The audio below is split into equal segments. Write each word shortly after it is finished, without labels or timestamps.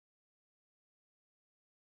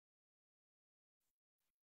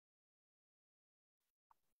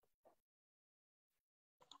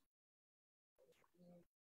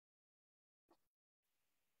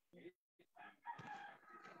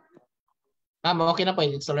Ma'am, okay na po.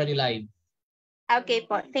 It's already live. Okay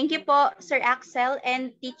po. Thank you po, Sir Axel,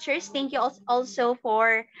 and teachers. Thank you also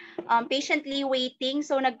for patiently waiting.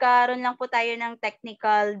 So nagkaroon lang po tayo ng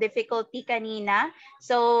technical difficulty kanina.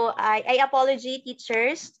 So I apologize,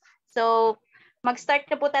 teachers. So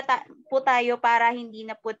mag-start na po tayo para hindi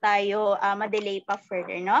na po tayo ma-delay pa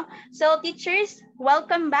further, no? So teachers,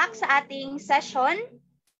 welcome back sa ating session.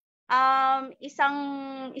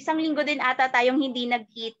 Isang linggo din ata tayong hindi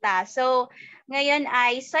nagkita. So ngayon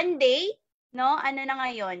ay Sunday. No, ano na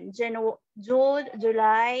ngayon?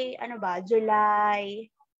 July, ano ba?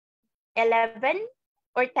 July 11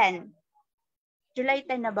 or 10? July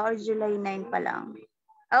 10 na ba or July 9 pa lang?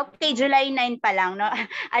 Okay, July 9 pa lang, no?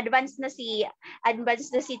 Advance na si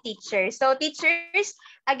teacher. So teachers,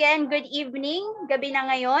 again, good evening. Gabi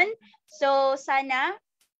na ngayon. So sana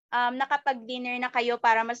nakapag-dinner na kayo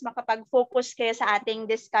para mas makapag-focus kayo sa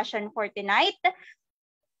ating discussion for tonight.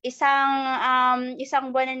 Isang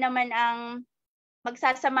buwan na naman ang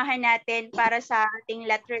magsasamahan natin para sa ating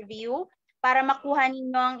let review para makuha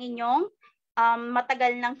ninyo ang inyong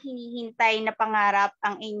matagal nang hinihintay na pangarap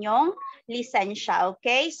ang inyong lisensya.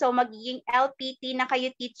 Okay? So magiging LPT na kayo,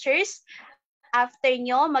 teachers. After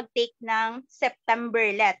nyo mag-take ng September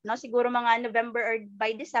let. No? Siguro mga November or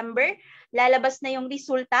by December, lalabas na yung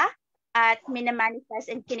resulta at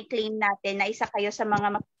minamanifest and kiniklaim natin na isa kayo sa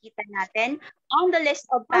mga makikita natin on the list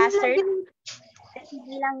of passers.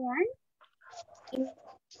 Hindi lang yan.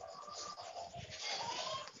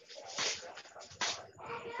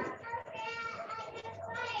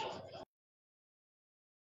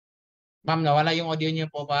 Ma'am, nawala yung audio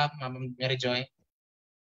niyo po ba, Ma'am Mary Joy?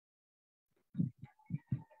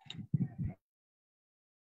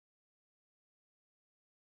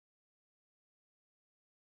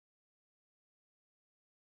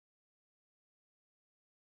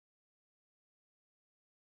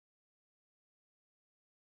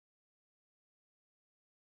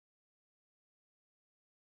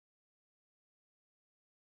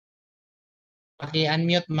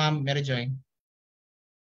 Paki-unmute, Ma'am Mary Joy.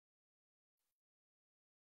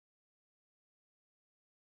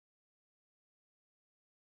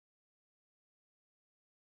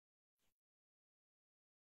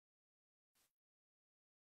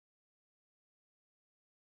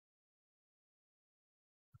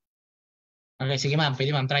 Okay, sige ma'am.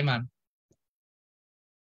 Pwede ma'am. Try ma'am.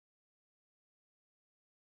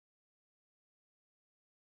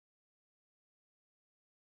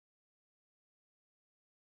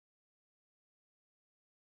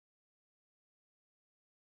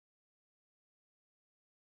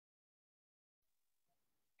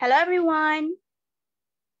 Hello, everyone.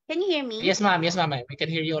 Can you hear me? Yes ma'am. Yes ma'am. We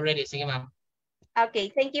can hear you already. Sige ma'am.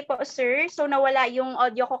 Okay, thank you po, sir. So nawala yung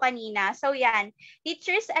audio ko kanina. So yan,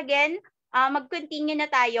 teachers, again, mag-continue na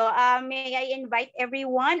tayo. May I invite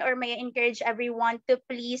everyone or may I encourage everyone to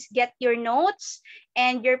please get your notes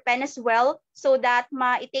and your pen as well so that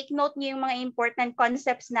ma-take note niyo yung mga important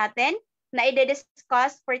concepts natin na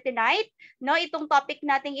i-discuss for tonight. No, itong topic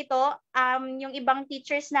natin ito, yung ibang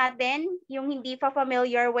teachers natin, yung hindi pa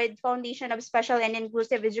familiar with Foundation of Special and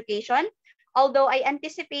Inclusive Education, although I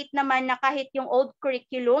anticipate naman na kahit yung old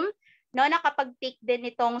curriculum, no, nakapag-take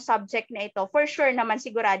din itong subject na ito. For sure naman,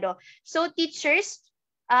 sigurado. So teachers,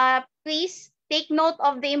 please take note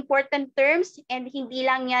of the important terms and hindi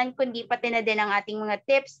lang yan, kundi pati na din ang ating mga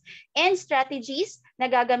tips and strategies na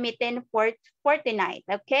gagamitin for tonight.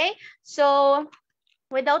 Okay? So,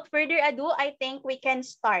 without further ado, I think we can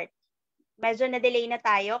start. Medyo na-delay na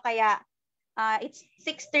tayo, kaya it's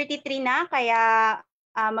 6:33 na, kaya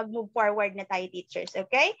mag-move forward na tayo, teachers.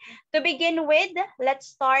 Okay? To begin with, let's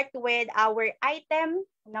start with our item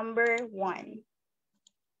number 1.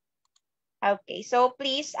 Okay, so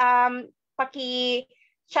please,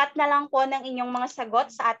 paki-chat na lang po ng inyong mga sagot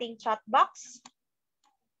sa ating chat box.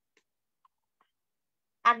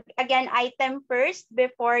 Again, item first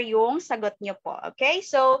before yung sagot nyo po. Okay,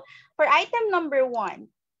 so for item number 1,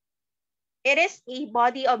 it is a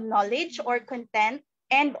body of knowledge or content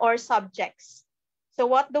and or subjects. So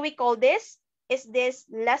what do we call this? Is this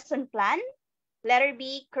lesson plan? Letter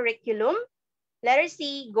B, curriculum. Letter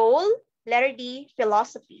C, goal. Letter D,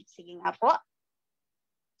 philosophy. Sige nga po.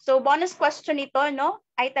 So bonus question ito, no?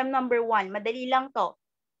 Item number 1. Madali lang to.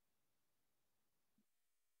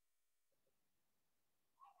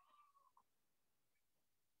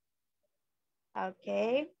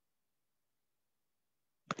 Okay.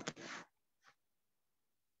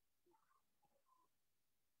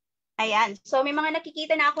 Ayan. So may mga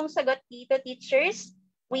nakikita na akong sagot dito, teachers.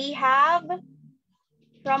 We have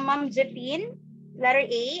from Ma'am Jepin, letter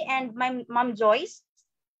A, and Ma'am Joyce,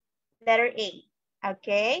 letter A.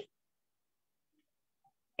 Okay.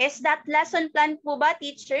 Is that lesson plan po ba,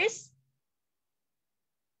 teachers?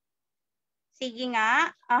 Sige nga.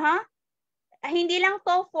 Hindi lang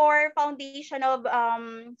to for foundation of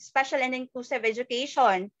special and inclusive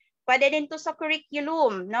education. Pwede din to sa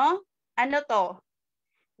curriculum, no? Ano to?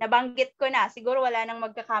 Nabanggit ko na. Siguro wala nang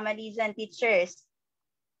magkakamali dyan, teachers.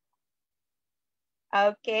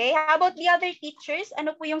 Okay. How about the other teachers?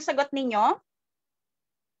 Ano po yung sagot ninyo?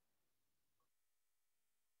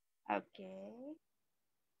 Okay.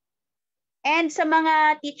 And sa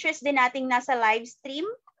mga teachers din nating nasa live stream,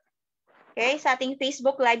 okay, sa ating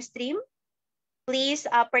Facebook live stream, please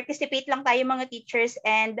participate lang tayo mga teachers,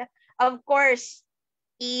 and of course,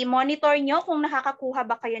 i-monitor nyo kung nakakakuha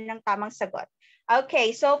ba kayo ng tamang sagot. Okay,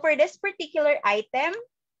 so for this particular item,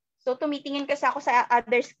 so tumitingin kasi ako sa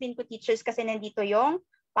other screen ko, teachers, kasi nandito yung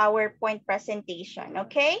PowerPoint presentation.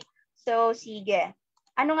 Okay? So sige.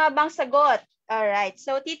 Ano nga bang sagot? Alright.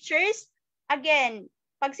 So teachers, again,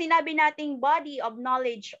 pag sinabi nating body of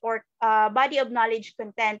knowledge or body of knowledge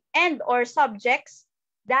content and or subjects,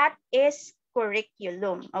 that is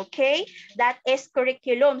curriculum. Okay? That is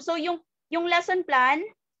curriculum. So yung lesson plan,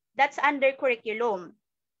 that's under curriculum.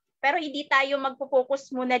 Pero hindi tayo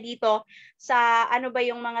magpo-focus muna dito sa ano ba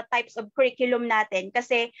yung mga types of curriculum natin,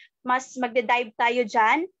 kasi mas magde-dive tayo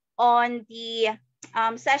dyan on the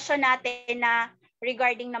session natin na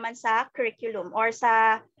regarding naman sa curriculum or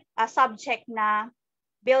sa subject na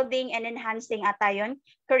building and enhancing ata yun,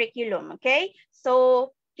 curriculum. Okay?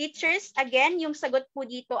 So, teachers, again, yung sagot po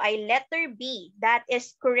dito ay letter B. That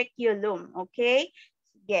is curriculum. Okay?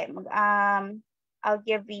 Sige, I'll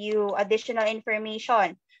give you additional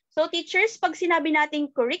information. So teachers, pag sinabi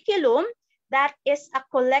nating curriculum, that is a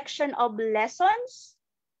collection of lessons,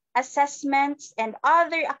 assessments, and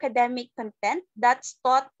other academic content that's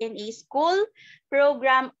taught in a school,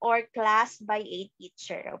 program, or class by a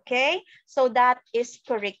teacher. Okay? So that is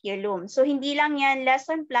curriculum. So hindi lang yan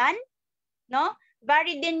lesson plan, no?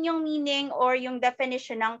 Vary din yung meaning or yung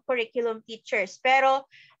definition ng curriculum, teachers. Pero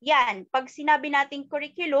yan, pag sinabi nating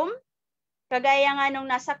curriculum, kagaya nga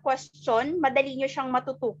nung nasa question, madali nyo siyang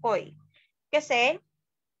matutukoy. Kasi,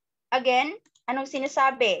 again, anong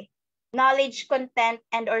sinasabi? Knowledge, content,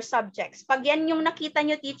 and or subjects. Pag yan yung nakita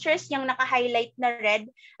nyo, teachers, yung naka-highlight na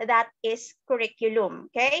red, that is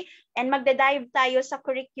curriculum. Okay? And magda-dive tayo sa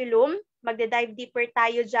curriculum, magda-dive deeper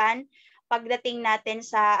tayo dyan pagdating natin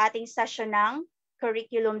sa ating session ng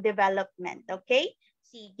curriculum development. Okay?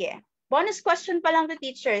 Sige. Bonus question pa lang to,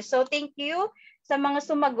 teachers. So, thank you sa mga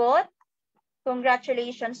sumagot.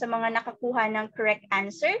 Congratulations sa mga nakakuha ng correct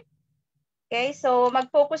answer. Okay, so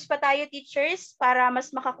mag-focus pa tayo, teachers, para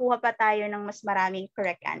mas makakuha pa tayo ng mas maraming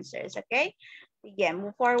correct answers. Okay? Sige,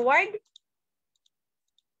 move forward.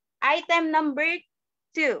 Item number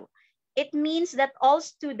 2. It means that all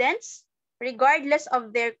students, regardless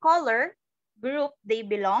of their color, group they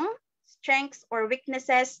belong, strengths or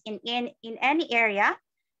weaknesses in any area,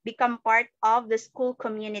 become part of the school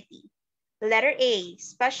community. Letter A,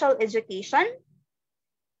 special education.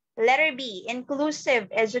 Letter B, inclusive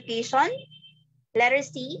education. Letter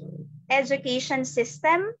C, education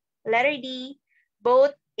system. Letter D,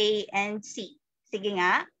 both A and C. Sige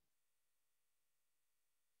nga.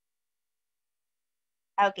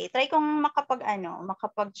 Okay, try kong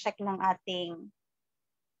makapag-check ng ating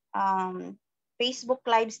Facebook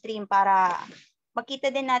live stream para makita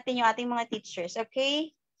din natin yung ating mga teachers. Okay,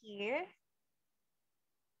 here.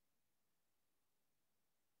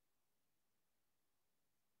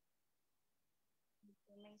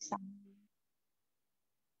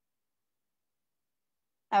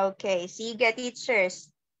 Okay, sige, teachers.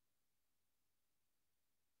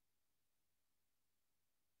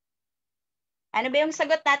 Ano ba yung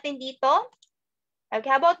sagot natin dito? Okay,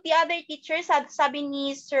 how about the other teachers? Sabi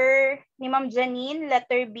ni Ma'am Janine,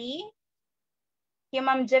 letter B. Kay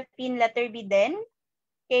Ma'am Jeffine, letter B din.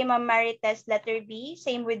 Kay Ma'am Marites, letter B.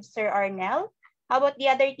 Same with Sir Arnel. How about the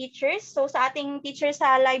other teachers? So sa ating teachers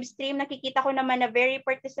sa live stream, nakikita ko naman na very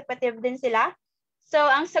participative din sila. So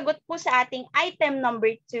ang sagot po sa ating item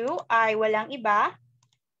number 2 ay walang iba,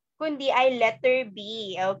 kundi ay letter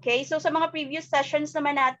B. Okay? So sa mga previous sessions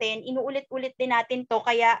naman natin, inuulit-ulit din natin to,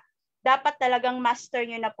 kaya dapat talagang master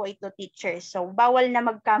nyo na po ito, teachers. So bawal na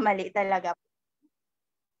magkamali talaga.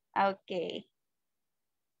 Okay.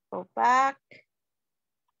 Go back.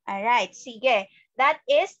 Alright, sige. That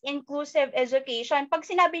is inclusive education. Pag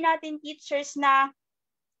sinabi natin, teachers, na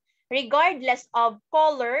regardless of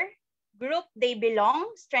color, group they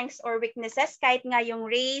belong, strengths or weaknesses, kahit nga yung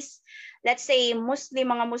race, let's say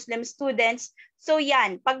mga Muslim students. So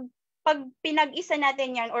yan, pag pinag-isa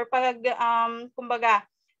natin yan, or kumbaga,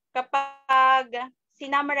 kapag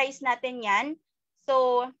sinummarize natin yan, so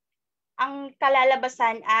So, ang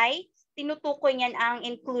kalalabasan ay tinutukoy niyan ang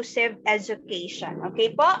inclusive education.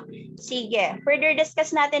 Okay po? Sige. Further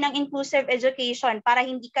discuss natin ang inclusive education para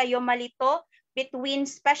hindi kayo malito between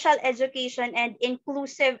special education and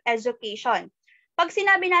inclusive education. Pag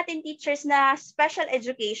sinabi natin teachers na special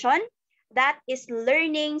education, that is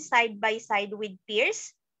learning side by side with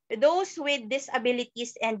peers, those with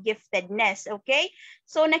disabilities and giftedness. Okay?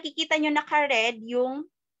 So nakikita nyo naka-red yung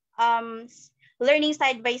learning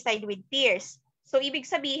side by side with peers. So, ibig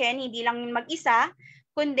sabihin, hindi lang mag-isa,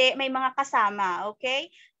 kundi may mga kasama, okay?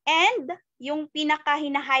 And, yung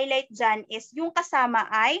pinaka-hina-highlight dyan is yung kasama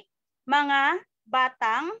ay mga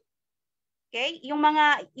batang, okay?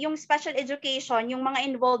 Yung special education, yung mga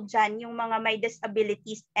involved dyan, yung mga may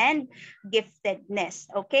disabilities and giftedness,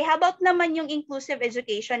 okay? How about naman yung inclusive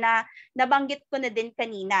education na nabanggit ko na din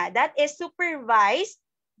kanina? That is supervised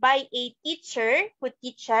by a teacher who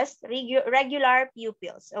teaches regular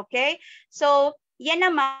pupils. Okay? So, yan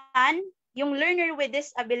naman, yung learner with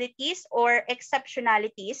disabilities or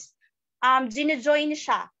exceptionalities, gino-join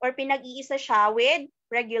siya or pinag-iisa siya with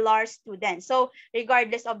regular students. So,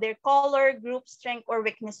 regardless of their color, group, strength, or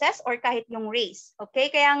weaknesses, or kahit yung race. Okay?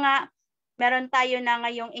 Kaya nga, meron tayo na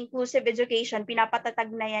ngayong inclusive education, pinapatatag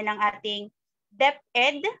na yan ng ating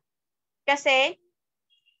DepEd kasi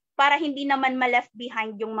para hindi naman ma-left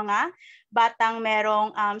behind yung mga batang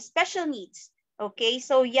merong special needs. Okay?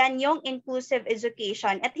 So yan yung inclusive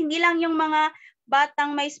education. At hindi lang yung mga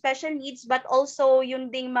batang may special needs but also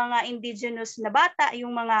yung ding mga indigenous na bata,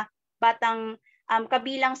 yung mga batang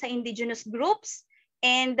kabilang sa indigenous groups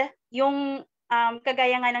and yung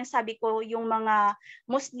kagaya nga ng sabi ko, yung mga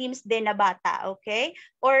Muslims din na bata. Okay?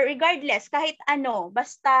 Or regardless, kahit ano,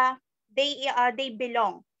 basta they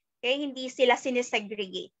belong. Okay? Hindi sila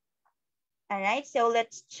sinesegregate. Alright, so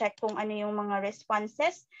let's check kung ano yung mga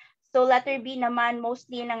responses. So letter B naman,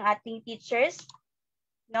 mostly ng ating teachers.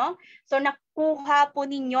 No? So nakuha po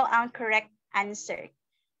ninyo ang correct answer.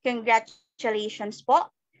 Congratulations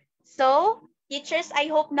po. So, teachers,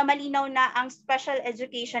 I hope na malinaw na ang special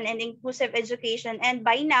education and inclusive education. And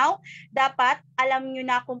by now, dapat alam nyo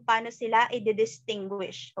na kung paano sila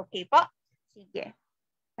i-distinguish. Okay po? Sige.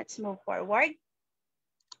 Let's move forward.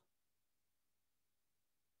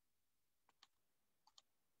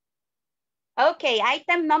 Okay,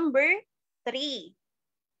 item number 3.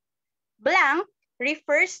 Blank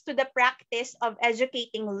refers to the practice of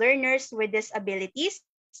educating learners with disabilities,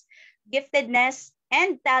 giftedness,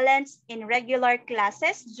 and talents in regular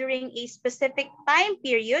classes during a specific time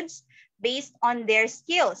periods based on their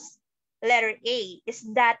skills. Letter A, is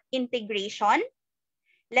that integration?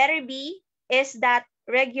 Letter B, is that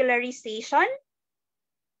regularization?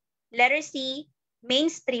 Letter C,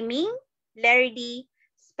 mainstreaming? Letter D,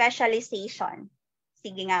 specialization.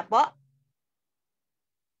 Sige nga po.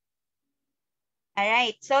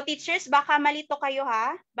 Alright. So teachers, baka malito kayo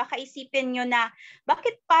ha. Baka isipin nyo na,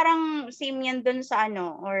 bakit parang same yan dun sa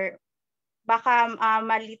ano? Or baka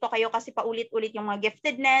malito kayo kasi paulit-ulit yung mga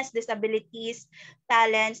giftedness, disabilities,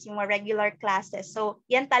 talents, yung mga regular classes. So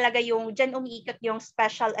yan talaga yung, dyan umiikot yung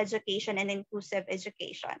special education and inclusive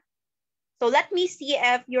education. So let me see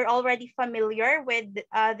if you're already familiar with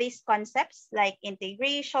these concepts like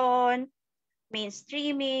integration,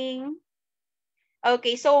 mainstreaming.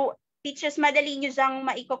 Okay, so teachers, madali nyo dyang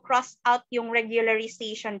maiko-cross out yung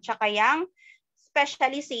regularization tsaka yung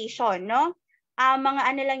specialization, no? Mga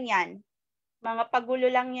ano lang yan, mga pagulo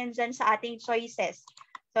lang yan dyan sa ating choices.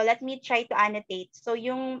 So let me try to annotate. So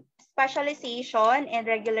yung specialization and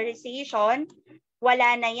regularization,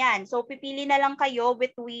 wala na yan. So pipili na lang kayo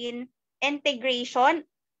between integration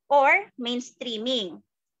or mainstreaming.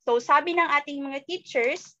 So sabi ng ating mga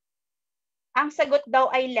teachers, ang sagot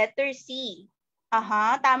daw ay letter C.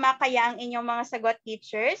 Tama kaya ang inyong mga sagot,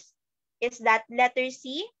 teachers? Is that letter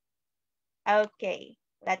C? Okay.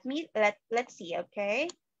 Let's see, okay?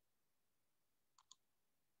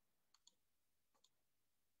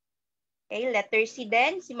 Okay, letter C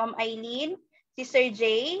din, si Ma'am Eileen, si Sir J,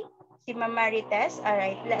 si Ma'am Marites. All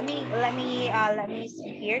right, let me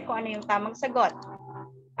see here kung ano yung tamang sagot.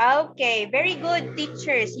 Okay, very good,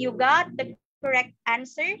 teachers. You got the correct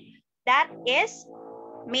answer. That is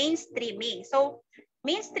mainstreaming. So,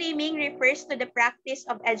 mainstreaming refers to the practice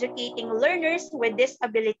of educating learners with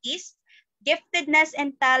disabilities, giftedness,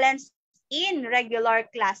 and talents in regular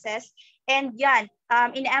classes. And yan,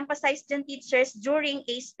 in-emphasize din teachers during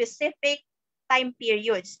a specific time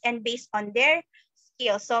periods and based on their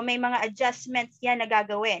skills. So, may mga adjustments yan na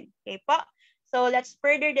gagawin. Okay po? So, let's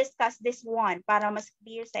further discuss this one para mas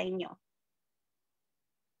clear sa inyo.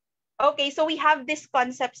 Okay, so we have these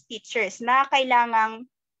concepts, teachers, na kailangang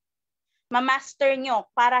ma-master nyo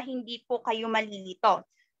para hindi po kayo malilito.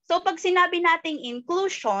 So pag sinabi nating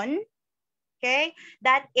inclusion, okay,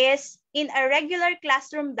 that is in a regular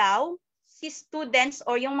classroom daw, si students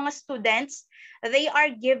or yung mga students, they are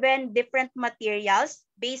given different materials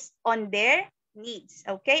based on their needs.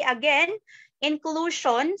 Okay, again,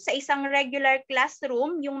 inclusion sa isang regular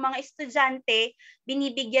classroom, yung mga estudyante,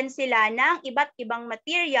 binibigyan sila ng iba't ibang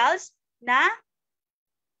materials na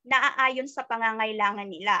naaayon sa pangangailangan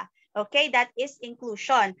nila. Okay, that is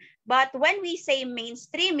inclusion. But when we say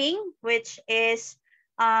mainstreaming, which is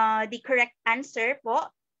the correct answer po,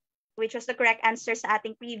 which was the correct answer sa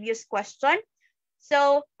ating previous question.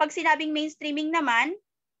 So, pag sinabing mainstreaming naman,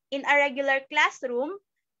 in a regular classroom,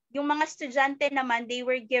 yung mga estudyante naman, they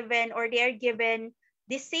were given or they are given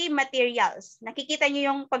the same materials. Nakikita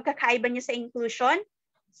niyo yung pagkakaiba niyo sa inclusion?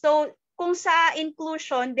 So, kung sa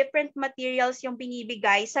inclusion, different materials yung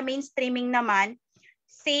binibigay, sa mainstreaming naman,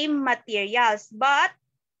 same materials. But,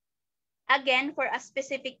 again, for a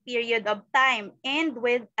specific period of time and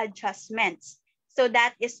with adjustments. So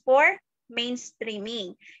that is for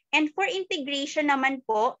mainstreaming. And for integration naman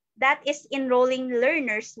po, that is enrolling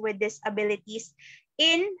learners with disabilities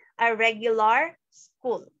in a regular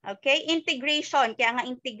school. Okay? Integration, kaya nga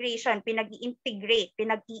integration, pinag-i-integrate,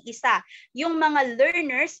 pinag-iisa yung mga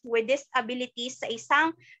learners with disabilities sa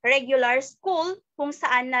isang regular school kung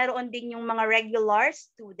saan naroon din yung mga regular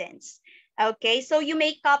students. Okay? So you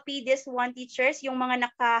may copy this one, teachers, yung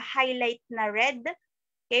mga naka-highlight na red.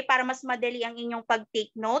 Okay, para mas madali ang inyong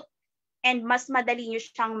pag-take note and mas madali nyo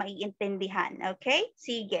siyang maiintindihan. Okay?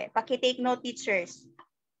 Sige, paki-take note, teachers.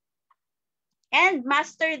 And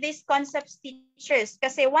master these concepts, teachers.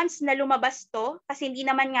 Kasi once na lumabas to, kasi hindi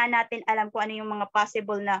naman nga natin alam kung ano yung mga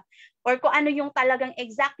possible na or kung ano yung talagang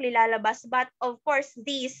exactly lalabas. But of course,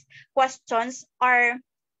 these questions are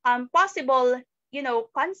possible, you know,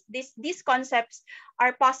 these concepts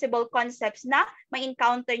are possible concepts na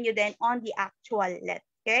ma-encounter nyo din on the actual let.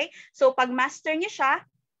 Okay? So pag master niyo siya,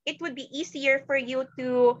 it would be easier for you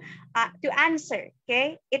to answer.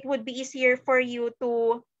 Okay? It would be easier for you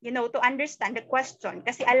to, you know, to understand the question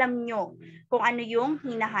kasi alam nyo kung ano yung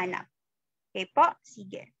hinahanap. Okay po?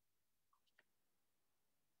 Sige.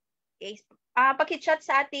 Okay. Paki-chat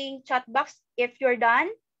sa ating chat box if you're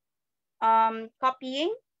done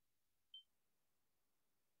copying.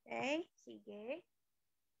 Okay? Sige.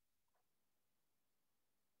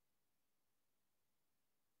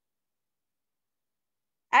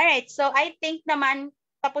 Alright, so I think naman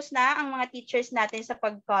tapos na ang mga teachers natin sa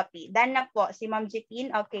pag-copy. Done na po. Si Ma'am Jetin,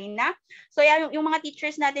 okay na. So yan, yung mga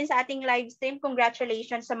teachers natin sa ating live stream,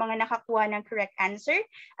 congratulations sa mga nakakuha ng correct answer.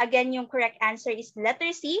 Again, yung correct answer is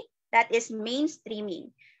letter C. That is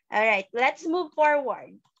mainstreaming. Alright, let's move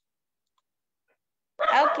forward.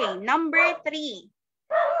 Okay, number 3.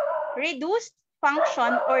 Reduced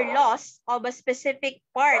function or loss of a specific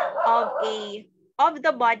part of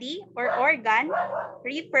the body or organ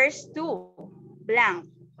refers to blank.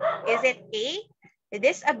 Is it A,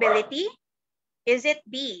 disability? Is it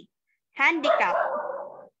B, handicap?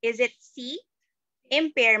 Is it C,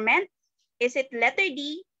 impairment? Is it letter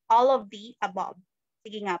D, all of the above?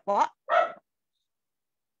 Sige nga po.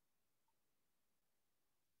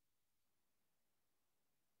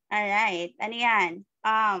 Alright, ano yan?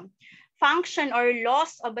 Function or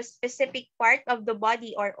loss of a specific part of the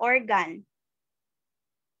body or organ.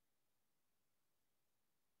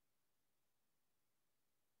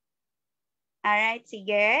 Alright,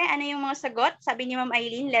 sige. Ano yung mga sagot? Sabi ni Ma'am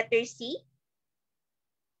Eileen, letter C.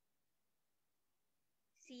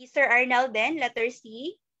 Si Sir Arnel din, letter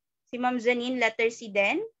C. Si Ma'am Janine, letter C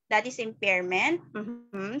din. That is impairment.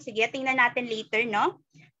 Sige, tingnan natin later, no?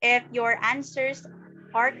 If your answers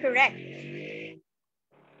are correct.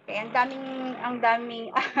 Okay, ang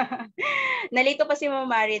daming, nalito pa si Ma'am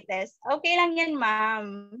Marites. Okay lang yan, ma'am.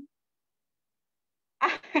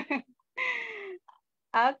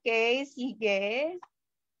 Okay, sige.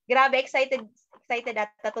 Grabe, excited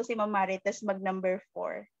ata to si Ma'am Marites mag number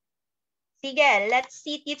 4. Sige, let's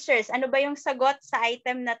see, teachers. Ano ba yung sagot sa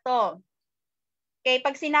item na to? Okay,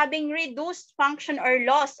 pag sinabing reduced function or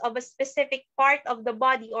loss of a specific part of the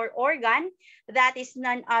body or organ, that is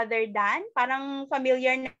none other than, parang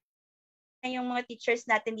familiar na yung mga teachers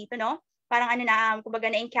natin dito, no? Parang ano na,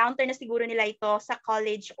 kumbaga na-encounter na siguro nila ito sa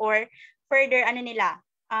college or further, ano nila,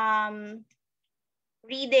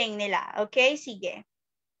 reading nila. Okay, sige.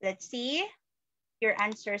 Let's see. Your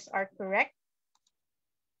answers are correct.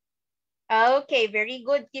 Okay, very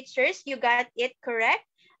good, teachers. You got it correct.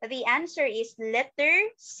 The answer is letter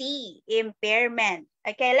C, impairment.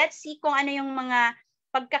 Okay, let's see kung ano yung mga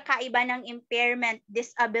pagkakaiba ng impairment,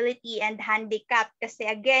 disability, and handicap. Kasi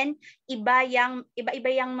again,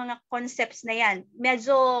 iba-iba yung mga concepts na yan.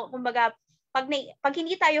 Medyo, kumbaga, pag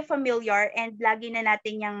hindi tayo familiar and lagi na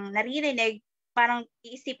natin yung naririnig, parang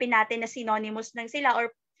iisipin natin na synonymous lang sila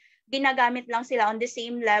or ginagamit lang sila on the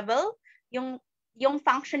same level. Yung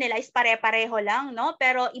function nila is pare-pareho lang, no?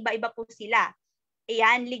 Pero iba-iba po sila.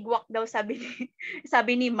 Ayan, ligwak daw sabi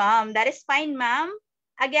ni ma'am. That is fine, ma'am.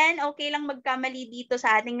 Again, okay lang magkamali dito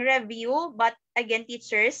sa ating review, but again,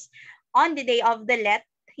 teachers, on the day of the let,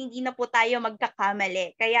 hindi na po tayo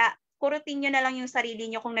magkakamali. Kaya, kurutin nyo na lang yung sarili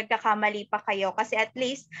nyo kung nagkakamali pa kayo kasi at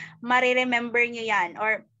least, mariremember nyo yan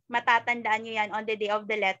or matatandaan nyo yan on the day of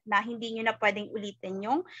the let na hindi nyo na pwedeng ulitin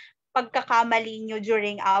yung pagkakamali nyo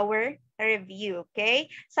during our review.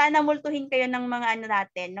 Okay? Sana multuhin kayo ng mga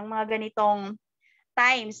natin, ng mga ganitong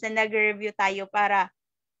times na nag-review tayo para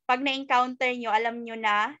pag na-encounter nyo, alam nyo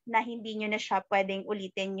na hindi nyo na siya pwedeng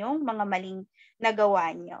ulitin yung mga maling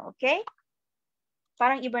nagawa nyo. Okay?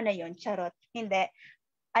 Parang iba na yun. Charot. Hindi.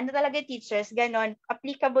 Ano talaga teachers? Ganon.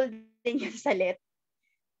 Applicable din yun sa let.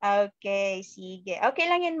 Okay. Sige.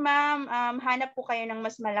 Okay lang yun, ma'am. Hanap po kayo ng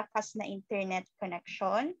mas malakas na internet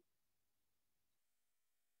connection.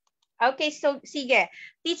 Okay, so sige.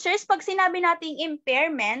 Teachers, pag sinabi nating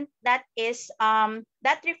impairment, that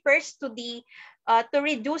refers to the to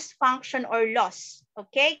reduce function or loss.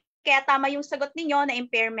 Okay? Kaya tama yung sagot ninyo na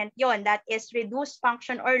impairment yon. That is reduce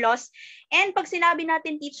function or loss. And pag sinabi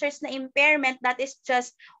natin teachers na impairment, that is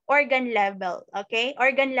just organ level. Okay?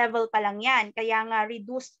 Organ level pa lang yan. Kaya nga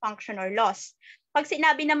reduced function or loss. Pag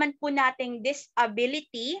sinabi naman po nating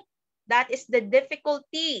disability, that is the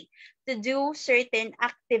difficulty to do certain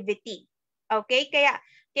activity. Okay? Kaya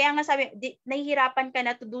nga sabi, nahihirapan ka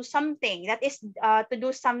na to do something. That is to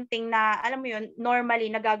do something na, alam mo yun,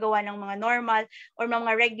 normally nagagawa ng mga normal or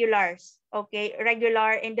mga regulars. Okay?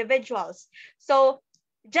 Regular individuals. So,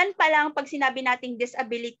 dyan pa lang pag sinabi nating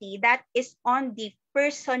disability, that is on the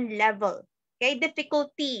person level. Okay?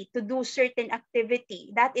 Difficulty to do certain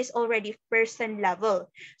activity, that is already person level.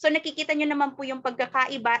 So, nakikita nyo naman po yung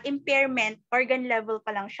pagkakaiba, impairment, organ level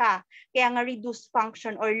pa lang siya. Kaya nga reduced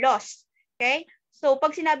function or loss. Okay? So,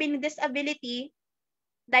 pag sinabi ng disability,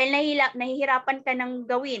 dahil nahihirapan ka ng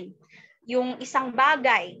gawin yung isang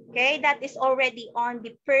bagay, okay, that is already on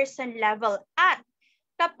the person level. At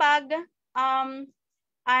kapag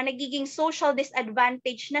nagiging social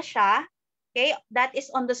disadvantage na siya, okay, that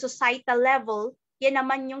is on the societal level, yan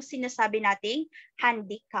naman yung sinasabi nating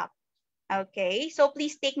handicap. Okay? So,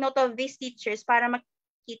 please take note of these teachers para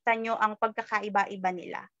makita nyo ang pagkakaiba-iba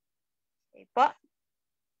nila. Okay po?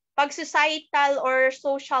 Pag societal or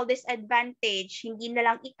social disadvantage, hindi na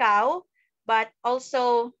lang ikaw, but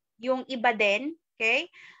also yung iba din,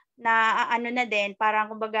 okay? Na ano na din,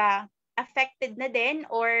 parang kumbaga affected na din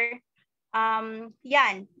or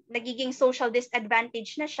yan, nagiging social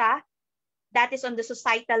disadvantage na siya, that is on the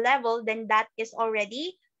societal level, then that is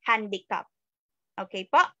already handicap.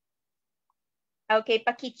 Okay po? Okay,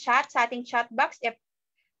 paki-chat sa ating chat box if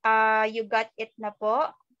you got it na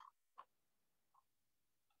po.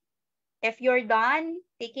 If you're done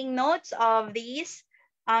taking notes of these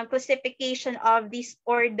classification of this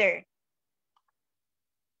order.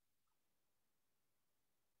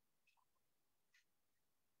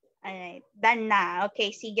 Alright, done na.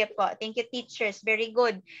 Okay, sige po. Thank you, teachers. Very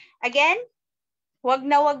good. Again, wag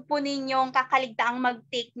po ninyong kakaligtaang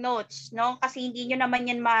mag-take notes, no? Kasi hindi nyo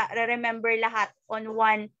naman yan ma-remember lahat on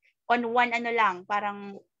one ano lang,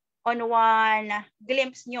 parang on one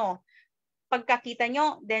glimpse nyo. Pagkakita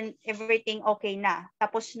nyo, then everything okay na.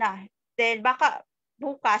 Tapos na. Then baka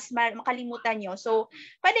bukas makalimutan nyo. So,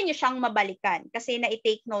 pwede nyo siyang mabalikan kasi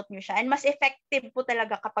na-take note nyo siya. And mas effective po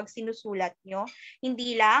talaga kapag sinusulat nyo.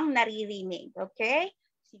 Hindi lang naririnig. Okay?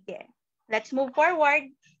 Sige. Let's move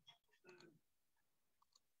forward.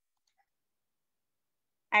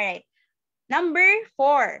 Alright. Number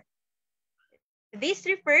 4. This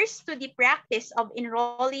refers to the practice of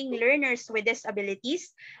enrolling learners with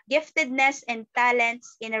disabilities, giftedness, and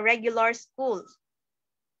talents in a regular school,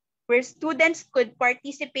 where students could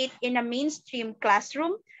participate in a mainstream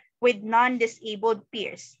classroom with non-disabled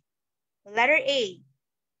peers. Letter A,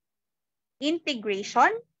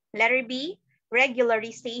 integration. Letter B,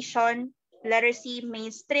 regularization. Letter C,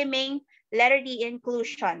 mainstreaming. Letter D,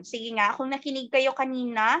 inclusion. Sige nga, kung nakinig kayo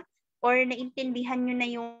kanina or naintindihan nyo na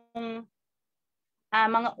yung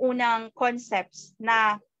mga unang concepts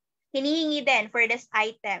na hinihingi din for this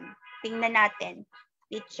item. Tingnan natin,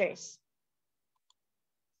 teachers.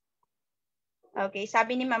 Okay,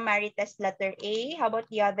 sabi ni Ma'am Marites, letter A. How about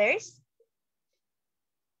the others?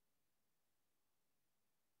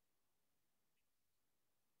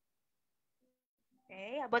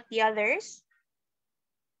 Okay, how about the others?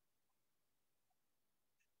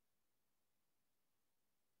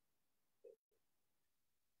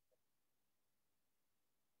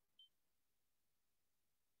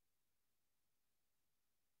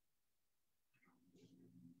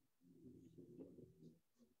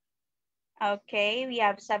 Okay, we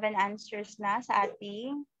have 7 answers na sa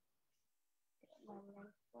ating.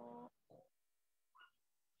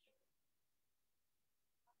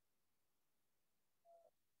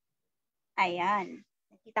 Ayan.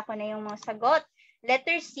 Nakita ko na yung mga sagot.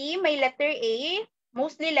 Letter C, may letter A.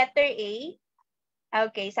 Mostly letter A.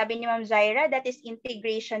 Okay, sabi ni Ma'am Zaira, that is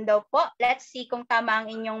integration daw po. Let's see kung tama ang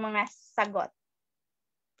inyong mga sagot.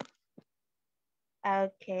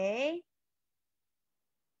 Okay.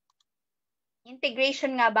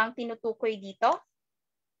 Integration nga ba ang tinutukoy dito?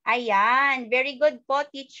 Ayan, very good po,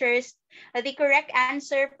 teachers. The correct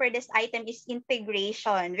answer for this item is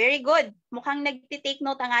integration. Very good. Mukhang nagtitake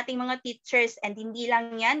note ang ating mga teachers, and hindi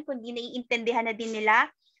lang yan, kundi naiintindihan na din nila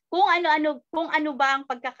kung ano ba ang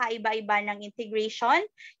pagkakaiba-iba ng integration,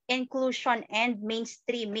 inclusion, and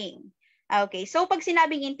mainstreaming. Okay, so pag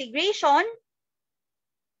sinabing integration,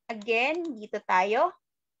 again, dito tayo.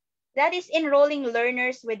 That is enrolling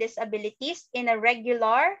learners with disabilities in a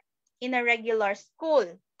regular school.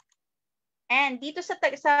 And dito sa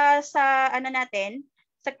ano natin,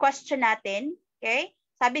 sa question natin, okay?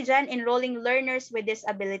 Sabi diyan, enrolling learners with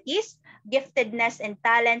disabilities, giftedness and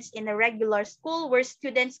talents in a regular school where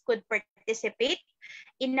students could participate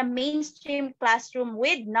in a mainstream classroom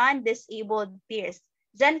with non-disabled peers.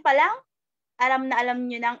 Diyan pa lang, alam na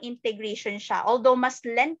alam niyo ng integration siya. Although mas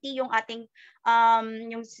lengthy yung ating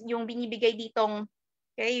yung binibigay ditong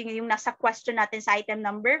okay, yung nasa question natin sa item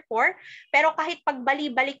number 4, pero kahit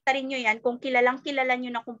pagbali-balik ta rin nyo yan, kung kilala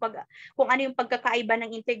nyo na kung ano yung pagkakaiba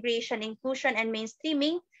ng integration, inclusion, and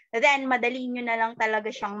mainstreaming, then madali nyo na lang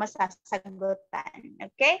talaga siyang masasagutan.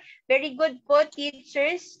 Okay? Very good po,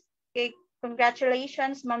 teachers. Okay,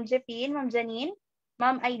 congratulations, Ma'am Jeffine, Ma'am Janine,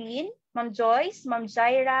 Ma'am Eileen, Ma'am Joyce, Ma'am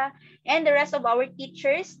Jaira, and the rest of our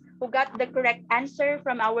teachers who got the correct answer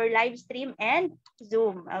from our live stream and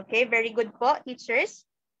Zoom. Okay, very good po, teachers.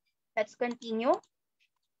 Let's continue.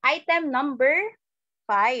 Item number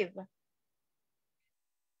 5.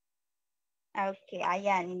 Okay,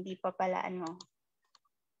 ayan, hindi pa pala ano.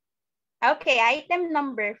 Okay, item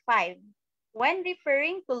number 5. When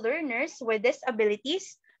referring to learners with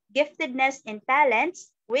disabilities, giftedness, and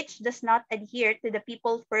talents, which does not adhere to the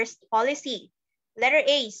People First policy. Letter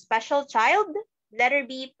A, special child. Letter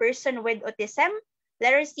B, person with autism.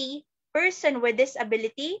 Letter C, person with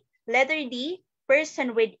disability. Letter D,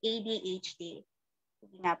 person with ADHD.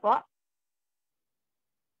 Sige nga po.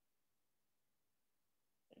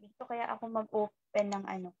 Dito kaya ako mag-open ng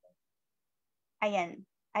ano. Ayan.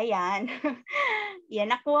 Ayan.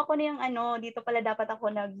 Yan, nakuha ko na yung ano. Dito pala dapat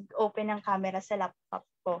ako nag-open ng camera sa laptop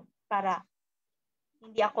ko para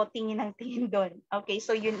hindi ako tingin ng tingin doon. Okay,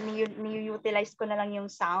 so ni-utilize ko na lang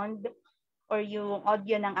yung sound or yung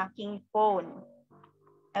audio ng aking phone.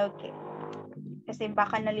 Okay. Kasi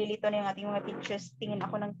baka nalilito na yung ating mga teachers. Tingin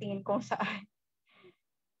ako ng tingin kung saan.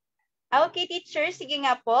 Okay, teachers. Sige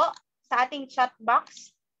nga po. Sa ating chat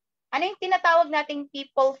box. Ano yung tinatawag nating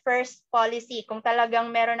People First policy? Kung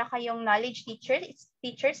talagang meron na kayong knowledge,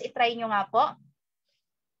 teachers, itry nyo nga po.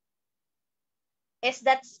 Is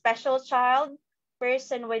that special child,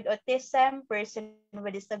 person with autism, person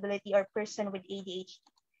with disability, or person with ADHD?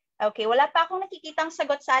 Okay, wala pa akong nakikitang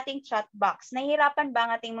sagot sa ating chat box. Nahihirapan ba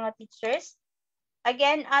ang ating mga teachers?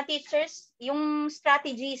 Again, teachers, yung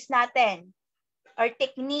strategies natin or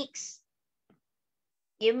techniques,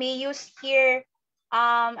 you may use here,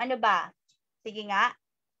 ano ba? Sige nga.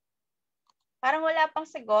 Parang wala pang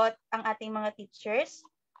sagot ang ating mga teachers.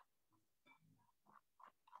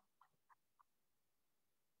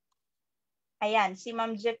 Ayan, si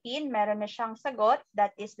Ma'am Jeffine, meron na siyang sagot.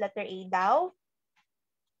 That is letter A daw.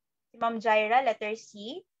 Si Ma'am Jaira, letter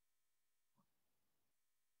C.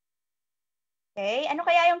 Okay, ano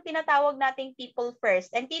kaya yung tinatawag nating people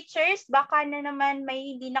first? And teachers, baka na naman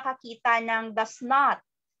may hindi nakakita ng does not.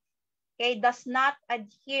 Okay, does not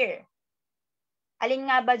adhere. Alin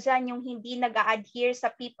nga ba dyan yung hindi nag-a-adhere sa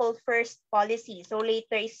people first policy? So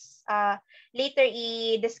later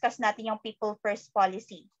i-discuss natin yung people first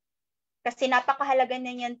policy. Kasi napakahalaga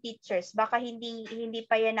na yan, teachers. Baka hindi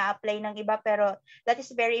pa yan na-apply ng iba, pero that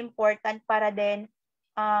is very important para din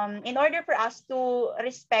in order for us to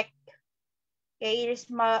respect, okay,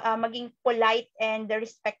 maging polite and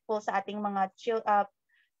respectful sa ating mga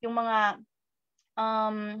yung mga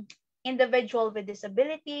individual with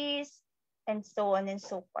disabilities and so on and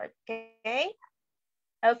so forth. Okay?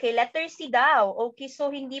 Okay, letter C daw. Okay,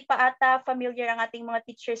 so hindi pa ata familiar ang ating mga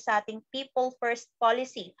teachers sa ating people first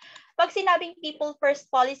policy. Pag sinabing people first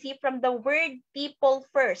policy, from the word people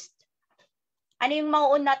first, ano yung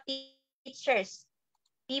mauuna, teachers?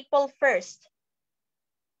 People first.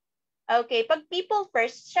 Okay, pag people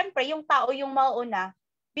first, syempre yung tao yung mauuna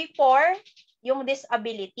before yung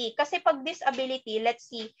disability. Kasi pag disability, let's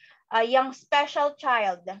see, yung special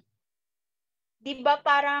child, di ba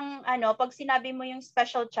parang pag sinabi mo yung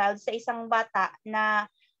special child sa isang bata na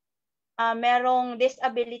merong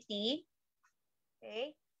disability,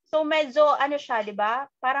 okay? So medyo siya, di ba?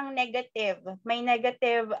 Parang negative. May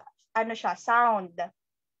negative siya, sound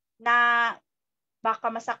na baka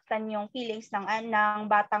masaktan yung feelings ng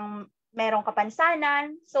batang merong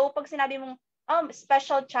kapansanan. So pag sinabi mong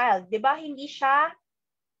special child, di ba? Hindi siya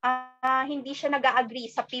nag-agree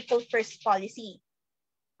sa people first policy.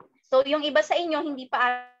 So yung iba sa inyo hindi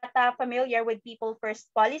pa ata familiar with people first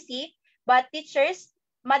policy, but teachers,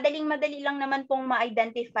 madaling-madali lang naman pong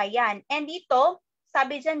ma-identify yan. And dito,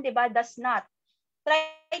 sabi dyan, di ba, does not. Try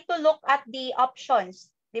to look at the options.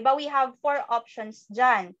 Di ba, we have 4 options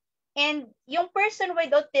dyan. And yung person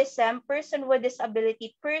with autism, person with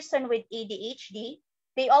disability, person with ADHD,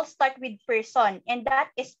 they all start with person. And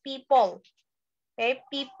that is people. Okay,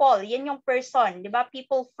 people, yan yung person. Di ba,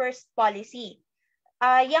 people first policy.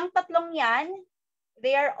 Yung tatlong yan,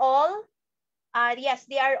 they are all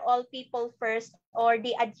people first or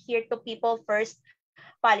they adhere to people first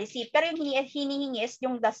policy. Pero yung hinihingi is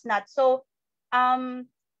yung does not. So,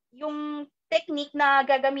 yung technique na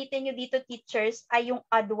gagamitin nyo dito, teachers, ay yung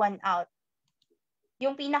odd one out.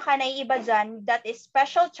 Yung pinaka naiiba dyan, that is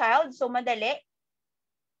special child. So, madali.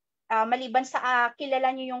 Maliban sa kilala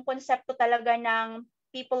nyo yung konsepto talaga ng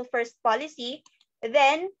people first policy,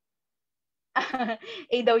 then,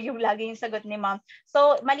 daw yung lagi yung sagot ni ma'am.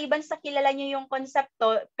 So, maliban sa kilala nyo yung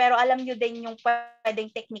konsepto, pero alam nyo din yung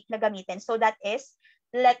pwedeng technique na gamitin. So, that is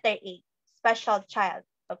letter A, special child.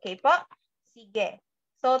 Okay po? Sige.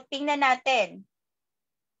 So, tingnan natin.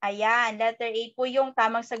 Ayan, letter A po yung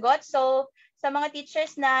tamang sagot. So, sa mga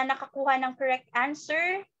teachers na nakakuha ng correct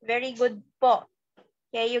answer, very good po.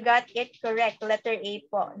 Okay, you got it correct. Letter A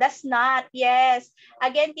po. Does not. Yes.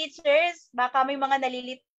 Again, teachers, baka may mga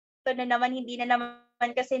nalilito na naman, hindi na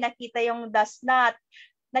naman kasi nakita yung does not.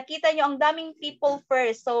 Nakita nyo ang daming people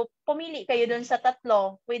first. So, pumili kayo dun sa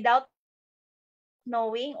tatlo without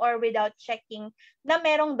knowing or without checking na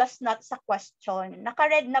merong does not sa question.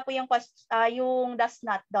 Naka-red na po yung does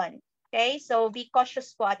not doon. Okay? So, be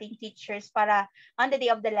cautious po ating teachers para on the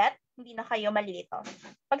day of the let, hindi na kayo malilito.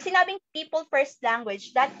 Pag sinabing people first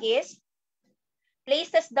language, that is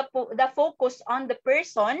places the focus on the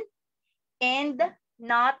person and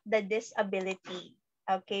not the disability.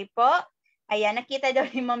 Okay po? Ayan, nakita daw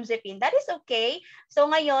ni Ma'am Zepin. That is okay. So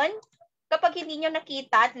ngayon, kapag hindi nyo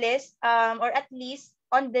nakita, at least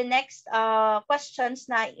on the next questions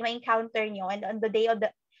na ma-encounter nyo and on the day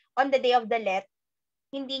of the let,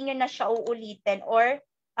 hindi nyo na siya uulitin or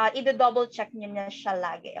i-double check nyo na siya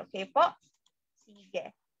lagi. Okay po? Sige.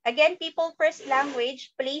 Again, people first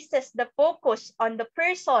language places the focus on the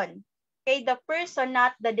person. Okay, the person,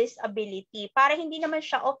 not the disability. Para hindi naman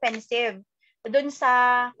siya offensive dun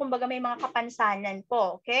sa, kumbaga may mga kapansanan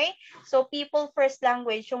po. Okay? So, people first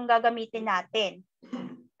language yung gagamitin natin.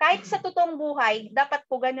 Kahit sa totoong buhay, dapat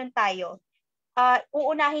po ganun tayo.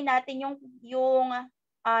 Uunahin natin yung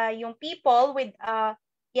people with,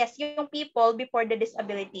 yung people before the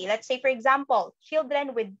disability. Let's say, for example,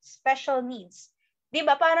 children with special needs.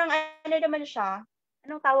 Diba, parang ano naman siya?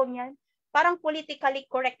 Anong tawag niyan? Parang politically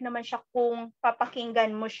correct naman siya kung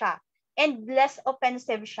papakinggan mo siya. And less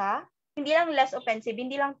offensive siya. Hindi lang less offensive,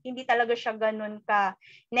 hindi talaga siya ganun ka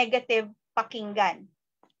negative pakinggan.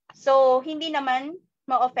 So, hindi naman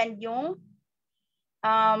ma-offend yung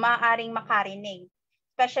maaaring makarinig.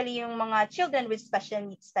 Especially yung mga children with special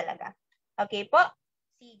needs talaga. Okay po?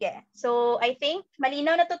 Sige. So, I think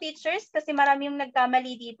malinaw na to, teachers, kasi marami yung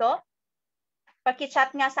nagkamali dito. Paki-chat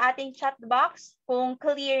nga sa ating chat box kung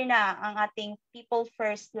clear na ang ating people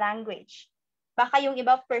first language. Baka yung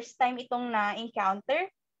iba first time itong na-encounter.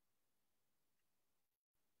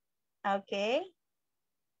 Okay.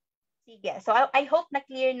 Sige. So I hope na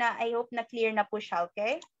clear na po siya,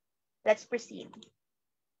 okay? Let's proceed.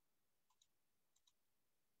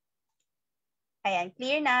 Ayan,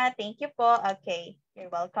 clear na. Thank you po. Okay. You're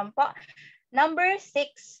welcome po. Number 6.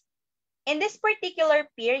 In this particular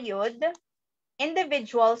period,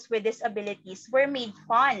 individuals with disabilities were made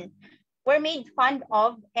fun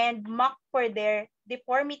of and mocked for their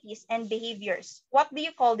deformities and behaviors. What do you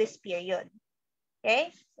call this period? Okay,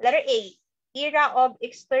 letter A, era of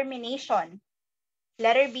extermination.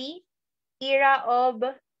 Letter B, era of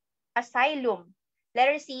asylum.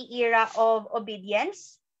 Letter C, era of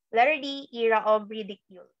obedience. Letter D, era of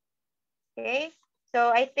ridicule. Okay? So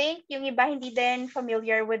I think yung iba hindi din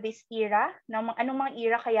familiar with this era. Anong mga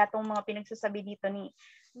era kaya itong mga pinagsasabi dito ni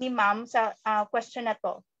ma'am sa question na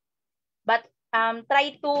to. But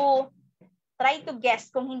try to guess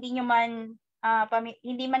kung hindi nyo man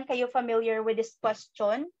hindi man kayo familiar with this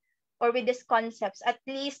question or with these concepts. At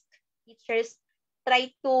least teachers try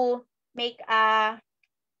to make a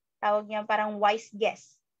tawag niya parang wise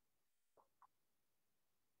guess.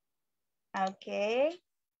 Okay.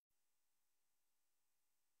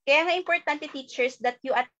 Kaya nga importante teachers that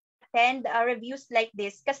you attend reviews like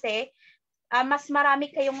this kasi mas marami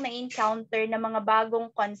kayong na-encounter na mga bagong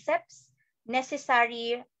concepts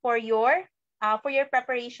necessary for your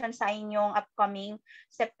preparation sa inyong upcoming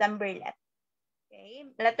September LET. Okay.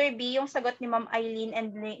 Letter B, yung sagot ni Ma'am Eileen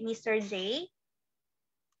and ni Sir J.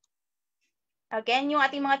 Again, yung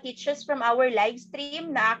ating mga teachers from our live stream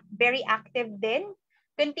na very active din.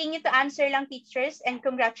 Continue to answer lang teachers and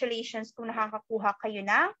congratulations kung nakakakuha kayo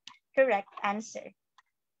ng correct answer.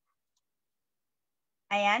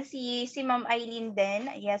 Ayan, si Ma'am Eileen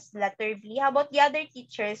din. Yes, letter B. How about the other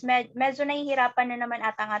teachers? Medyo nahihirapan na naman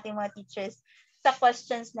ata ang ating mga teachers sa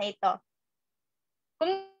questions na ito.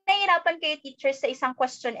 Kung nahihirapan kayo teachers sa isang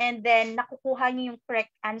question and then nakukuha niyo yung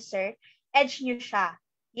correct answer, edge niyo siya.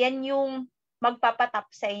 Yan yung magpapatap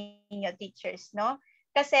sa inyo teachers, no?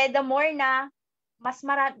 Kasi the more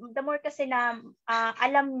kasi na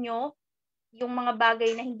alam nyo yung mga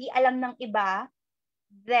bagay na hindi alam ng iba,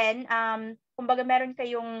 then kumbaga meron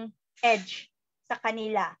kayong edge sa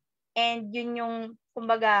kanila. And yun yung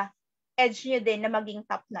kumbaga edge nyo din na maging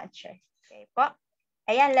top notcher. Okay po?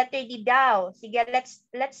 Ayan, letter D daw. Sige,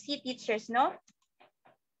 let's see teachers, no?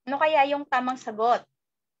 Ano kaya yung tamang sagot?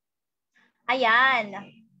 Ayan.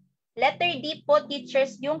 Letter D po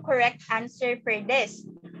teachers yung correct answer for this.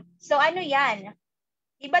 So ano yan?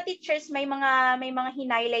 Iba teachers may mga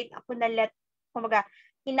hinighlight ako na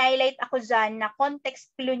hinighlight ako dyan na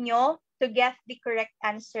context clue nyo to get the correct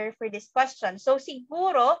answer for this question. So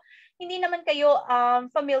siguro, hindi naman kayo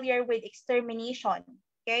familiar with extermination.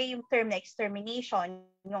 Okay? Yung term na extermination,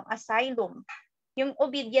 yung asylum. Yung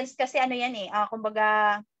obedience kasi ano yan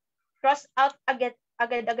cross out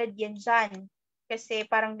agad-agad yan dyan. Kasi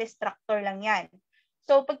parang distractor lang yan.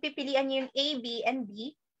 So pagpipilian nyo yung A, B, and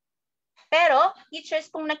B. Pero, teachers,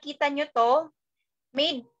 kung nakita nyo to,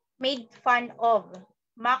 made fun of,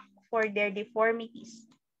 mock for their deformities.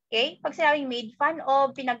 Okay? Pag sinabing made fun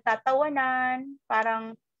of, pinagtatawanan,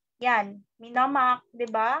 parang, yan, minamak, di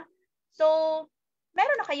ba? So,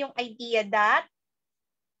 meron na kayong idea that,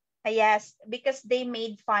 yes, because they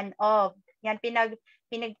made fun of. Yan,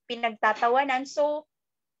 pinagtatawanan. So,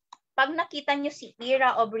 pag nakita nyo si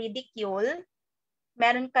era of ridicule,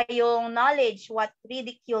 meron kayong knowledge what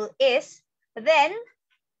ridicule is, then,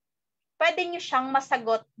 pwede nyo siyang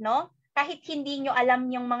masagot, no? Kahit hindi nyo alam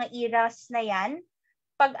yung mga eras na yan,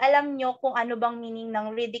 pag alam nyo kung ano bang meaning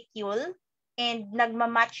ng ridicule, and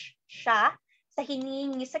nagmamatch siya sa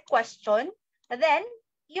hinihingi sa question, then,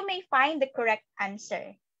 you may find the correct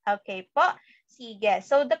answer. Okay po? Sige.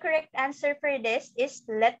 So, the correct answer for this is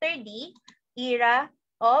letter D, era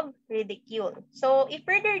of ridicule. So,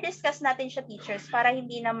 i-further discuss natin siya, teachers, para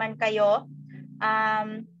hindi naman kayo,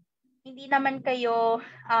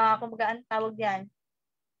 kumbaga ang tawag yan,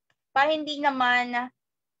 para hindi naman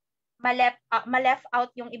ma-left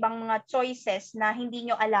out yung ibang mga choices na hindi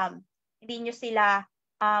nyo alam. Hindi nyo sila,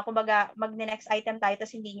 kumbaga, mag-next item tayo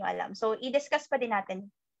tapos hindi nyo alam. So, i-discuss pa din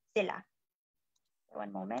natin sila.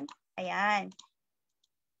 One moment. Ayan.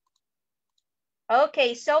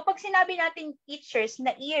 Okay, so pag sinabi natin teachers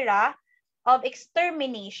na era of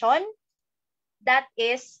extermination, that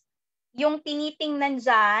is yung tinitingnan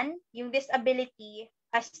dyan, yung disability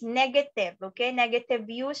as negative, okay? Negative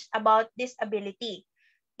views about disability.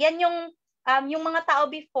 Yan yung mga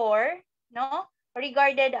tao before, no?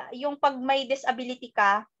 Regarded, yung pag may disability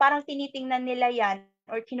ka, parang tinitingnan nila yan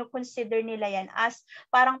or kinukonsider nila yan as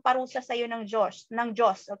parang parusa sa'yo ng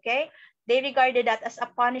Diyos, okay? They regarded that as a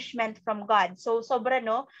punishment from God. So, sobra,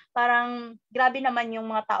 no? Parang grabe naman yung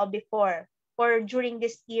mga tao before or during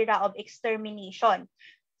this era of extermination.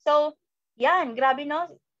 So, yan, grabe, no?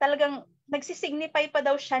 Talagang nagsisignify pa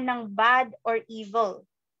daw siya ng bad or evil.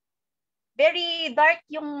 Very dark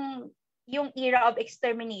yung era of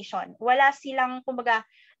extermination. Wala silang, kumbaga,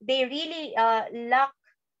 they really lack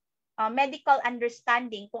medical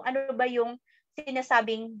understanding kung ano ba yung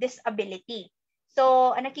sinasabing disability.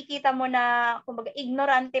 So, nakikita mo na, kumbaga,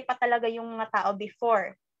 ignorante pa talaga yung mga tao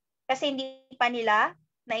before. Kasi hindi pa nila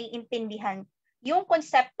naiintindihan yung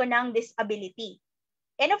konsepto ng disability.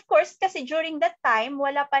 And of course, kasi during that time,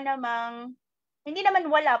 wala pa namang, hindi naman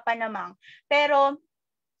wala pa namang, pero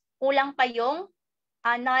kulang pa yung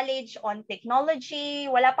knowledge on technology.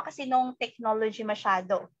 Wala pa kasi nung technology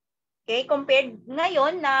masyado. Okay? Compared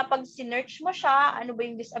ngayon na pag sinearch mo siya, ano ba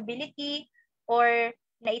yung disability, or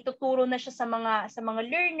naituturo na siya sa mga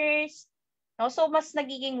learners. No? So, mas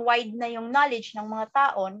nagiging wide na yung knowledge ng mga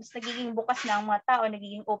tao, mas nagiging bukas na ang mga tao,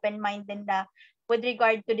 nagiging open-minded na with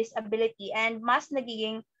regard to disability, and mas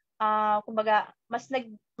nagiging, kumbaga,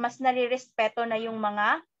 mas narirespeto na yung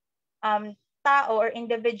mga tao or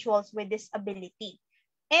individuals with disability.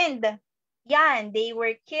 And yan, they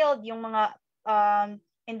were killed, yung mga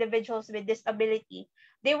individuals with disability.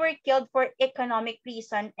 They were killed for economic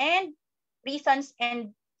reasons and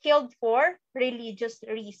killed for religious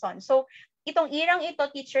reasons. So, itong irang ito,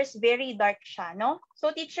 teachers, very dark siya, no?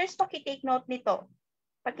 So, teachers, paki-take note nito.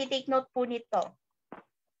 Paki-take note po nito.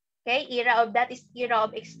 Okay, that is era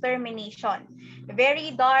of extermination.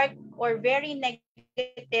 Very dark or very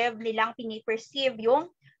negative nilang piniperceive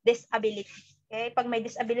yung disability. Okay, pag may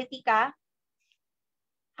disability ka,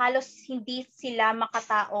 halos hindi sila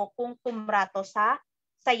makatao kung tumrato sa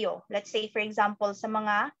sayo. Let's say, for example, sa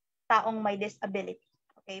mga taong may disability.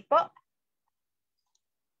 Okay po?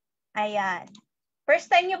 Ayan.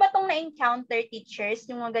 First time nyo ba itong na-encounter, teachers,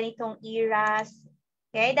 yung mga ganitong eras?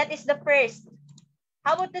 Okay, that is the first.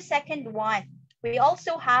 How about the second one? We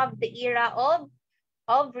also have the era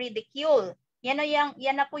of ridicule. Yan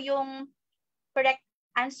na po yung correct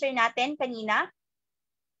answer natin kanina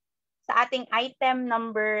sa ating item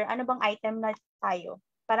number, ano bang item na tayo?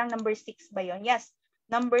 Parang number 6 ba yun? Yes,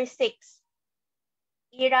 number 6.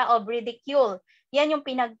 Era of ridicule. Yan yung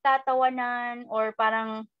pinagtatawanan or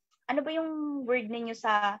parang, ano ba yung word ninyo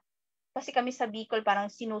sa, kasi kami sa Bicol parang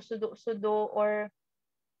sinusudo-sudo or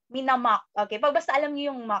minamak. Okay, pag basta alam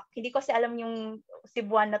niyo yung mock. Hindi ko kasi alam yung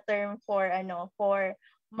Cebuano term for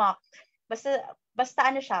mock. Basta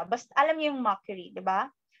ano siya, basta alam niyo yung mockery, 'di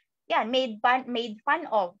ba? Yan, made fun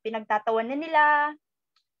of. Pinagtatawanan nila,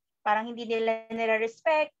 parang hindi nila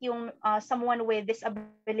nire-respect yung someone with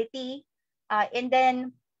disability. And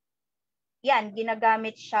then yan,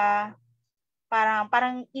 ginagamit siya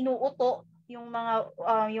parang inuuto yung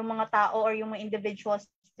mga tao or yung mga individuals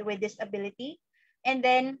with disability. And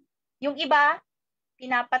then, yung iba,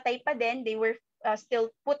 pinapatay pa din. They were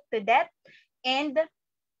still put to death. And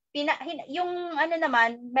yung ano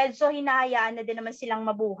naman, medyo hinahayaan na din naman silang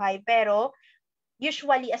mabuhay. Pero,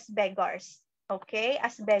 usually as beggars. Okay?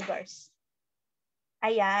 As beggars.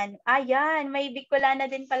 Ayan. May Bicolana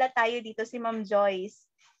din pala tayo dito, si Ma'am Joyce.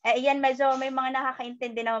 Ayan, medyo may mga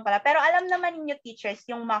nakakaintindi naman pala. Pero alam naman ninyo, teachers,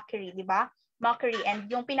 yung mockery, di ba? Mockery and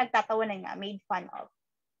yung pinagtatawanan nga, made fun of.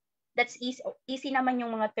 That's easy naman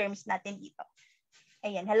yung mga terms natin dito.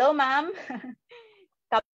 Ayan. Hello, ma'am.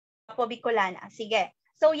 Kapo Bicolana. Sige.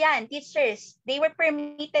 So, yan. Teachers, they were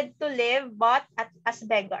permitted to live but as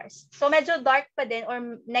beggars. So, medyo dark pa din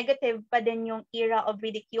or negative pa din yung era of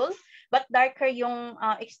ridicule, but darker yung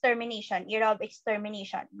extermination, era of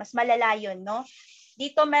extermination. Mas malala yun, no?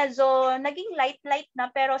 Dito medyo naging light na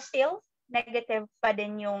pero still negative pa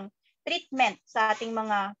din yung treatment sa ating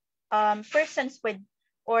mga persons with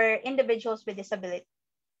or individuals with disability.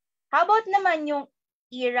 How about naman yung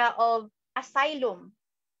era of asylum?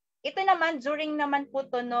 Ito naman, during naman po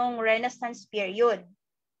to nung Renaissance period.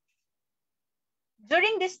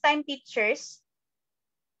 During this time, teachers,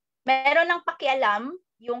 meron ng pakialam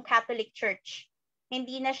yung Catholic Church.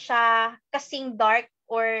 Hindi na siya kasing dark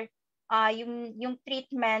or yung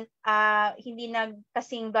treatment, hindi na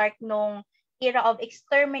kasing dark nung era of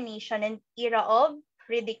extermination and era of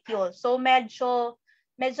ridicule. So medyo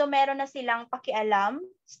meron na silang pakialam,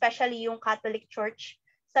 especially yung Catholic Church,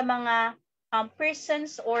 sa mga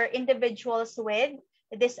persons or individuals with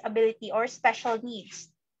disability or special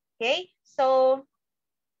needs. Okay? So,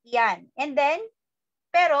 yan. And then,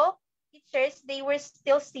 pero, teachers, they were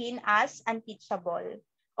still seen as unteachable.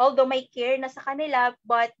 Although may care na sa kanila,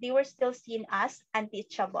 but they were still seen as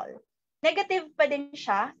unteachable. Negative pa din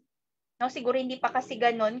siya. No? Siguro hindi pa kasi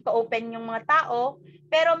ganun, ka-open yung mga tao,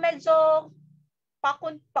 pero medyo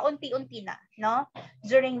paunti-unti na, no?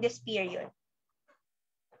 During this period.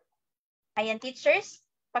 Ayan, teachers,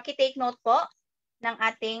 paki-take note po ng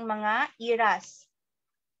ating mga eras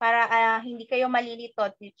para hindi kayo malilito,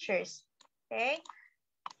 teachers. Okay?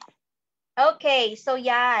 Okay, so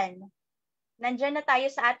yan. Nandiyan na tayo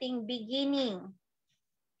sa ating beginning.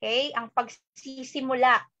 Okay? Ang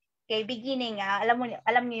pagsisimula. Okay, beginning.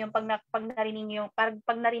 Alam niyo yung pag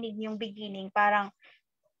narinig niyo yung beginning, parang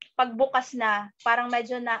pagbukas na, parang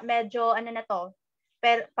medyo ano na to,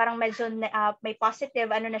 pero parang medyo may positive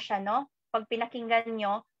ano na siya, no? Pag pinakinggan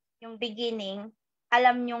nyo yung beginning,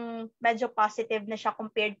 alam yung medyo positive na siya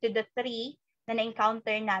compared to the 3 na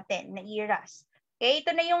na-encounter natin na eras. Okay,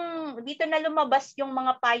 ito na yung, dito na lumabas yung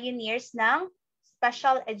mga pioneers ng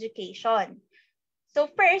special education. So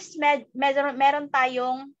first, meron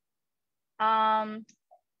tayong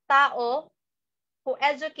tao who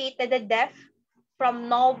educated the deaf from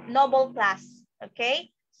noble class.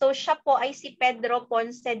 Okay? So siya po ay si Pedro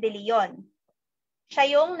Ponce de Leon. Siya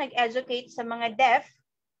yung nag-educate sa mga deaf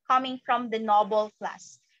coming from the noble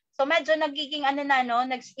class. So medyo nagiging ano na, no?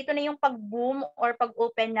 Ito na yung pag-boom or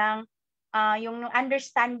pag-open ng yung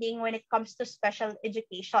understanding when it comes to special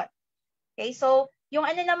education. Okay? So yung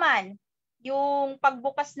ano naman, yung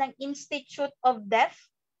pagbukas ng Institute of Deaf,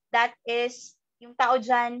 that is, yung tao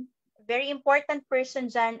dyan, very important person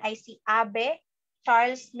dyan ay si Abe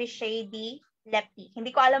Charles Michedi Lepti. Hindi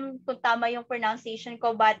ko alam kung tama yung pronunciation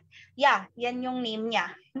ko, but yeah, yan yung name niya.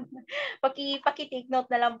 Paki-take note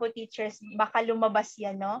na lang po, teachers, baka lumabas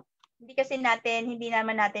yan, no? Hindi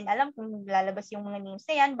naman natin alam kung lalabas yung mga names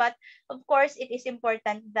na yan, but of course, it is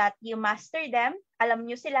important that you master them. Alam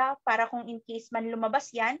nyo sila para kung in case man lumabas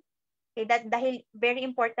yan, okay, dahil very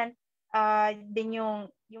important din yung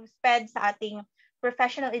SPED sa ating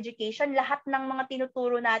professional education. Lahat ng mga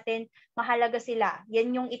tinuturo natin, mahalaga sila.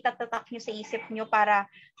 Yan yung itatatak nyo sa isip nyo para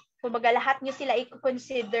kumbaga lahat nyo sila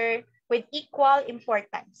i-consider with equal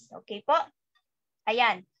importance. Okay po?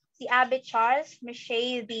 Ayan. Si Abe Charles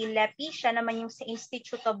Michedi Lepti, siya naman yung sa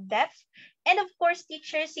Institute of Deaf. And of course,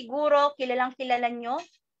 teachers, siguro kilalang-kilala nyo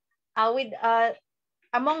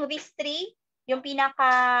among these 3, yung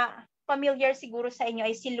pinaka-familiar siguro sa inyo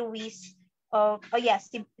ay si Louis,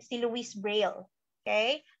 si Louis Braille.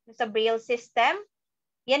 Okay? Sa Braille system.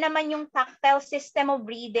 Yan naman yung tactile system of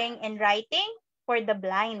reading and writing for the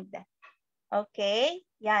blind. Okay?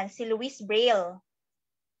 Yan, si Louis Braille.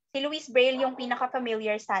 Si Louis Braille yung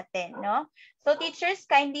pinaka-familiar sa atin, no? So teachers,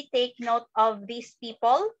 kindly take note of these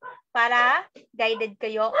people para guided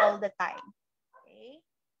kayo all the time. Okay?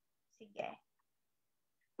 Sige.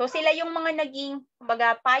 So sila yung mga naging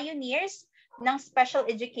pioneers ng special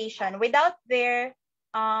education. Without their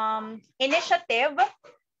initiative,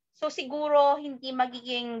 so siguro hindi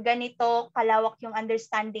magiging ganito kalawak yung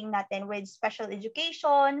understanding natin with special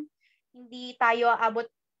education. Hindi tayo abot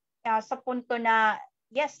sa punto na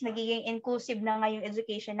yes, nagiging inclusive na nga yung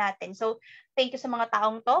education natin. So thank you sa mga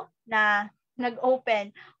taong to na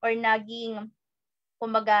nag-open or naging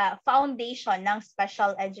foundation ng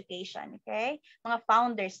special education. Okay? Mga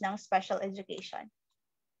founders ng special education.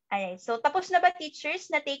 Alright, so tapos na ba,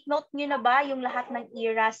 teachers? Na-take note nyo na ba yung lahat ng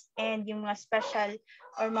eras and yung mga special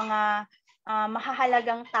or mga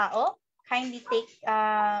mahahalagang tao? Kindly take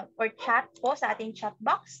or chat po sa ating chat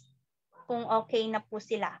box kung okay na po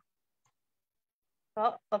sila.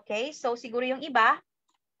 So, okay, so siguro yung iba,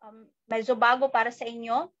 medyo bago para sa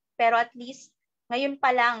inyo, pero at least ngayon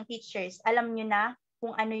pa lang, teachers, alam nyo na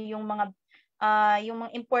kung ano yung mga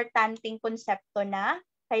importanteng konsepto na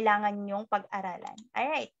kailangan nyong pag-aralan.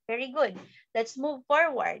 Alright, very good. Let's move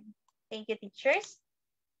forward. Thank you, teachers.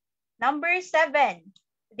 Number 7,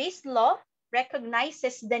 this law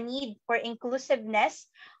recognizes the need for inclusiveness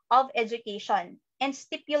of education and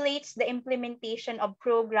stipulates the implementation of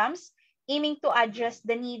programs aiming to address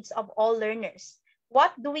the needs of all learners.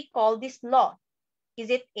 What do we call this law? Is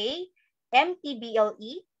it A,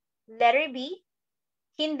 MTBLE, letter B,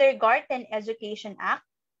 Kindergarten Education Act,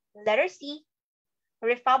 letter C,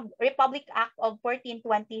 Republic Act of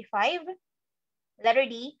 1425, letter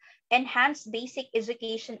D, Enhanced Basic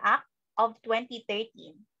Education Act of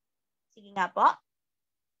 2013. Sige nga po.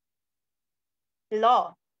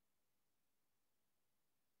 Law.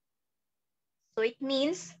 So it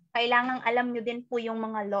means, kailangang alam nyo din po yung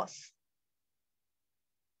mga laws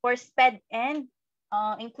for SPED and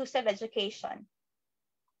inclusive education.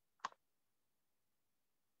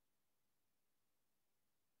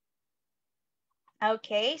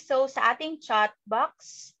 Okay, so sa ating chat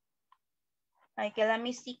box, okay, let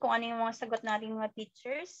me see kung ano yung mga sagot nating mga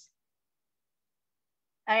teachers.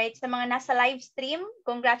 Alright, sa mga nasa live stream,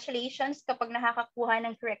 congratulations kapag nakakakuha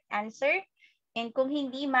ng correct answer. And kung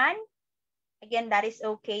hindi man, again, that is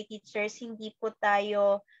okay, teachers. Hindi po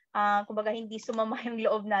tayo, kumbaga hindi sumama yung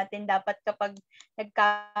loob natin dapat kapag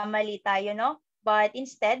nagkamali tayo, no? But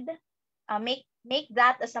instead, make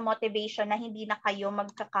that as a motivation na hindi na kayo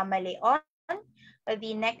magkakamali on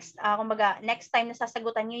the next, next time na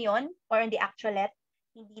sasagutan nyo yon or on the actualette,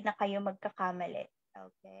 hindi na kayo magkakamali.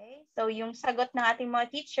 Okay? So, yung sagot ng ating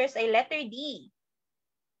mga teachers ay letter D.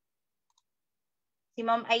 Si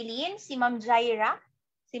Ma'am Eileen, si Ma'am Jaira,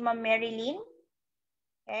 si Ma'am Marilyn,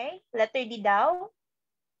 Okay, letter D daw.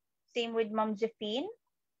 Same with Ma'am Jeffine.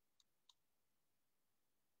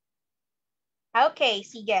 Okay,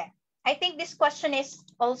 sige. I think this question is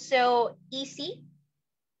also easy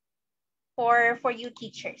for you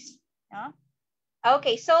teachers. No?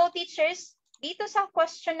 Okay, so teachers, dito sa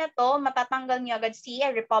question na to, matatanggal niyo agad si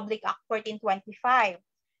Republic Act 1425.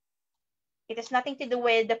 It has nothing to do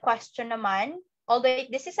with the question naman. Although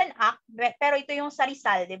this is an act, pero ito yung sa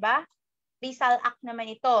Rizal, di ba? Rizal Act naman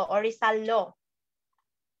ito, or Rizal Law.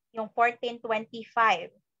 Yung 1425.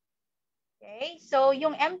 Okay, so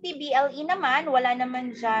yung MTBLE naman, wala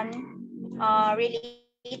naman dyan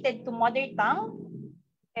related to mother tongue.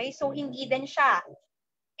 Okay, so hindi din siya.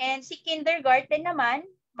 And si kindergarten naman,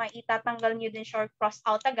 maitatanggal nyo din short cross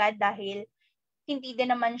out agad dahil hindi din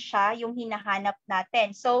naman siya yung hinahanap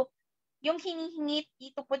natin. So, yung hinihingi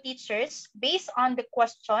dito po teachers, based on the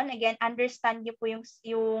question, again, understand nyo po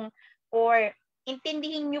or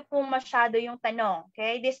intindihin nyo po masyado yung tanong.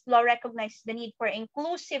 Okay? This law recognizes the need for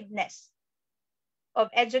inclusiveness of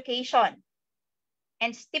education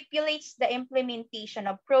and stipulates the implementation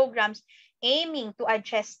of programs aiming to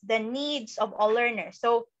address the needs of all learners.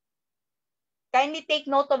 So, kindly take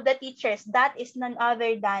note of the teachers. That is none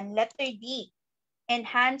other than letter D,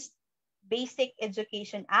 Enhanced Basic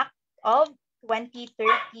Education Act of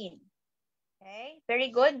 2013. Okay, very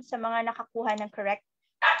good. Sa mga nakakuha ng correct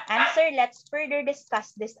answer, let's further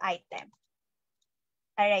discuss this item.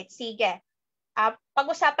 Alright, sige.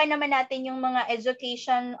 Pag-usapan naman natin yung mga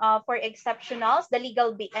education for exceptionals, the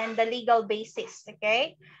legal basis.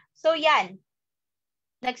 Okay? So yan.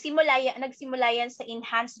 Nagsimula yan sa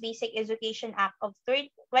Enhanced Basic Education Act of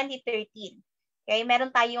 2013. Okay?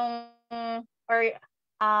 Meron tayong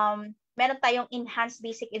Enhanced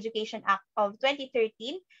Basic Education Act of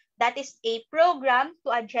 2013. That is a program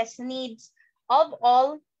to address needs of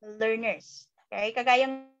all learners. Okay? Kagaya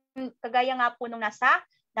nga po nung nasa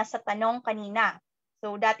tanong kanina.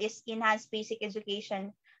 So that is Enhanced Basic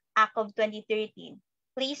Education Act of 2013.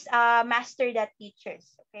 Please master that, teachers.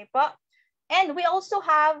 Okay po? And we also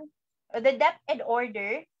have the DepEd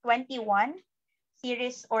Order 21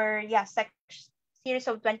 series series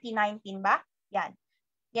of 2019 ba? Yan.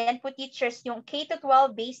 Yan po teachers yung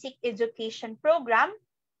K-12 Basic Education Program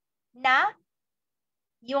na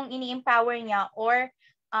yung ini-empower niya or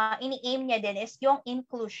ini-aim niya din is yung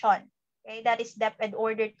inclusion. Okay, that is DepEd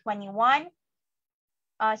Order 21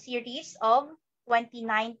 series of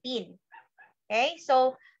 2019. Okay,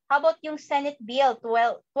 so how about yung Senate Bill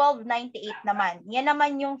 1298 naman? Yan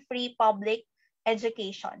naman yung free public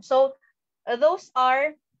education. So those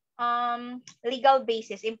are legal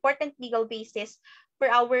basis, important legal basis for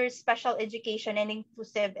our special education and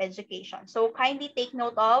inclusive education. So kindly take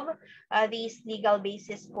note of these legal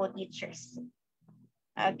basis po, teachers.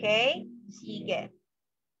 Okay, sige.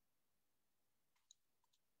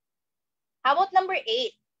 How about number 8?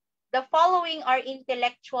 The following are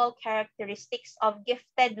intellectual characteristics of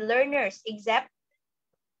gifted learners, except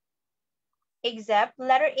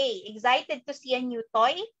letter A, excited to see a new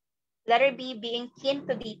toy. Letter B, being keen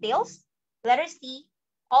to details. Letter C,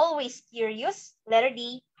 always curious. Letter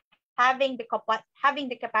D, having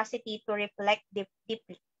the capacity to reflect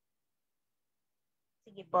deeply.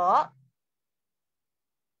 Sige po.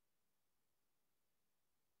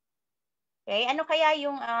 Okay, ano kaya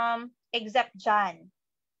yung except dyan?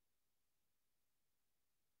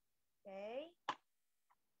 Okay.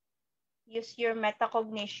 Use your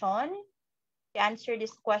metacognition to answer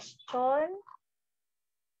this question.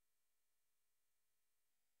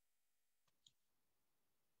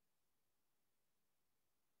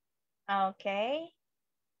 Okay.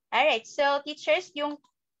 All right. So teachers, yung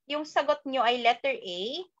sagot nyo ay letter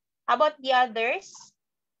A. How about the others?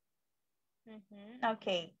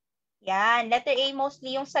 Okay. Yan, letter A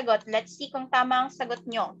mostly yung sagot. Let's see kung tama ang sagot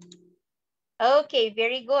nyo. Okay,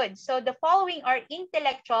 very good. So the following are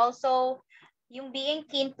intellectual. So yung being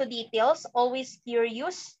keen to details, always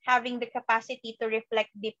curious, having the capacity to reflect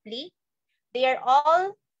deeply. They are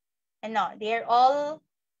all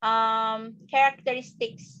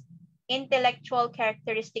characteristics, intellectual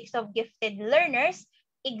characteristics of gifted learners,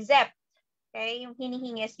 except, okay, yung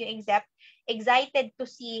hinihingi is yung excited to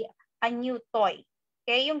see a new toy.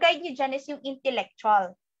 Okay, yung guide nyo dyan is yung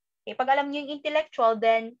intellectual. Okay, pag alam nyo yung intellectual,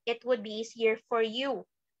 then it would be easier for you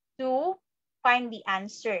to find the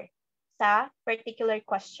answer sa particular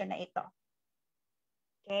question na ito.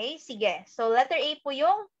 Okay, sige. So letter A po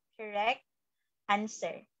yung correct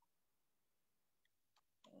answer.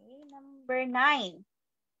 Okay, number 9.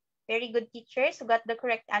 Very good, teachers who got the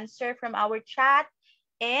correct answer from our chat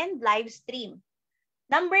and live stream.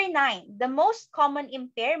 Number 9, the most common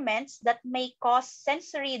impairments that may cause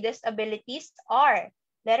sensory disabilities are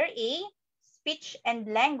letter A, speech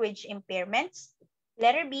and language impairments,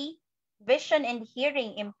 letter B, vision and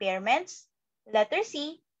hearing impairments, letter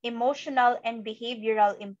C, emotional and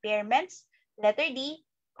behavioral impairments, letter D,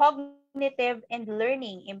 cognitive and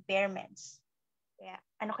learning impairments. Kaya,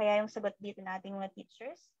 ano kaya yung sagot dito nating mga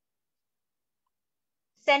teachers?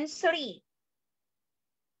 Sensory.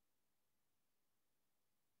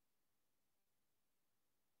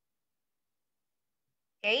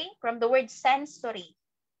 Okay, from the word sensory.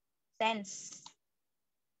 Sense.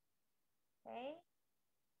 Okay,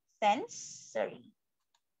 sensory.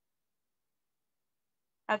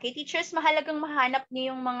 Okay, teachers, mahalagang mahanap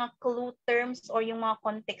niyo yung mga clue terms or yung mga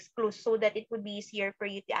context clues so that it would be easier for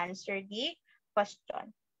you to answer the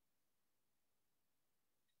question.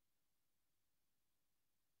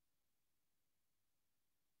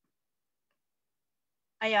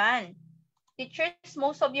 Ayan. Teachers,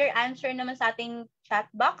 most of your answer naman sa ating chat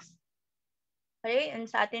box. Okay, and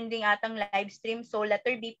sa ating ding atang live stream. So,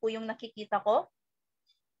 letter B po yung nakikita ko.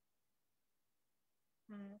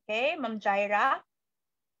 Okay, Ma'am Jaira,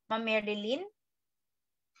 Ma'am Marilyn,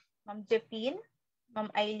 Ma'am Jeffine,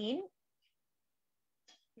 Ma'am Eileen,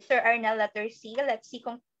 Sir Arnel, letter C. Let's see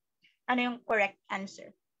kung ano yung correct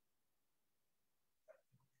answer.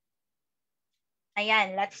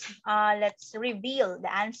 Ayan, let's reveal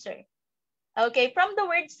the answer. Okay, from the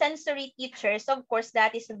word sensory, teachers, of course,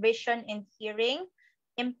 that is vision and hearing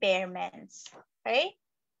impairments. Okay?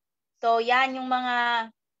 So, yan yung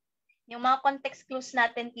mga context clues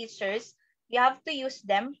natin, teachers. You have to use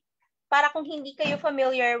them para kung hindi kayo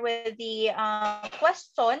familiar with the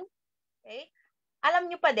question, okay,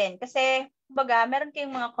 alam nyo pa din. Kasi, baga, meron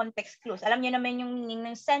kayong mga context clues. Alam nyo naman yung meaning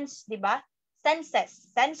ng sense, di ba?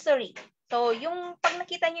 Senses, sensory. So, yung pag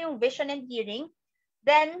nakita nyo yung vision and hearing,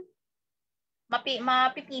 then,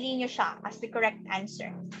 mapipili nyo siya as the correct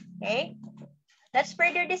answer. Okay? Let's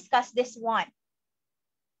further discuss this one.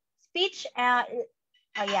 Speech,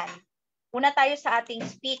 ayan. Una tayo sa ating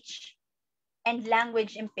speech and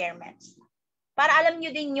language impairments. Para alam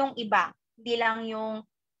nyo din yung iba. Hindi lang yung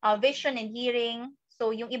vision and hearing.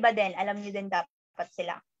 So, yung iba din, alam nyo din dapat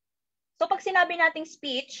sila. So, pag sinabi nating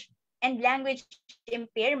speech and language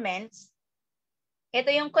impairments, ito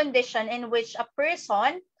yung condition in which a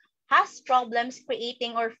person has problems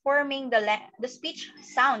creating or forming the speech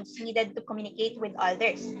sounds needed to communicate with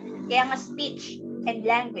others. Kaya nga speech and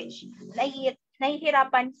language,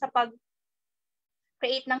 nahihirapan sa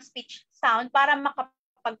pag-create ng speech sound para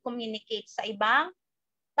makapag-communicate sa ibang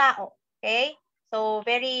tao. Okay? So,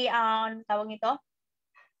 very, tawag nito?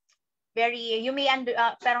 Very, you may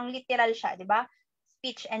parang literal siya, di ba?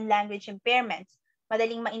 Speech and language impairments.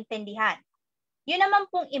 Madaling maintindihan. Yun naman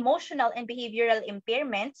pong emotional and behavioral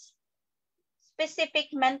impairments, specific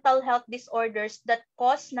mental health disorders that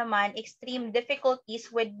cause naman extreme difficulties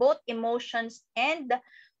with both emotions and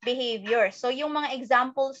behavior. So yung mga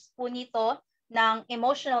examples po nito ng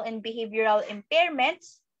emotional and behavioral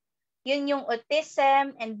impairments, yun yung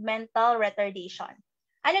autism and mental retardation.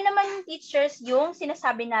 Ano naman, teachers, yung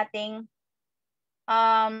sinasabi nating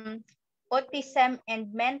autism and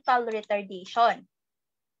mental retardation?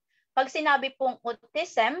 Pag sinabi pong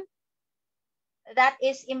autism, that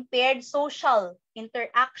is impaired social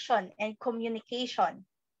interaction and communication.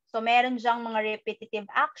 So meron diyang mga repetitive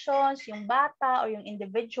actions, yung bata or yung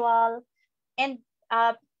individual. And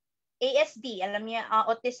ASD, alam niya,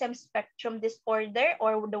 autism spectrum disorder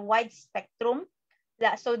or the wide spectrum.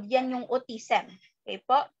 So yan yung autism. Okay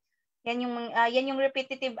po? Yan yung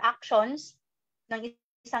repetitive actions ng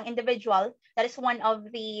isang individual. That is one of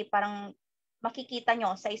the parang makikita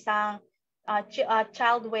nyo sa isang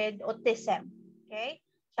child with autism. Okay?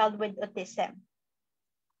 Child with autism.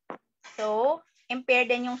 So,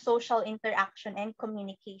 impaired din yung social interaction and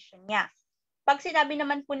communication niya. Pag sinabi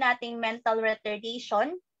naman po nating mental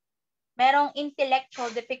retardation, merong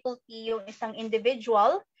intellectual difficulty yung isang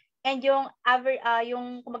individual and yung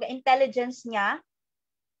kumbaga intelligence niya,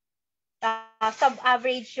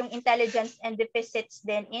 sub-average yung intelligence and deficits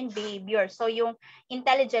din in behavior. So, yung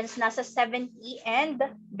intelligence nasa 70 and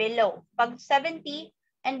below. Pag 70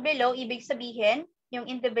 and below, ibig sabihin, yung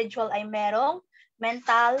individual ay merong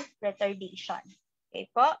mental retardation. Okay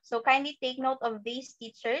po? So, kindly take note of these,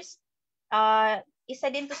 teachers.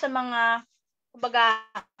 Isa din to sa mga, kumbaga,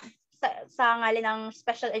 sa ngalan ng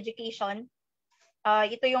special education,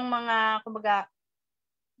 ito yung mga, kumbaga,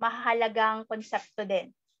 mahalagang konsepto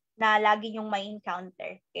din na lagi yung may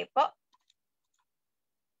encounter. Okay po?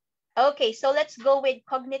 Okay, so let's go with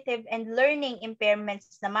cognitive and learning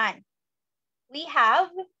impairments naman. We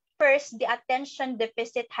have First, the attention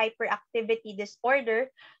deficit hyperactivity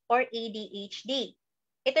disorder or ADHD.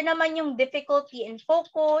 Ito naman yung difficulty in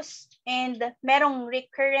focus and merong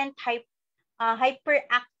recurrent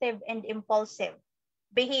hyperactive and impulsive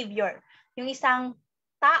behavior. Yung isang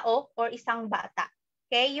tao or isang bata.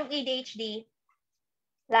 Okay? Yung ADHD,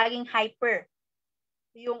 laging hyper.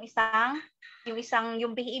 Yung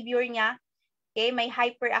behavior niya, okay, may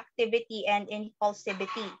hyperactivity and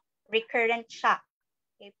impulsivity. Recurrent siya.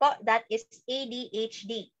 Okay po, that is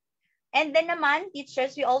ADHD. And then naman,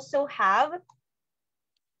 teachers, we also have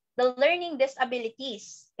the learning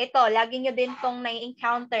disabilities. Ito, lagi nyo din tong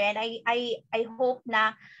na-encounter and I hope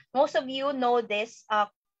na most of you know this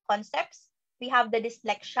concepts. We have the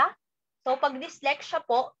dyslexia. So pag dyslexia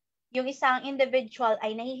po, yung isang individual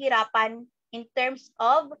ay nahihirapan in terms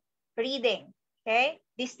of reading. Okay?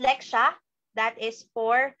 Dyslexia, that is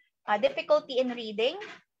for difficulty in reading.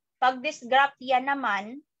 Pag dysgraphia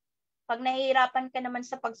naman, pag nahihirapan ka naman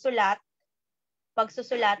sa pagsusulat,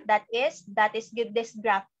 that is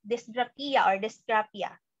dysgraphia or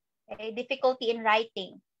dysgraphia. Okay? Difficulty in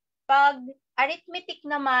writing. Pag arithmetic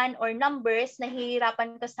naman or numbers,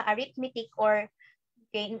 nahihirapan ka sa arithmetic or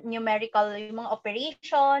okay, numerical, yung mga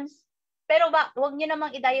operations. Pero huwag niyo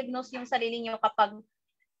namang i-diagnose yung sarili niyo kapag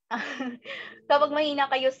mahina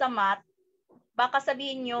kayo sa math. Baka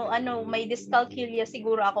sabihin niyo, may dyscalculia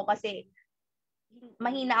siguro ako kasi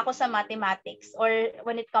mahina ako sa mathematics or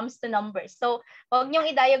when it comes to numbers. So, huwag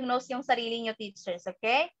niyong i-diagnose yung sarili niyo, teachers,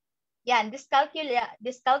 okay? Yan, dyscalculia,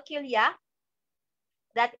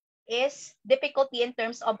 that is difficulty in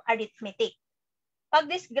terms of arithmetic. Pag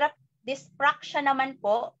dyspraxia naman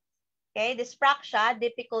po, okay, dyspraxia,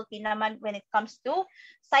 difficulty naman when it comes to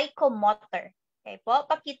psychomotor. Okay po,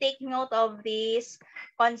 paki-take note of these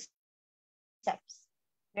concepts.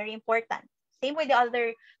 Very important. Same with the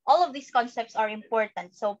other, all of these concepts are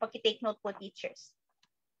important. So, paki-take note po, teachers.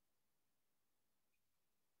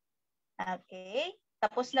 Okay.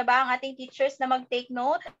 Tapos na ba ang ating teachers na mag-take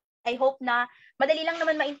note? I hope na madali lang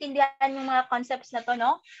naman maintindihan yung mga concepts na to,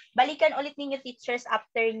 no? Balikan ulit ninyo, teachers,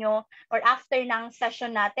 after nyo or after ng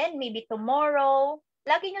session natin, maybe tomorrow.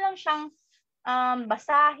 Lagi nyo lang siyang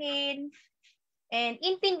basahin and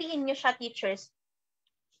intindihin nyo siya, teachers.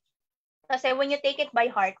 Kasi when you take it by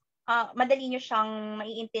heart, madali nyo siyang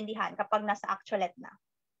maiintindihan kapag nasa actualet na.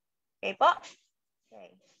 Okay po?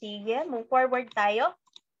 Okay. Sige, move forward tayo.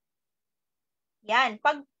 Yan.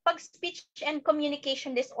 Pag speech and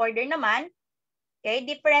communication disorder naman, okay,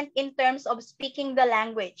 different in terms of speaking the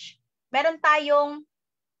language. Meron tayong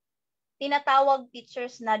tinatawag,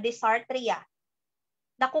 teachers, na dysarthria.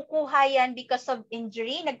 Nakukuha yan because of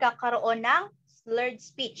injury, nagkakaroon ng slurred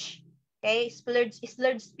speech. Okay,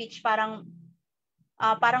 slurred speech, parang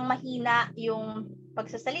mahina yung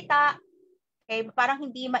pagsasalita, okay, parang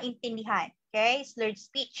hindi maintindihan. Okay, slurred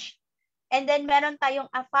speech. And then meron tayong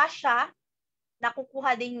aphasia,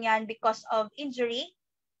 nakukuha din yan because of injury.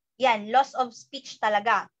 Yan, loss of speech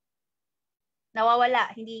talaga.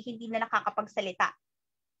 Nawawala, hindi na nakakapagsalita.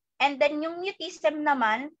 And then yung mutism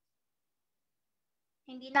naman,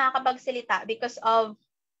 hindi nakakapagsalita because of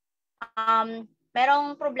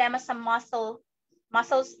merong problema sa muscles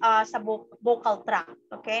sa vocal tract.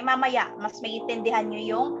 Okay? Mamaya, mas maiintindihan nyo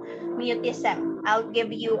yung mutism. I'll give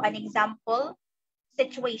you an example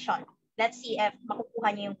situation. Let's see if makukuha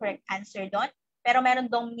nyo yung correct answer doon. Pero meron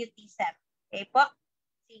dong mutism. Okay po?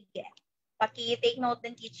 Sige. Paki-take note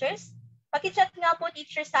din, teachers. Paki-chat nga po,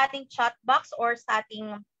 teachers, sa ating chat box or sa ating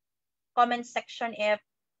comment section if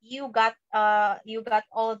you got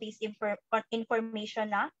all these information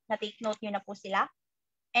na take note nyo na po sila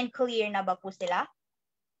and clear na ba po sila.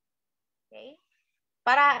 Okay?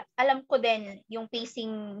 Para alam ko din yung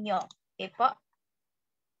pacing nyo. Okay po?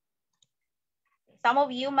 Some of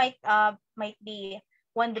you might be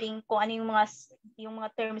wondering kung ano yung mga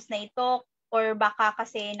terms na ito or baka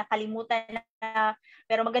kasi nakalimutan na,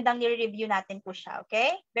 pero magandang ni-review natin po siya.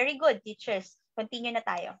 Okay? Very good, teachers. Continue na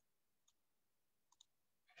tayo.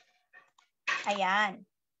 Ayan.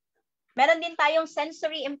 Meron din tayong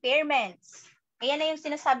sensory impairments. Ayan na yung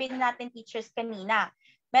sinasabi natin, teachers, kanina.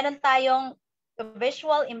 Meron tayong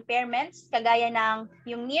visual impairments, kagaya ng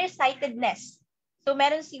yung nearsightedness. So,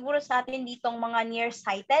 meron siguro sa atin ditong mga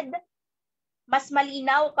nearsighted. Mas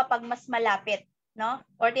malinaw kapag mas malapit, no?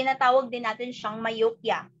 Or tinatawag din natin siyang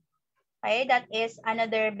myopia. Okay? That is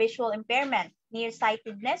another visual impairment,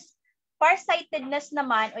 nearsightedness. Farsightedness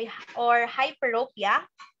naman or hyperopia,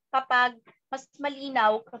 kapag mas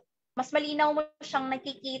malinaw mo siyang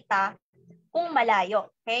nakikita kung malayo.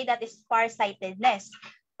 Okay? That is farsightedness.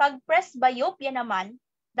 Pag presbyopia naman,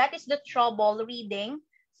 that is the trouble reading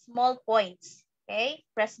small points. Okay?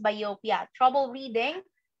 Presbyopia, trouble reading,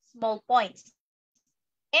 small points.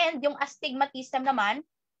 And yung astigmatism naman,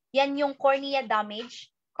 yan yung cornea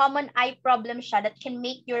damage. Common eye problem siya that can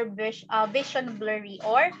make your vision blurry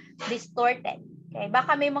or distorted. Okay?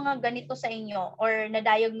 Baka may mga ganito sa inyo or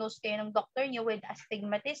na-diagnose kayo ng doctor nyo with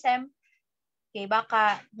astigmatism. Okay?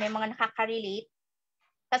 Baka may mga nakaka-relate.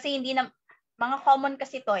 Kasi hindi na, mga common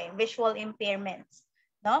kasi to visual impairments.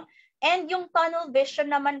 No? And yung tunnel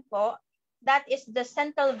vision naman po, that is the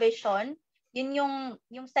central vision. Yun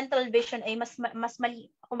yung central vision ay mas mali.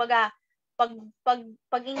 Kumbaga,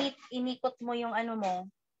 pag inikot mo yung ano mo,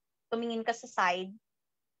 tumingin ka sa side,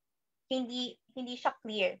 hindi siya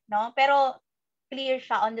clear, no? Pero clear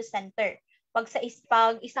siya on the center. Pag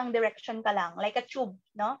isang direction ka lang, like a tube,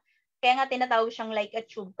 no? Kaya nga tinatawag siyang like a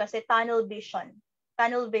tube kasi tunnel vision.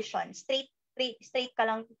 Tunnel vision, straight ka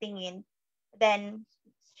lang titingin. Then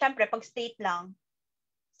syempre pag straight lang,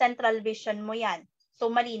 central vision mo 'yan. So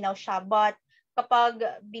malinaw siya. But kapag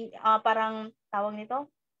parang tawag nito,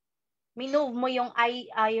 minove mo yung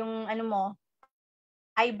yung ano mo,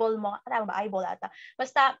 eyeball mo, tawag ba eyeball ata.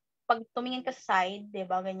 Basta pag tumingin ka sa side, 'di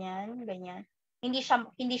ba, ganyan. Hindi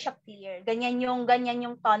siya clear. Ganyan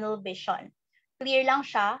yung tunnel vision. Clear lang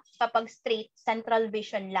siya kapag straight central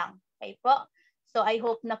vision lang. Okay po? So I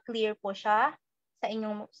hope na clear po siya sa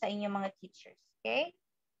inyong mga teachers. Okay?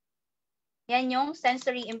 Yan yung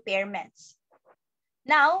sensory impairments.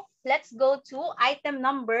 Now, let's go to item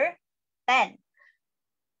number 10.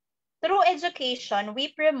 Through education,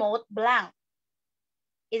 we promote blank.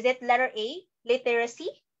 Is it letter A,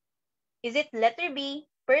 literacy? Is it letter B,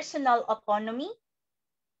 personal autonomy?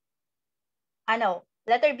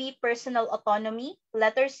 Letter B, personal autonomy.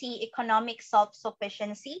 Letter C, economic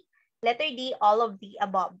self-sufficiency. Letter D, all of the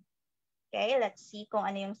above. Okay, let's see kung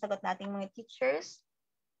ano yung sagot nating mga teachers.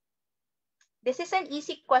 This is an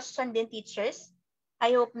easy question din, teachers.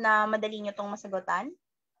 I hope na madali nyo itong masagutan.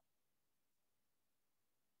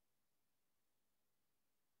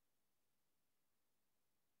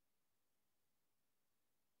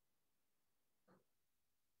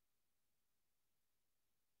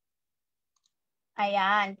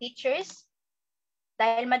 Ayan, teachers.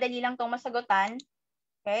 Dahil madali lang itong masagutan.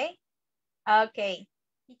 Okay? Okay.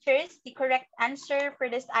 Teachers, the correct answer for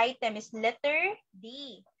this item is letter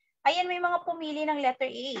D. Ayan, may mga pumili ng letter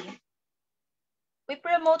A. We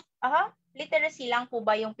promote, literacy lang po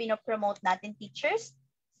ba yung pinopromote natin, teachers,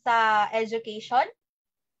 sa education?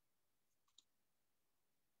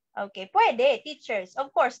 Okay, pwede, teachers.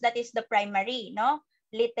 Of course, that is the primary, no?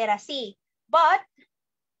 Literacy. But,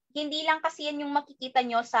 hindi lang kasi yan yung makikita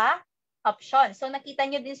nyo sa option. So, nakita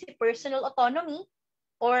nyo din si personal autonomy,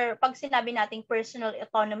 or pag sinabi nating personal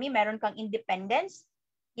autonomy, meron kang independence.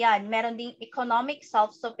 Yan, meron ding economic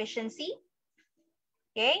self-sufficiency.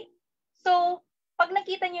 Okay? So, pag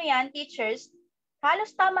nakita nyo yan, teachers,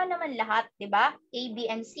 halos tama naman lahat, di ba? A, B,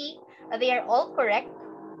 and C, they are all correct.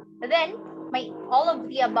 Then, may all of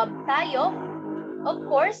the above tayo. Of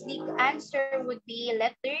course, the answer would be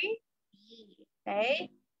letter B.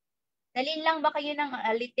 Okay? Nalin lang ba kayo ng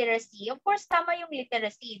literacy? Of course, tama yung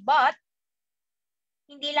literacy, but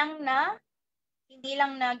hindi lang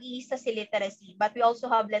nag-iisa si literacy, but we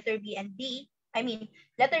also have letter B and D. I mean,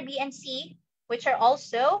 letter B and C, which are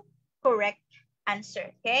also correct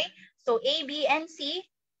answer. Okay? So A, B, and C,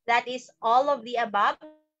 that is all of the above.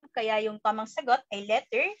 Kaya yung tamang sagot ay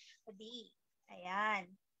letter D.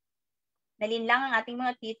 Ayan. Nalin lang ang ating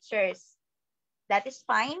mga teachers. That is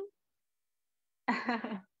fine.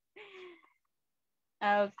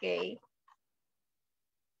 Okay.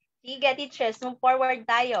 Sige, teachers, move forward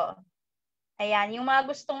tayo. Ayan, yung mga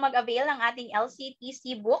gustong mag-avail ng ating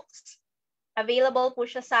LCTC books, available po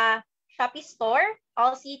siya sa Shopee Store,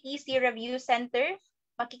 LCTC Review Center.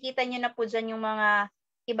 Makikita nyo na po dyan yung mga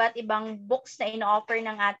iba't ibang books na ino-offer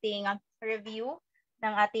ng ating review,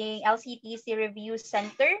 ng ating LCTC Review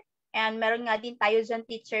Center. And meron nga din tayo dyan,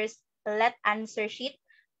 teachers, let answer sheet,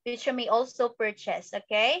 which you may also purchase,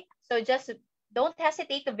 okay? So just don't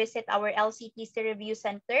hesitate to visit our LCTC Review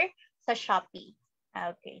Center sa Shopee.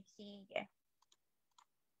 Okay, sige.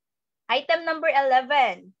 Item number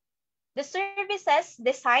 11. The services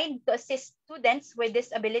designed to assist students with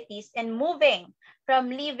disabilities in moving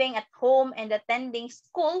from living at home and attending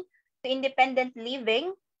school to independent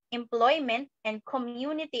living, employment, and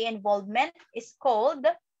community involvement is called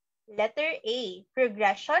letter A,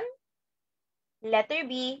 progression, letter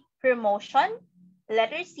B, promotion,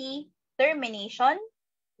 letter C, termination,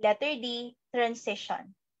 letter D,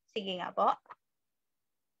 transition. Sige nga po.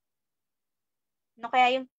 Ano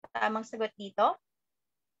kaya yung tamang sagot dito?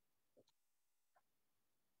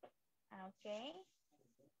 Okay.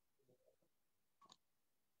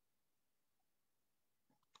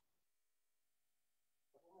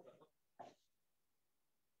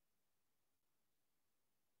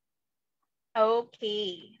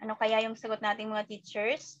 Okay. Ano kaya yung sagot nating mga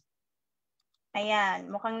teachers? Ayan,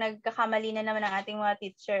 mukhang nagkakamali na naman ang ating mga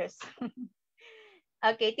teachers.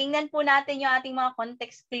 Okay, tingnan po natin yung ating mga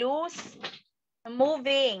context clues.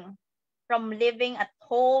 Moving from living at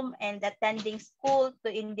home and attending school to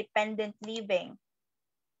independent living.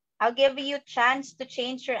 I'll give you a chance to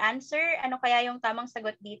change your answer. Ano kaya yung tamang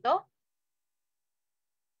sagot dito?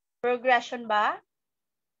 Progression ba?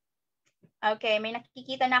 Okay, may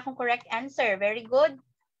nakikita na akong correct answer. Very good.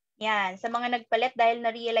 Yan, sa mga nagpalit dahil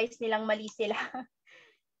na-realize nilang mali sila.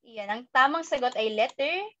 Yan, ang tamang sagot ay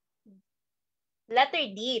letter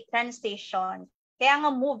D, transition. Kaya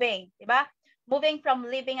nga moving, di ba? Moving from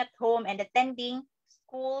living at home and attending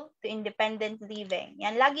school to independent living.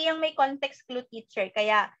 Yan, lagi yung may context clue teacher.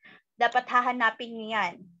 Kaya dapat hahanapin nyo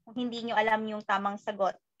yan kung hindi nyo alam yung tamang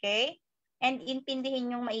sagot. Okay? And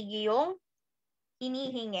intindihin yung maigi yung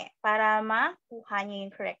hinihingi para makuha nyo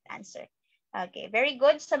yung correct answer. Okay, very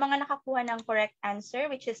good. Sa mga nakakuha ng correct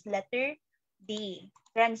answer, which is letter D,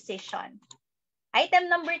 transition.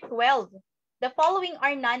 Item number 12. The following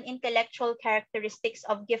are non-intellectual characteristics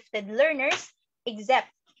of gifted learners,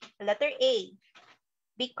 except letter A,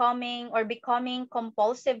 becoming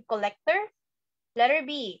compulsive collector. Letter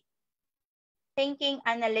B, thinking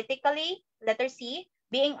analytically. Letter C,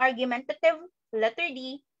 being argumentative. Letter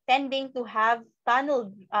D, tending to have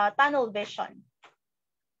tunnel vision.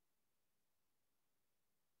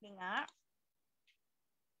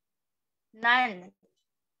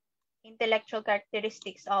 Non-intellectual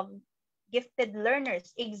characteristics of gifted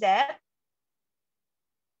learners, except,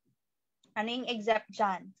 ano yung except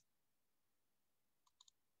dyan?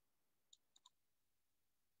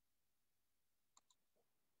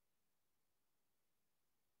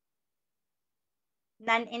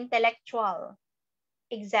 Non-intellectual,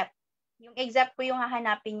 except. Yung except po yung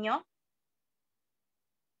hahanapin nyo.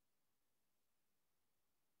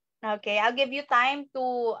 Okay, I'll give you time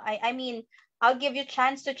to, I'll give you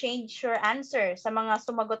chance to change your answer sa mga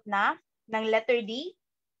sumagot na ng letter D.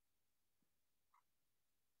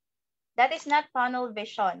 That is not tunnel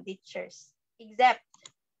vision, teachers. Except.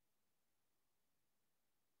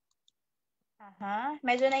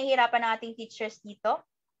 Medyo nahihirapan ang ating teachers dito.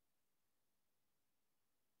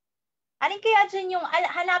 Alin kaya dyan yung,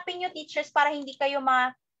 hanapin nyo teachers para hindi kayo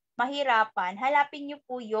mahirapan. Hanapin nyo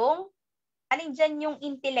po yung, alin dyan yung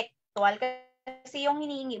intellectual. Kasi yung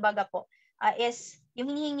hinihingi baga po,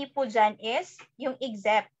 yung hinihingi po dyan is yung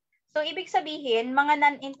except. So, ibig sabihin, mga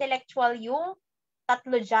non-intellectual yung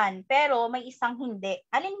tatlo dyan, pero may isang hindi.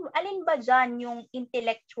 Alin ba dyan yung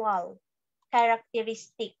intellectual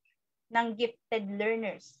characteristic ng gifted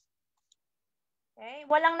learners? Okay?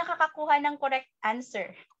 Walang nakakakuha ng correct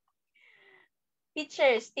answer.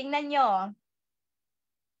 Teachers, tingnan nyo.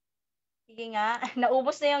 Sige nga,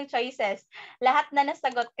 naubos na yung choices. Lahat na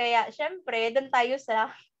nasagot, kaya syempre, doon tayo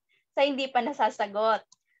sa hindi pa nasasagot.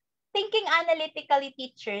 Thinking analytically,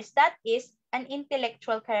 teachers, that is an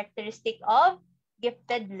intellectual characteristic of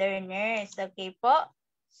gifted learners. Okay po?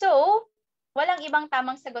 So, walang ibang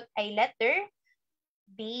tamang sagot ay letter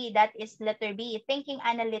B. That is letter B, thinking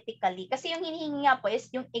analytically. Kasi yung hinihingi nga po is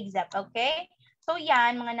yung except, okay? So,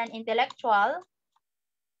 yan, mga non-intellectual,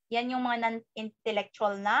 yan yung mga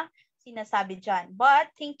non-intellectual na sinasabi dyan. But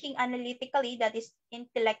thinking analytically, that is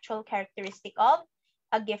intellectual characteristic of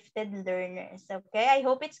a gifted learners. Okay, I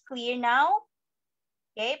hope it's clear now.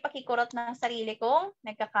 Okay, pakikurot ng sarili kong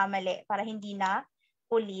nagkakamali para hindi na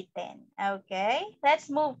ulitin. Okay,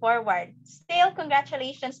 let's move forward. Still,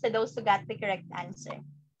 congratulations to those who got the correct answer.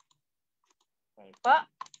 Okay po.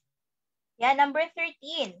 Yeah, number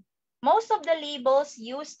 13. Most of the labels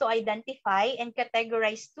used to identify and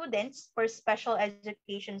categorize students for special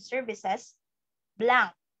education services,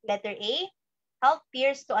 blank. Letter A, help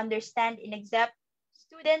peers to understand and accept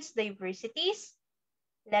students' diversities.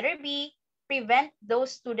 Letter B, prevent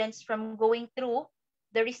those students from going through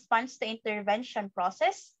the response to intervention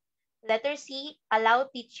process. Letter C, allow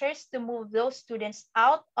teachers to move those students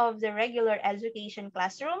out of the regular education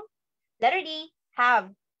classroom. Letter D, have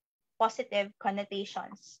positive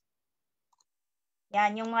connotations.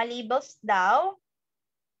 Yan, yung mga labels daw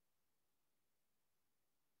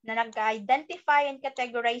na nag-identify and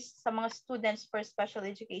categorize sa mga students for special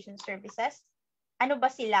education services. Ano ba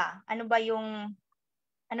sila? Ano ba yung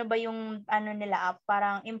ano nila,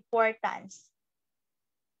 parang importance?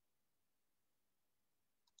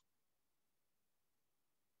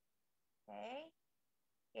 Okay.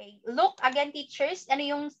 Okay. Look again, teachers,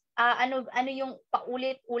 ano yung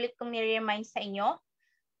paulit-ulit kong ni-remind sa inyo?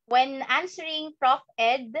 When answering Prof.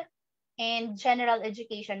 Ed and general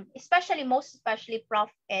education, most especially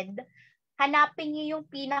Prof. Ed, hanapin niyo yung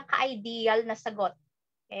pinaka-ideal na sagot.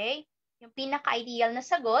 Okay? Yung pinaka-ideal na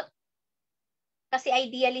sagot, kasi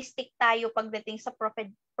idealistic tayo pagdating sa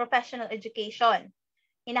professional education.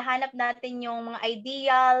 Hinahanap natin yung mga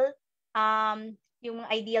ideal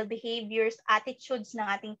behaviors, attitudes ng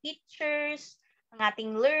ating teachers, ng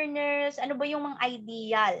ating learners. Ano ba yung mga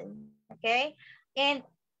ideal? Okay? And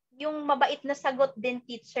yung mabait na sagot din,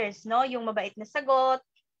 teachers, no? Yung mabait na sagot.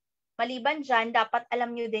 Maliban dyan, dapat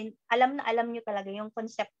alam nyo talaga yung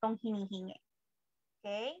konseptong hinihingi.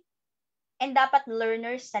 Okay? And dapat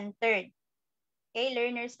learner-centered. Okay,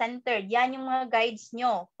 learner-centered. Yan yung mga guides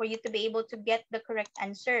nyo for you to be able to get the correct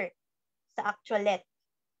answer sa actualet.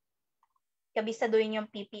 Kabisaduhin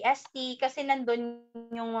yung PPST kasi nandun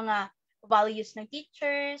yung mga values ng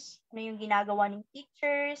teachers, ano yung ginagawa ng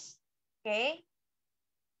teachers. Okay?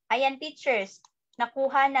 Ayan, teachers.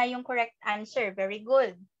 Nakuha na yung correct answer. Very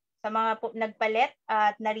good. Sa mga nagpalit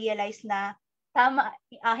at na-realize na tama,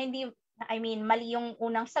 mali yung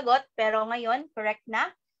unang sagot, pero ngayon, correct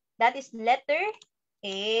na. That is letter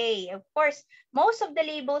A. Of course, most of the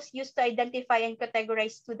labels used to identify and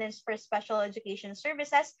categorize students for special education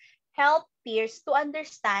services help peers to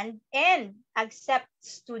understand and accept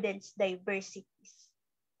students' diversities.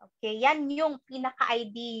 Okay, yan yung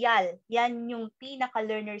pinaka-ideal. Yan yung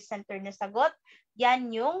pinaka-learner-centered na sagot.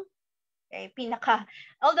 Yan yung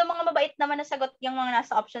although mga mabait naman na sagot yung mga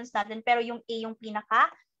nasa options natin, pero yung A yung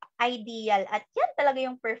pinaka-ideal. At yan talaga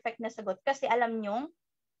yung perfect na sagot kasi alam nyo,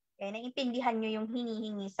 naiintindihan nyo yung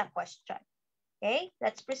hinihingi sa question. Okay,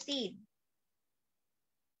 let's proceed.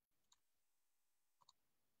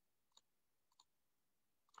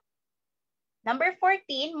 Number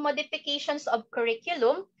 14, modifications of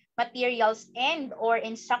curriculum, materials, and or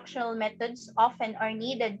instructional methods often are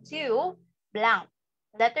needed to blank.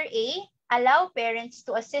 Letter A, allow parents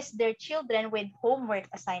to assist their children with homework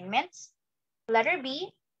assignments. Letter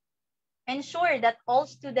B, ensure that all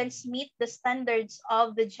students meet the standards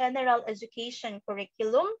of the general education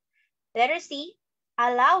curriculum. Letter C,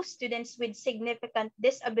 allow students with significant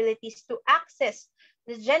disabilities to access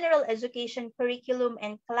the general education curriculum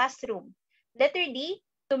and classroom. Letter D,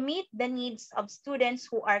 to meet the needs of students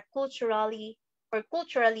who are culturally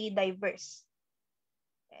diverse.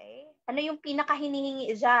 Okay? Ano yung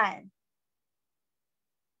pinaka-hinihingi dyan?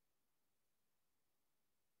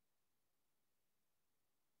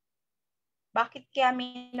 Bakit kaya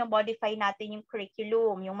minamodify natin yung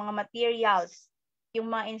curriculum, yung mga materials,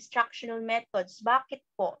 yung mga instructional methods? Bakit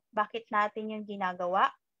po? Bakit natin yung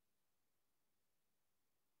ginagawa?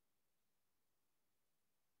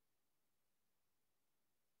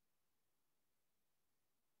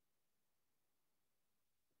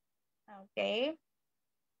 Okay.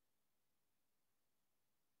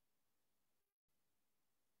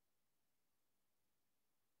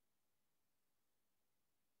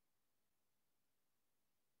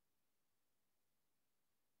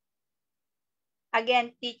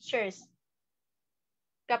 Again, teachers,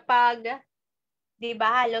 kapag, di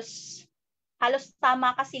ba, halos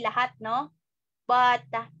tama kasi lahat, no? But,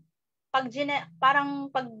 pag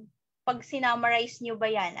sinummarize nyo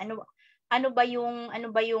ba yan, ano ba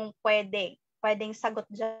yung pwedeng sagot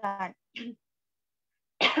dyan?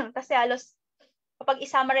 Kasi halos, kapag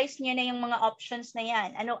isummarize nyo na yung mga options na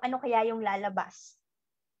yan, ano kaya yung lalabas?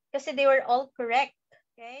 Kasi they were all correct.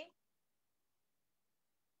 Okay?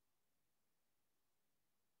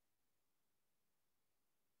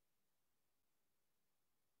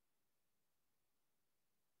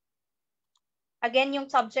 Again, yung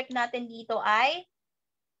subject natin dito ay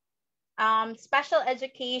special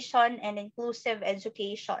education and inclusive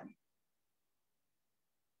education.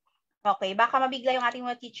 Okay, baka mabigla yung ating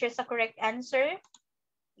mga teachers sa correct answer.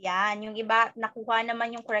 Yan, yung iba nakuha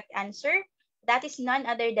naman yung correct answer. That is none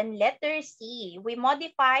other than letter C. We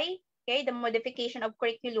modify, okay, the modification of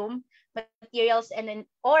curriculum, materials, and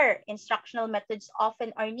or instructional methods often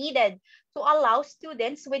are needed to allow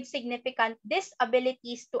students with significant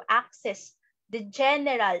disabilities to access the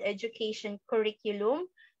general education curriculum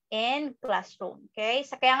and classroom. Okay?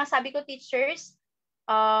 So kaya nga sabi ko, teachers,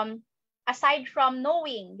 aside from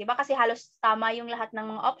knowing, di ba kasi halos tama yung lahat ng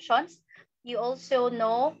mga options, you also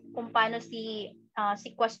know kung paano si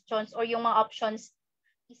questions or yung mga options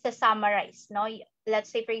isa-summarize. No? Let's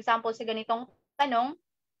say, for example, sa ganitong tanong,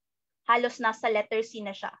 halos nasa letter C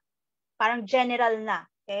na siya. Parang general na.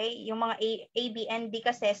 Okay? Yung mga A, B, and D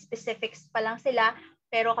kasi specifics pa lang sila.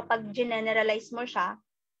 Pero kapag generalize mo siya,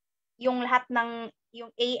 yung lahat ng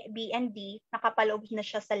yung A, B, and D, nakapaloob na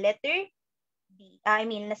siya sa letter D.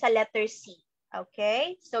 Nasa letter C.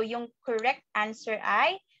 Okay? So, yung correct answer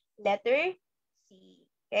ay letter C.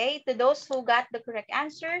 Okay, to those who got the correct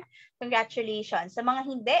answer, congratulations. Sa mga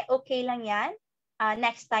hindi, okay lang yan.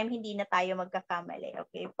 Next time, hindi na tayo magkakamali.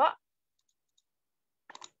 Okay po?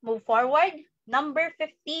 Move forward. Number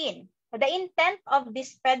 15. The intent of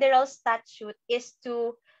this federal statute is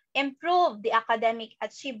to improve the academic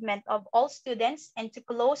achievement of all students and to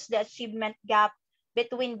close the achievement gap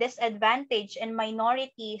between disadvantaged and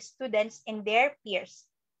minority students and their peers.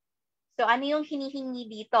 So ano yung hinihingi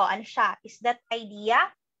dito? Ano siya? Is that idea?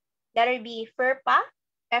 Letter B, FERPA,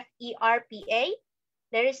 F-E-R-P-A.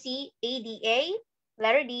 Letter C, ADA.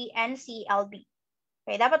 Letter D, NCLB.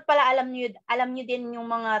 Okay, dapat pala alam nyo din yung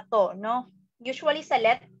mga to, no? Usually sa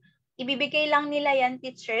LET, ibibigay lang nila yan,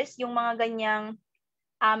 teachers, yung mga ganyang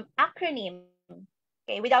acronym.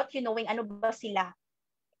 Okay, without you knowing ano ba sila.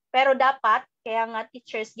 Pero dapat, kaya nga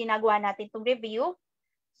teachers, ginagawa natin itong review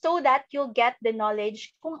so that you'll get the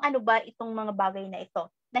knowledge kung ano ba itong mga bagay na ito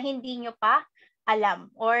na hindi nyo pa alam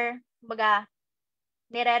or baga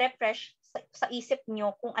nire-refresh sa isip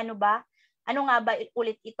nyo kung ano nga ba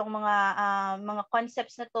ulit itong mga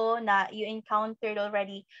concepts na to na you encountered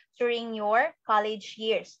already during your college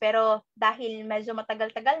years. Pero dahil medyo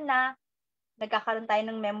matagal-tagal na, nagkakaroon tayo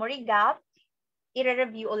ng memory gap,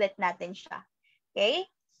 i-review ulit natin siya. Okay?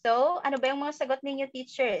 So, ano ba yung mga sagot ninyo,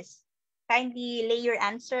 teachers? Kindly lay your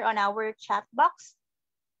answer on our chat box.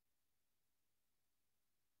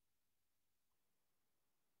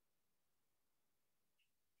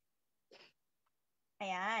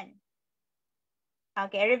 Ayan.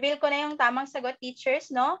 Okay, reveal ko na yung tamang sagot, teachers,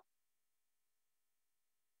 no?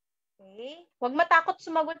 Okay. Huwag matakot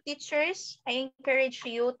sumagot, teachers. I encourage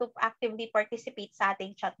you to actively participate sa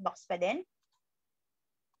ating chat box pa din.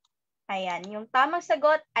 Ayan, yung tamang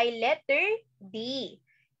sagot ay letter D,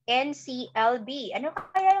 NCLB. Ano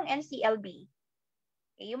kaya yung NCLB?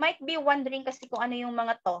 Okay, you might be wondering kasi kung ano yung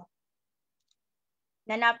mga to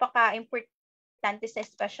na napaka-importante sa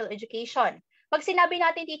special education. Pag sinabi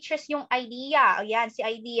natin, teachers, yung idea, ayan, si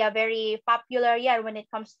idea, very popular yan when it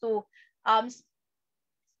comes to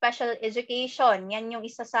special education. Yan yung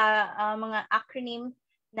isa sa mga acronym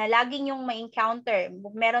na laging yung ma-encounter.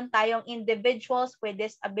 Meron tayong Individuals with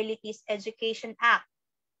Disabilities Education Act.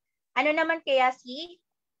 Ano naman kaya si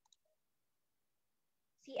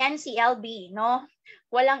NCLB, no?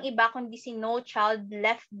 Walang iba kundi si No Child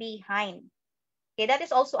Left Behind. Okay, that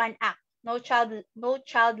is also an act. No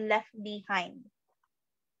child left behind.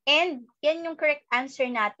 And yan yung correct answer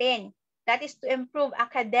natin. That is to improve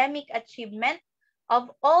academic achievement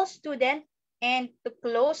of all students and to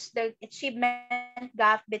close the achievement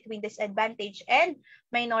gap between disadvantaged and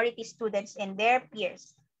minority students and their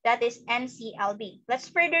peers. That is NCLB. Let's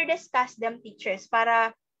further discuss them, teachers,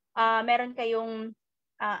 para meron kayong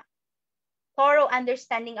thorough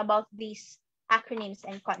understanding about these acronyms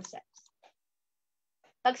and concepts.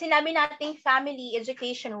 Pag sinabi nating Family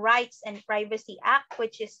Education Rights and Privacy Act,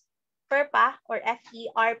 which is FERPA or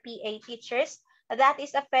F-E-R-P-A, teachers, that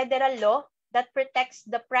is a federal law that protects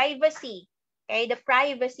the privacy, okay, the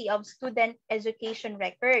privacy of student education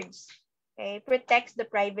records. Okay, protects the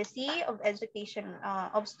privacy of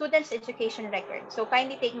students' education records. So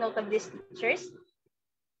kindly take note of this, teachers.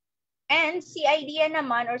 And si IDEA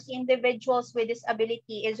naman or si Individuals with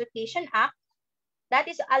Disability Education Act, that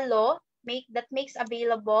is a law that makes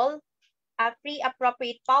available a free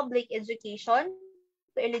appropriate public education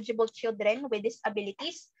to eligible children with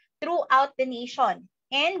disabilities throughout the nation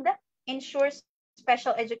and ensures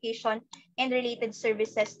special education and related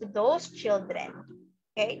services to those children.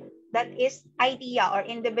 Okay, that is IDEA or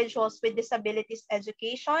Individuals with Disabilities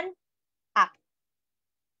Education Act.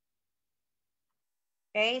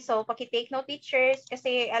 Okay, so paki-take note, teachers,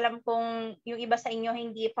 kasi alam kong yung iba sa inyo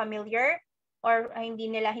hindi familiar or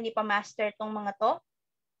hindi pa master tong mga to.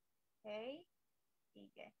 Okay.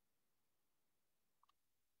 Sige.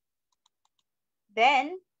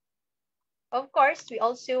 Then, of course, we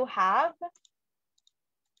also have,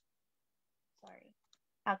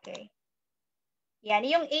 okay. Yan,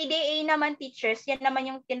 yung ADA naman, teachers, yan naman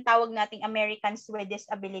yung tinatawag nating Americans with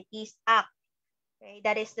Disabilities Act. Okay,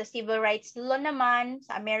 that is the civil rights law naman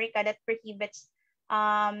sa America that prohibits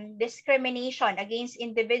discrimination against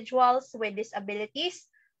individuals with disabilities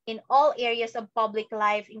in all areas of public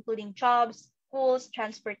life, including jobs, schools,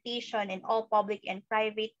 transportation, and all public and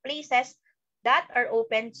private places that are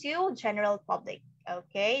open to general public.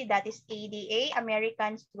 Okay, that is ADA,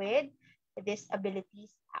 Americans with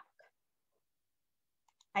Disabilities Act.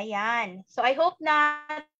 Ayan. So I hope na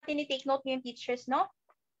tinitake note niyo yung teachers, no?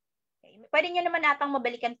 Okay. Pwede nyo naman atang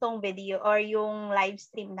mabalikan tong video or yung live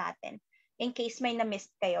stream natin in case may na-miss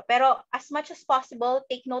kayo. Pero as much as possible,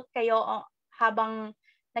 take note kayo habang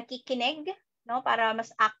nakikinig no? Para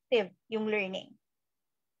mas active yung learning.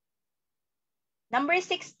 Number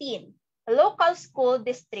 16, local school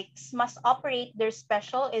districts must operate their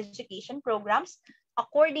special education programs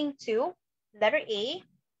according to letter A,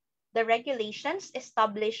 the regulations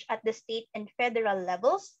established at the state and federal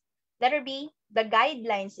levels. Letter B, the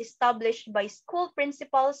guidelines established by school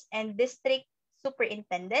principals and district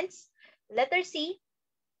superintendents. Letter C,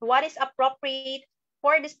 what is appropriate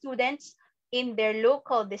for the students in their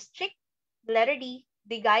local district. Letter D,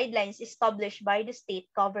 the guidelines established by the state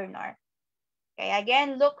governor. Okay,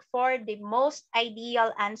 again, look for the most ideal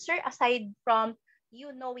answer aside from you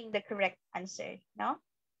knowing the correct answer, no?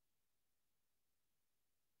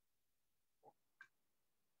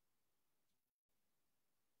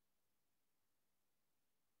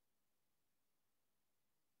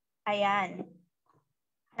 Ayan.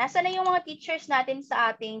 Nasaan na yung mga teachers natin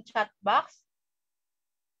sa ating chat box?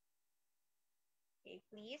 Okay,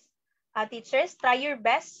 please. Teachers, try your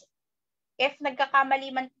best. If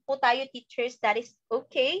nagkakamali man po tayo, teachers, that is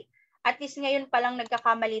okay. At least ngayon pa lang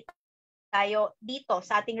nagkakamali tayo dito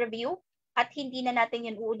sa ating review at hindi na natin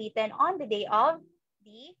yun uulitin on the day of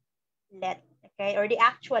the let, okay, or the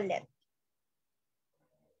actual let.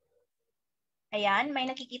 Ayan, may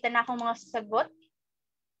nakikita na akong mga sagot.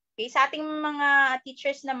 Okay, sa ating mga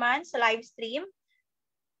teachers naman sa live stream,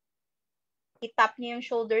 i-tap niyo yung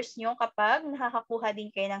shoulders niyo kapag nakakakuha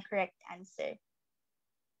din kayo ng correct answer.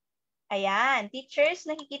 Ayan, teachers,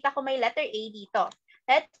 nakikita ko may letter A dito.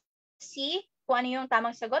 Let's see kung ano yung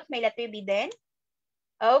tamang sagot. May letter B din.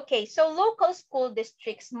 Okay, so local school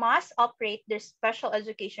districts must operate their special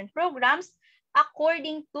education programs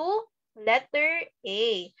according to letter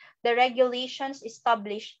A, the regulations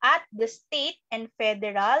established at the state and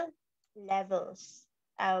federal levels.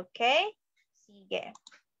 Okay, sige.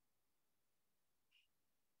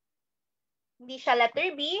 Hindi siya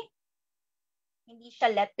letter B. Hindi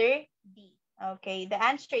siya letter D. Okay, the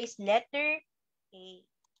answer is letter A.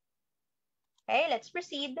 Okay, let's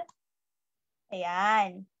proceed.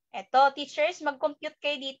 Ayan. Eto, teachers, mag-compute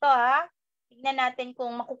kayo dito ha. Tignan natin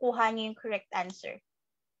kung makukuha niyo yung correct answer.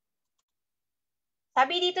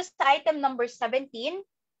 Sabi dito sa item number 17,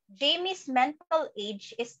 Jamie's mental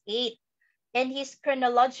age is 8 and his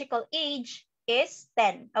chronological age is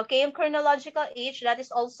 10. Okay, yung chronological age, that is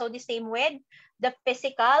also the same with the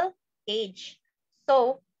physical age.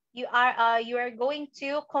 So, you are going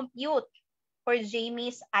to compute for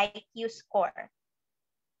Jamie's IQ score.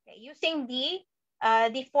 Okay, using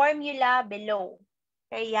the formula below.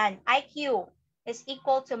 Okay, yan. IQ is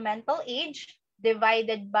equal to mental age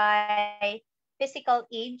divided by physical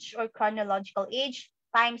age or chronological age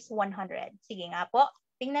times 100. Sige nga po.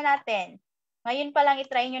 Tingnan natin. Ngayon pa lang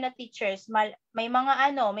i-try nyo na teachers. May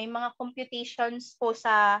mga computations po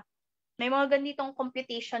may mga ganitong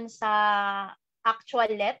computation sa actual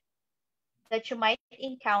let that you might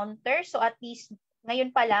encounter. So at least ngayon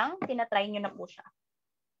pa lang, tinatry nyo na po siya.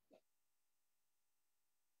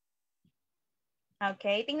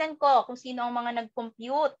 Okay, tingnan ko kung sino ang mga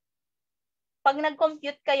nag-compute. Pag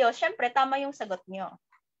nag-compute kayo, syempre tama yung sagot nyo.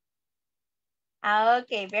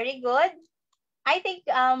 Okay, very good. I think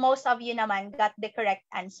most of you naman got the correct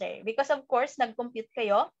answer because of course, nag-compute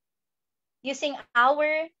kayo using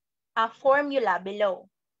our formula below.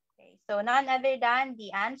 Okay, so none other than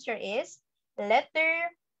the answer is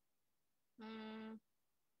letter,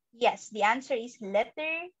 yes, the answer is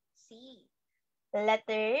letter C.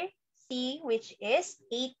 Letter C, which is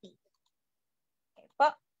 80. Okay po.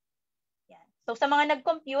 Yan. So sa mga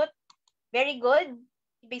nag-compute, very good.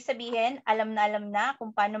 Ibig sabihin, alam na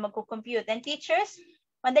kung paano magko-compute. And teachers,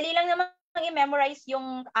 madali lang naman i-memorize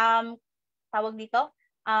yung tawag dito,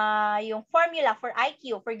 yung formula for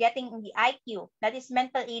IQ, for getting the IQ. That is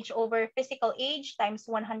mental age over physical age times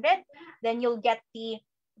 100. Then you'll get the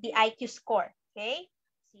IQ score. Okay?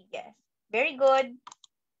 Sige. Very good.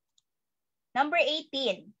 Number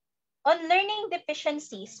 18. On learning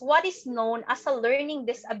deficiencies, what is known as a learning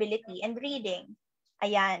disability and reading?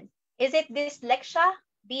 Ayan. Is it dyslexia?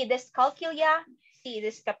 B, dyscalculia? C,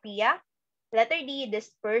 dyscapia? Letter D,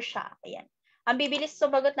 dyspraxia. Ayan. Ang bibilis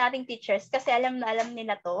sumagot nating teachers kasi alam na alam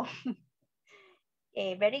nila to.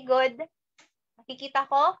 Okay, very good. Nakikita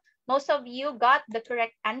ko, most of you got the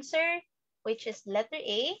correct answer, which is letter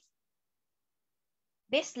A,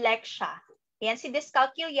 dyslexia. Ayan, si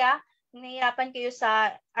dyscalculia, nahihirapan kayo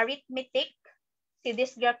sa arithmetic, si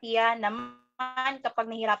dysgraphia naman kapag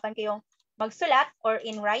nahihirapan kayong magsulat or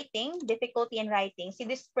in writing, difficulty in writing. Si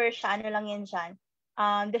dyspraxia, ano lang yan dyan?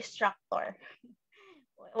 Distractor.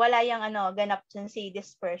 Wala yung ganap dyan si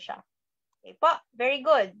dyspraxia. Okay po, very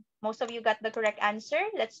good. Most of you got the correct answer.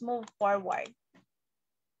 Let's move forward.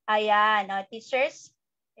 Ayan, teachers,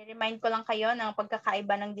 i-remind ko lang kayo ng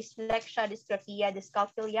pagkakaiba ng dyslexia, dysgraphia,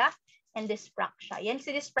 dyscalculia, and dyspraxia. Yan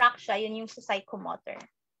si dyspraxia, yun yung sa psychomotor.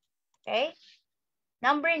 Okay?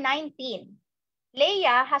 Number 19.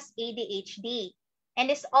 Leia has ADHD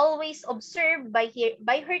and is always observed by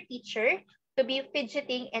her teacher to be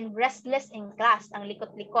fidgeting and restless in class, ang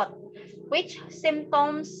likot-likot. Which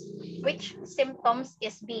symptoms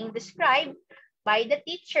is being described by the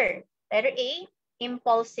teacher? Letter A,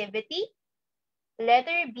 impulsivity.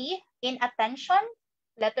 Letter B, inattention.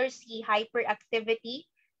 Letter C, hyperactivity.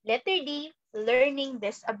 Letter D, learning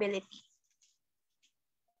disability.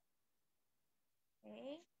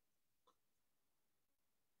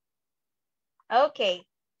 Okay,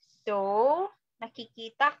 so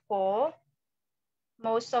nakikita ko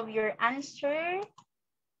most of your answer,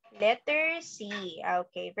 letter C.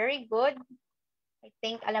 Okay, very good. I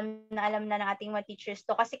think alam na ng ating mga teachers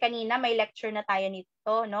to kasi kanina may lecture na tayo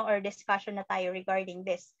nito, no? Or discussion na tayo regarding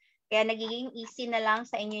this. Kaya nagiging easy na lang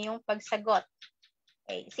sa inyo yung pagsagot.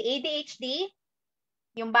 Okay, si ADHD,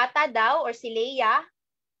 yung bata daw or si Leia,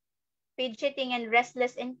 fidgeting and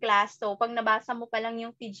restless in class. So, pag nabasa mo pa lang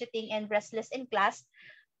yung fidgeting and restless in class,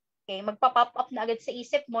 okay, magpa-pop up na agad sa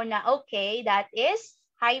isip mo na, okay, that is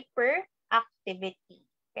hyperactivity.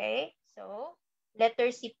 Okay? So,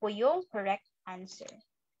 letter C po yung correct answer.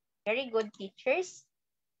 Very good, teachers.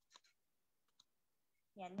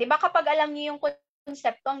 Yan. Di ba kapag alam niyo yung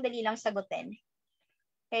konsepto, ang dali lang sagutin?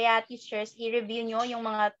 Kaya, teachers, i-review nyo yung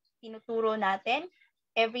mga tinuturo natin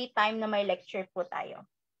every time na may lecture po tayo.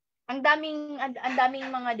 Ang daming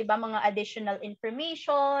mga 'di ba mga additional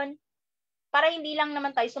information para hindi lang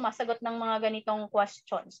naman tayo sumasagot ng mga ganitong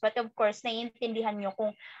questions. But of course, naiintindihan niyo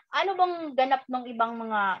kung ano bang ganap ng ibang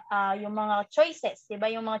mga yung mga choices, 'di ba?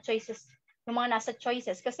 Yung mga choices, yung mga nasa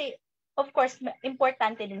choices kasi of course,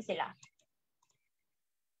 importante din sila.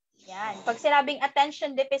 Yan. Pag sinabing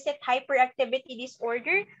attention deficit hyperactivity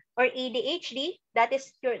disorder or ADHD, that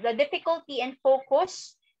is the difficulty and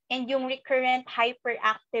focus and yung recurrent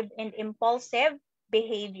hyperactive and impulsive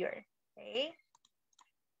behavior. Okay?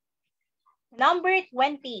 Number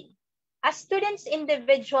 20. A student's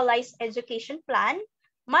individualized education plan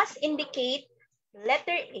must indicate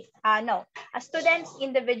letter A. A student's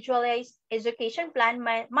individualized education plan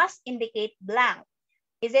must indicate blank.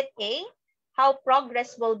 Is it A, how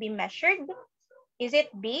progress will be measured? Is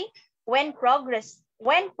it B, when progress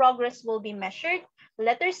will be measured?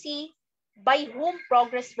 Letter C, by whom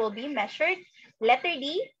progress will be measured? Letter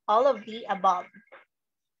D, all of the above.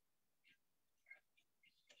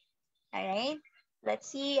 Alright, let's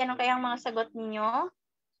see ano kayang mga sagot ninyo.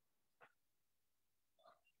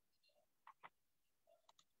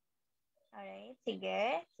 Alright, sige.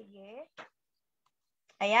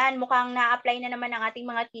 Ayan, mukhang na-apply na naman ng ating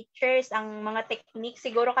mga teachers ang mga technique.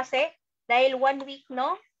 Siguro kasi dahil 1 week,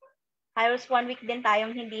 no? Halos 1 week din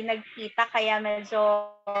tayong hindi nagkita kaya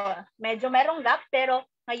medyo merong gap pero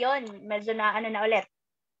ngayon medyo na ulit.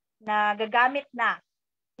 Nagagamit na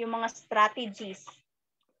yung mga strategies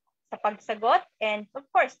sa pagsagot and of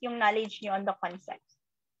course yung knowledge nyo on the concepts.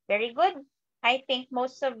 Very good. I think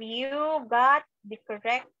most of you got the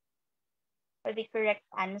correct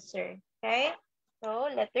answer. Okay?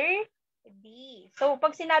 So letter D. So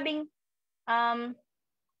pag sinabing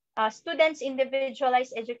student's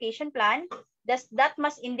individualized education plan, that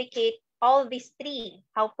must indicate all these three: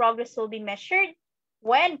 how progress will be measured,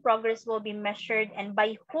 when progress will be measured, and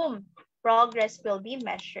by whom progress will be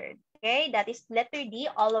measured. Okay, that is letter D,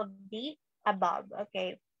 all of the above.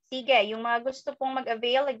 Okay, sige, yung mga gusto pong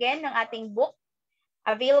mag-avail again ng ating book,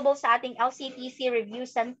 available sa ating LCTC Review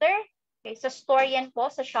Center. Okay, sa store yan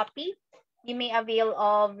po sa Shopee. You may avail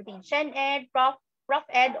of the Gen Ed, Prof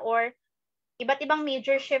Ed, or iba't ibang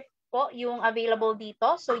major shift po yung available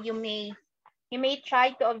dito. So you may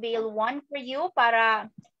try to avail one for you para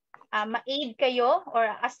ma-aid kayo or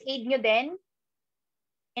as aid nyo din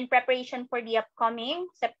in preparation for the upcoming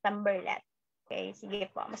September LET. Okay, sige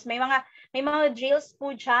po. May mga drills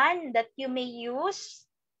po dyan that you may use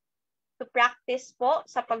to practice po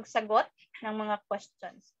sa pagsagot ng mga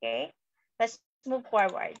questions. Okay? Let's move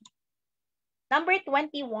forward. Number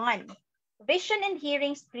 21. Vision and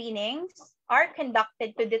hearing screenings are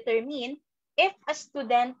conducted to determine if a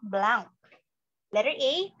student blank. Letter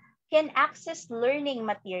A, can access learning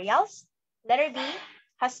materials. Letter B,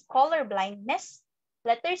 has color blindness.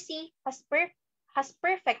 Letter C, has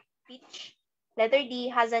perfect speech. Letter D,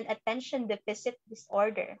 has an attention deficit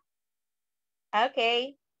disorder.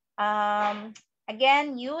 Okay.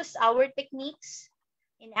 Again, use our techniques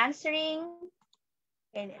in answering.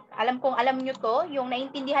 And alam nyo to, yung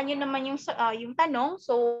naintindihan nyo naman yung tanong.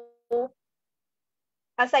 So,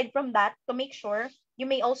 aside from that, to make sure, you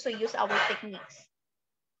may also use our techniques.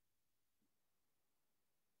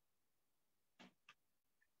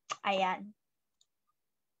 Ayan.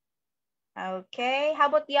 Okay, how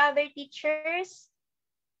about the other teachers?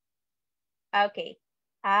 Okay.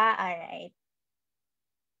 All right.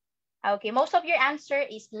 Okay, most of your answer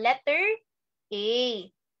is letter A.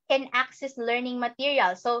 Can access learning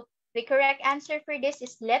material. So the correct answer for this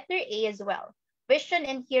is letter A as well. Vision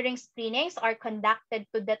and hearing screenings are conducted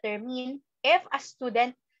to determine if a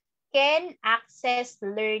student can access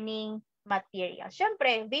learning material.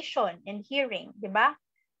 Siyempre, vision and hearing, di ba?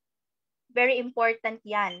 Very important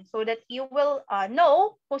yan. So that you will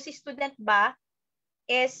know kung si student ba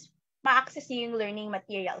is ma-access niyo yung learning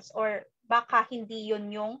materials or baka hindi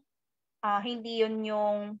yun yung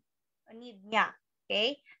need niya.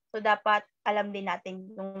 Okay? So, dapat alam din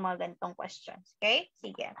natin yung mga ganitong questions. Okay?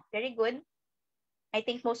 Sige. Very good. I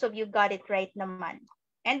think most of you got it right naman.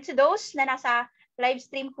 And to those na nasa live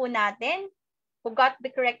stream po natin, who got the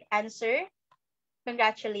correct answer,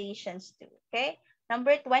 congratulations too. Okay?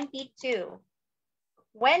 Number 22.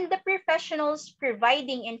 When the professionals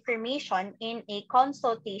providing information in a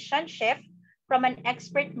consultation shift from an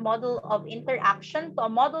expert model of interaction to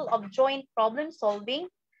a model of joint problem solving,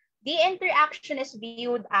 the interaction is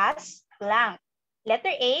viewed as blank.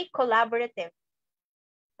 Letter A, collaborative.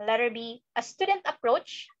 Letter B, a student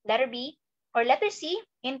approach. Letter B, or letter C,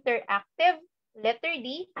 interactive. Letter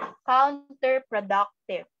D,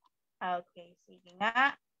 counterproductive. Okay, sige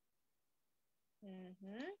nga.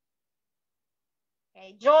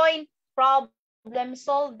 Okay, joint problem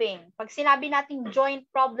solving. Pag sinabi natin joint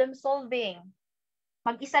problem solving,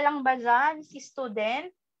 mag-isa lang ba dyan si student?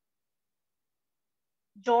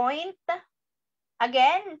 Joint.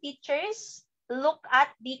 Again, teachers, look at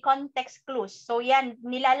the context clues. So yan,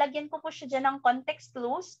 nilalagyan ko po siya dyan ng context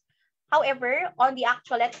clues. However, on the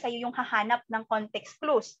actual, kayo yung hahanap ng context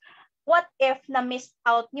clues. What if na-missed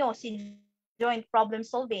out nyo si joint problem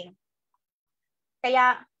solving?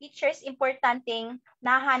 Kaya, teachers, importanteng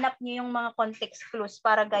nahanap nyo yung mga context clues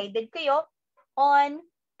para guided kayo on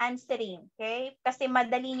answering. Okay? Kasi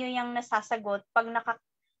madali nyo yung nasasagot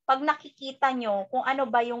pag nakikita nyo kung ano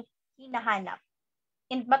ba yung hinahanap.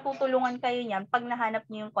 And matutulungan kayo niyan pag nahanap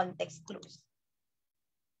nyo yung context clues.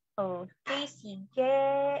 Okay, sige.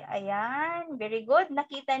 Ayan. Very good.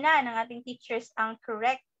 Nakita na ng ating teachers ang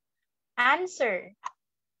correct answer.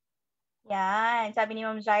 Yan. Sabi ni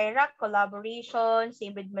Ma'am Jaira, collaboration,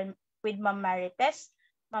 same with Ma'am Marites,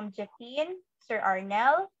 Ma'am Jacqueline, Sir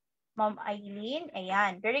Arnel, Ma'am Eileen.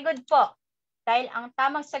 Ayan. Very good po. Dahil ang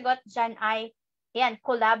tamang sagot dyan ay, ayan,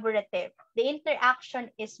 collaborative. The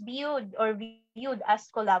interaction is viewed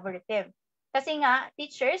as collaborative. Kasi nga,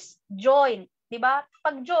 teachers, join. Diba?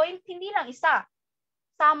 Pag join, hindi lang isa.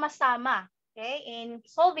 Sama-sama. Okay? In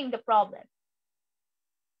solving the problem.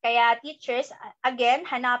 Kaya teachers, again,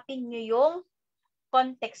 hanapin nyo yung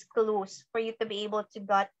context clues for you to be able to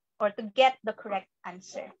get the correct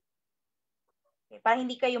answer. Okay, para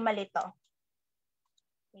hindi kayo malito.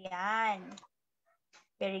 Yan.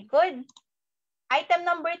 Very good. Item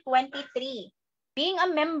number 23. Being a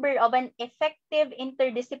member of an effective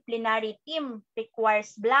interdisciplinary team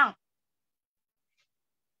requires blank.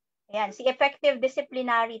 Ayan, si effective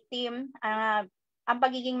disciplinary team, ang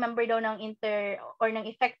pagiging member daw ng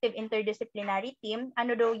effective interdisciplinary team,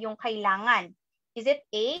 ano daw yung kailangan? Is it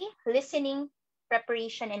A, listening,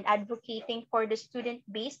 preparation, and advocating for the student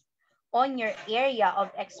based on your area of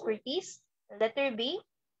expertise? Letter B,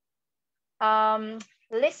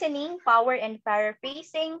 listening, power, and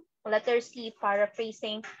paraphrasing. Letter C,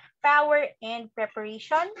 paraphrasing, power, and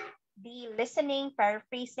preparation. D, listening,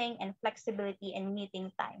 paraphrasing, and flexibility and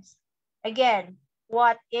meeting times. Again,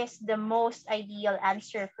 what is the most ideal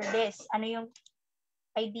answer for this? Ano yung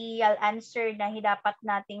ideal answer na dapat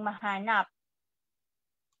nating mahanap?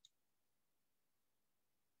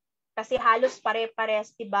 Kasi halos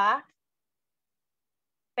pare-pares, diba?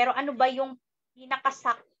 Pero ano ba yung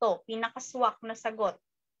pinakasakto, pinakaswak na sagot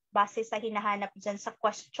base sa hinahanap dyan sa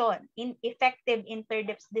question? Effective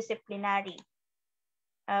interdisciplinary.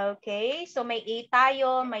 Okay, so may A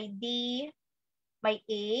tayo, may D, may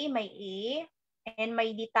A, and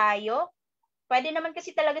may D tayo. Pwede naman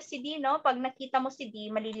kasi talaga si D, no? Pag nakita mo si D,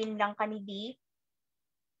 malilinlang ka ni D.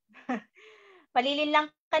 Malilinlang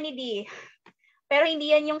ka ni D. Pero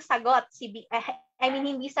hindi yan yung sagot.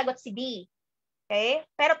 Hindi sagot si B. Okay?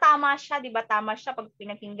 Pero tama siya, di ba? Tama siya pag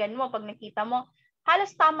pinakinggan mo, pag nakita mo.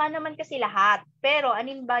 Halos tama naman kasi lahat. Pero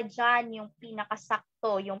anin ba dyan yung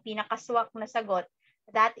pinakasakto, yung pinakaswak na sagot?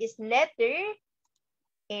 That is letter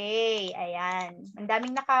A. Ayan. Ang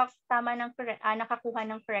daming nakakuha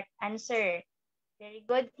ng correct answer. Very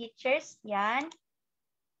good, teachers. Yan.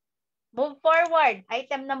 Move forward.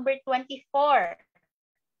 Item number 24.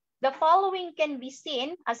 The following can be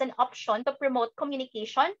seen as an option to promote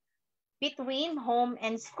communication between home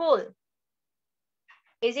and school.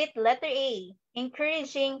 Is it letter A,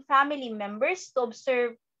 encouraging family members to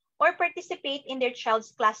observe or participate in their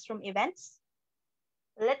child's classroom events?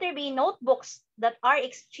 Letter B, notebooks that are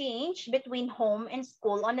exchanged between home and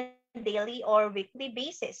school on a daily or weekly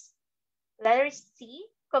basis. Letter C,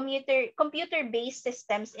 computer-based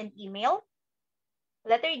systems and email.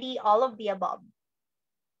 Letter D, all of the above.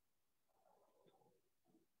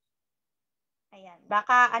 Ayan.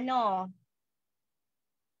 Baka ano.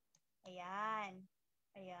 Ayan.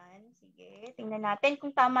 Ayan. Sige. Tingnan natin kung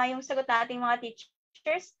tama yung sagot nating mga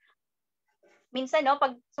teachers. Minsan, no,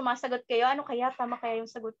 pag sumasagot kayo, ano kaya? Tama kaya yung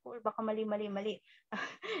sagot ko? Or baka mali.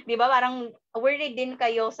 Di ba? Parang worried din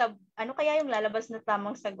kayo sa ano kaya yung lalabas na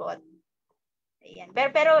tamang sagot. Ayan.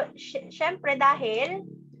 Pero syempre dahil,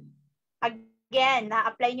 again,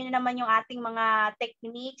 na-apply nyo na naman yung ating mga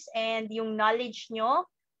techniques and yung knowledge nyo.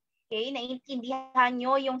 Okay, naiintindihan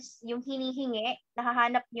nyo yung hinihingi,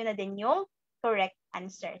 nahahanap nyo na din yung correct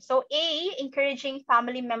answer. So A, encouraging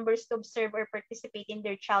family members to observe or participate in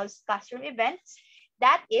their child's classroom events.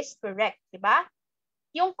 That is correct, di ba?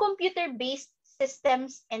 Yung computer-based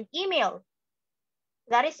systems and email.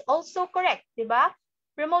 That is also correct, di ba?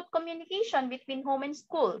 Promote communication between home and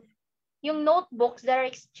school. Yung notebooks that are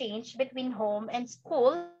exchanged between home and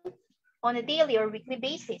school on a daily or weekly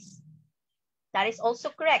basis. That is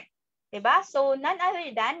also correct. Diba? So, none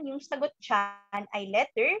other than yung sagot dyan ay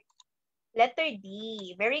letter D.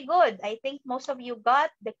 Very good. I think most of you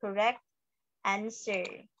got the correct answer.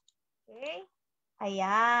 Okay?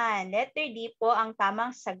 Ayan. Letter D po ang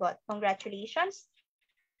tamang sagot. Congratulations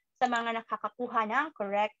sa mga nakakakuha ng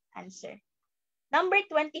correct answer. Number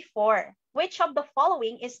 24. Which of the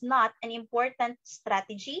following is not an important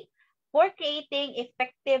strategy for creating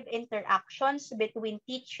effective interactions between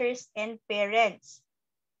teachers and parents?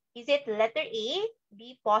 Is it letter A,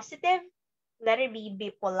 be positive, letter B,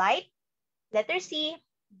 be polite, letter C,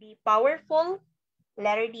 be powerful,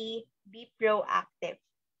 letter D, be proactive?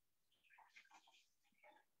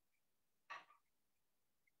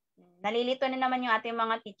 Nalilito na naman yung ating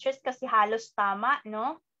mga teachers kasi halos tama,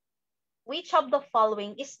 no? Which of the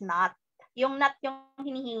following is not? Yung not yung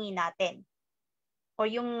hinihingi natin o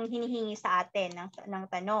yung hinihingi sa atin ng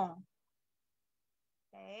tanong.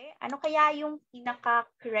 Okay. Ano kaya yung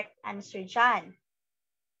pinaka-correct answer dyan?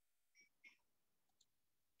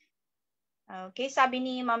 Okay, sabi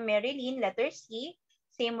ni Ma'am Marilyn, letter C.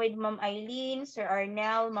 Same with Ma'am Eileen, Sir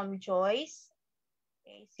Arnel, Ma'am Joyce.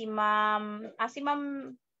 Okay, si Ma'am,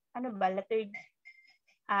 ano ba, letter D?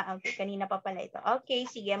 Okay, kanina pa pala ito. Okay,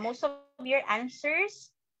 sige, most of your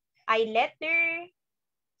answers ay letter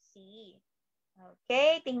C.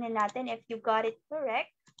 Okay, tingnan natin if you got it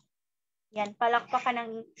correct. Yan, palakpakan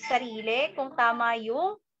ng sarili kung tama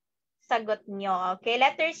yung sagot nyo. Okay,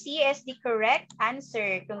 letter C is the correct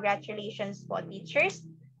answer. Congratulations po, teachers.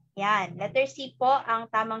 Yan, letter C po ang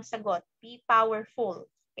tamang sagot. Be powerful.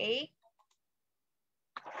 Okay?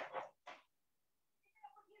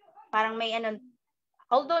 Parang may ano,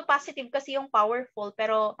 although positive kasi yung powerful,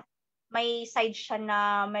 pero may side siya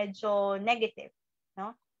na medyo negative.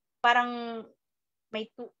 No? Parang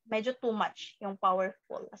medyo too much yung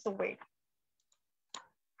powerful as a word.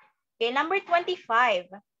 Okay, number 25.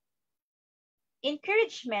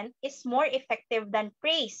 Encouragement is more effective than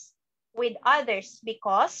praise with others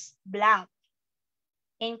because blank.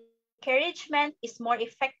 Encouragement is more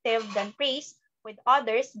effective than praise with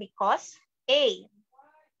others because A,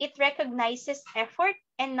 it recognizes effort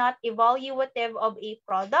and not evaluative of a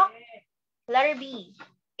product. Letter B,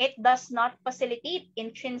 it does not facilitate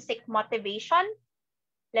intrinsic motivation.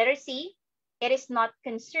 Letter C, it is not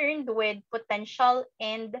concerned with potential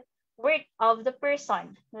and worth of the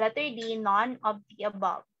person. Letter D, none of the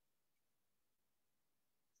above.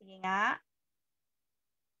 Sige nga.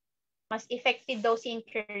 Mas effective daw si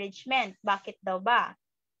encouragement. Bakit daw ba?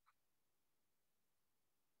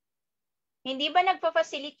 Hindi ba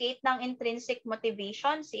nagpa-facilitate ng intrinsic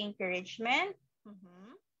motivation si encouragement?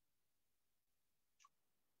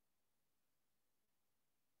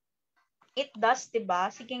 It does, diba?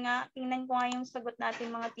 Sige nga, tingnan ko nga yung sagot natin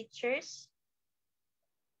mga teachers.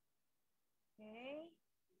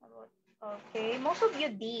 Okay, most of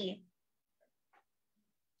you D.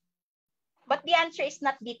 But the answer is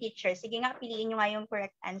not D, teacher. Sige nga, piliin nyo nga yung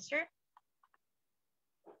correct answer.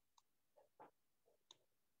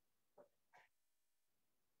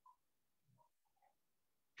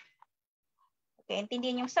 Okay,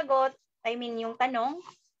 intindihin yung sagot. I mean, yung tanong.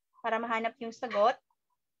 para mahanap yung sagot.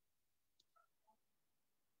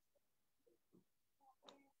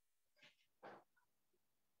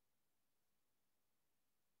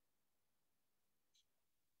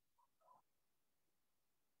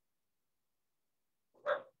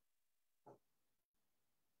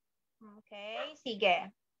 Okay, sige.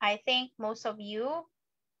 I think most of you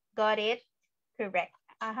got it correct.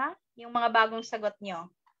 Aha, yung mga bagong sagot nyo.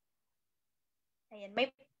 Ayan, may...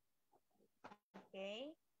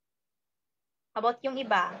 Okay. About yung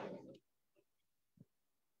iba?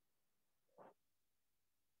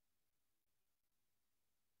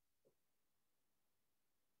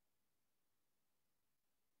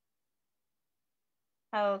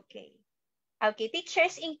 Okay. Okay,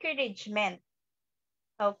 teacher's encouragement.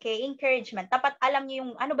 Okay, encouragement. Dapat alam niyo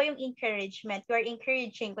yung, ano ba yung encouragement? You are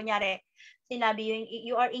encouraging, kunyari, sinabi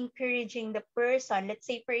you are encouraging the person. Let's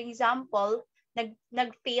say, for example,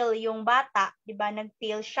 nag-fail yung bata, di ba?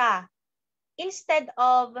 Nag-fail siya. Instead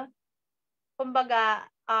of, kumbaga,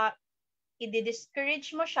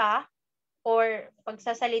 i-discourage mo siya or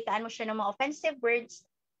pagsasalitaan mo siya ng mga offensive words,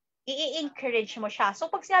 i-encourage mo siya. So,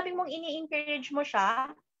 pag sinabi mong ini-encourage mo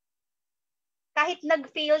siya, kahit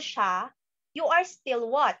nag-fail siya, you are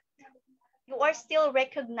still what? You are still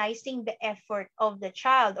recognizing the effort of the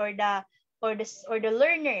child or the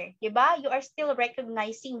learner, 'di ba? You are still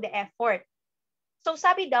recognizing the effort. So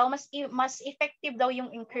sabi daw mas effective daw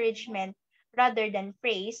yung encouragement rather than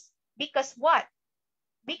praise because what?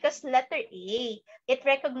 Because letter A, it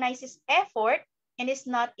recognizes effort and is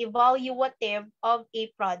not evaluative of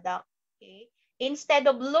a product. Okay?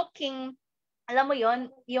 Instead of looking, alam mo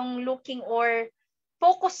yon, yung looking or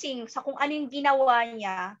focusing sa kung ano yung ginawa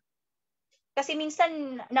niya. Kasi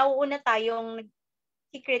minsan nauuna tayong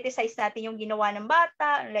i-criticize natin yung ginawa ng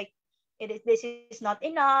bata, like this is not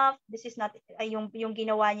enough, this is not yung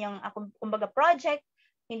ginawa niyang kumbaga project,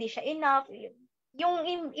 hindi siya enough. Yung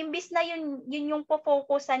imbis na yun yung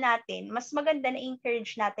po-focusan natin, mas maganda na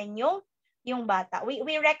encourage natin yung bata.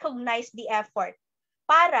 We recognize the effort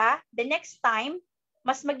para the next time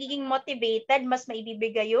mas magiging motivated, mas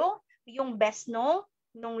maibibigay yung best nung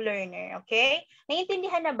learner, okay?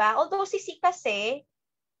 Naiintindihan na ba? Although si C kasi,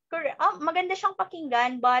 maganda siyang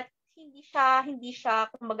pakinggan, but hindi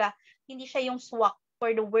siya, kumbaga, hindi siya yung swak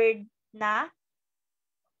for the word na,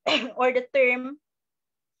 or the term,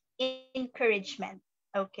 encouragement.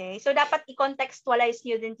 Okay? So, dapat i-contextualize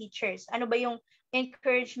nyo din, teachers. Ano ba yung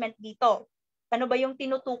encouragement dito? Ano ba yung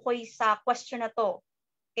tinutukoy sa question na to?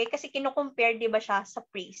 Okay? Kasi kino-compare, di ba siya, sa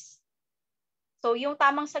praise. So, yung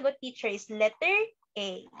tamang sagot, teacher, is letter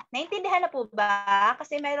A. Naintindihan na po ba?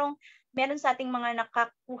 Kasi meron sa ating mga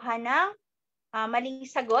nakakuha ng maling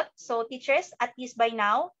sagot. So, teachers, at least by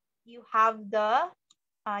now, you have the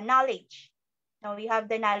knowledge. Now, you have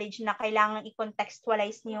the knowledge na kailangan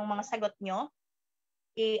i-contextualize niyo yung mga sagot nyo.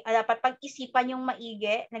 Dapat pag-isipan yung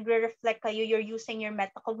maigi, nagre-reflect kayo, you're using your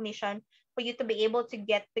metacognition for you to be able to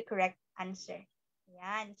get the correct answer.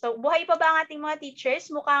 Yan. So, buhay pa ba ang ating mga teachers?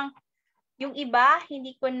 Mukhang yung iba,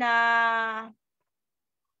 hindi ko na,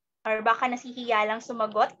 or baka nasihiya lang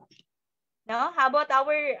sumagot. No? How about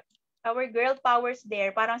our girl powers there?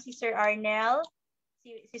 Parang si Sir Arnel,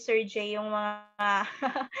 si Sir J, yung mga,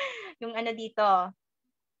 yung ano dito,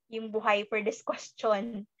 yung buhay for this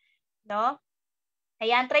question. No?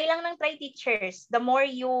 Ayan, try lang ng try, teachers. The more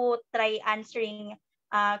you try answering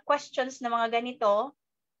questions na mga ganito,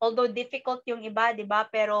 although difficult yung iba, di ba?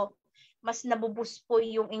 Pero mas nabuboost po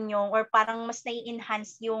yung inyong, or parang mas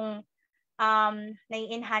nai-enhance yung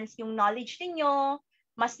knowledge niyo,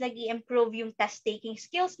 mas nag-i-improve yung test-taking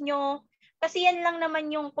skills nyo. Kasi yan lang naman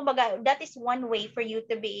yung, kumbaga, that is one way for you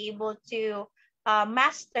to be able to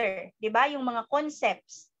master, di ba? Yung mga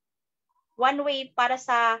concepts. One way para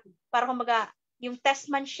kumbaga, yung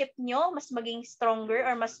testmanship nyo, mas maging stronger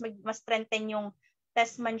or mas strengthen yung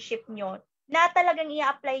testmanship nyo, na talagang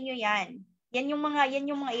i-apply nyo yan. Yan yung mga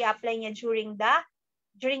i-apply niya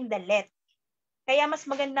during the let. Kaya mas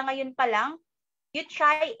maganda ngayon pa lang, you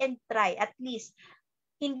try and try at least.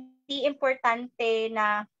 Hindi importante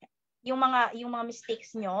na yung mga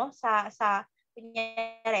mistakes nyo sa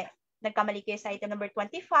kunyari, nagkamali kayo sa item number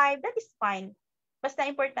 25, that is fine. Basta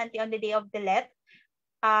importante on the day of the let,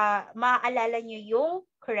 maaalala nyo yung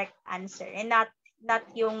correct answer and not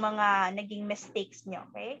yung mga naging mistakes nyo,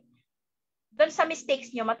 okay? Doon sa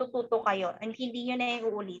mistakes nyo, matututo kayo and hindi nyo na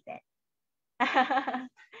yung uulitin.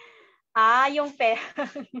 Yung pera.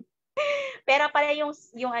 Pera pala yung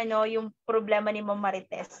problema ni Ma'am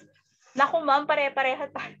Marites. Naku, ma'am,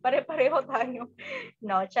 pare-pareho tayo.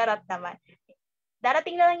 No, charot naman.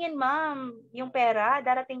 Darating na lang yan, ma'am. Yung pera,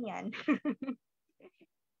 darating yan.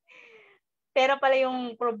 Pera pala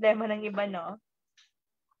yung problema ng iba, no?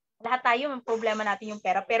 Lahat tayo, may problema natin yung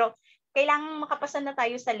pera. Pero kailangan makapasa na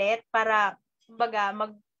tayo sa LET para, kumbaga,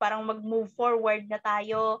 parang mag-move forward na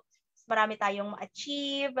tayo. Marami tayong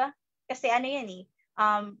ma-achieve. Kasi ano yan eh,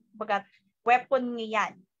 baga, weapon nyo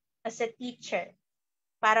yan as a teacher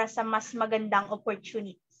para sa mas magandang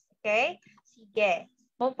opportunities. Okay? Sige.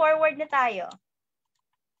 Move forward na tayo.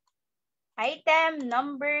 Item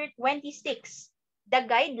number 26. The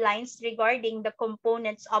guidelines regarding the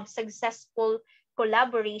components of successful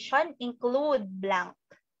collaboration include blank.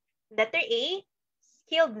 Letter A,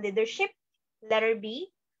 skilled leadership. Letter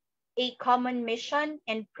B, a common mission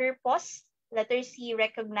and purpose. Letter C,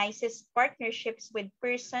 recognizes partnerships with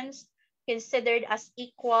persons considered as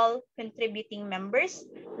equal contributing members.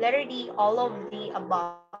 Letter D, all of the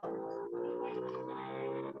above.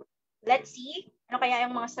 Let's see, ano kaya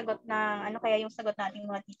yung sagot nating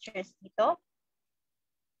mga teachers dito?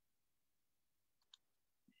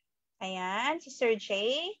 Ayan, si Sir J.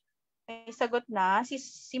 May sagot na.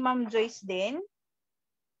 Si Ma'am Joyce din.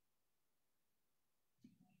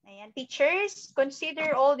 Ayan, teachers,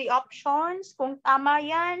 consider all the options. Kung tama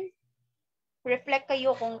yan, reflect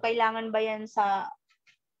kayo kung kailangan ba yan sa,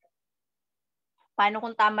 paano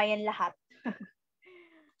kung tama yan lahat.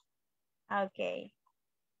 Okay.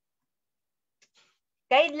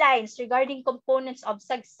 Guidelines regarding components of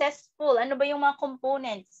successful. Ano ba yung mga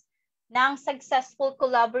components ng successful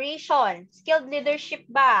collaboration? Skilled leadership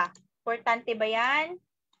ba? Importante ba yan?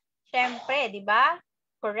 Siyempre, di ba?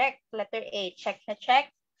 Correct. Letter A. Check na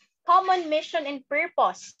check. Common mission and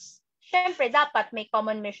purpose. Siyempre, dapat may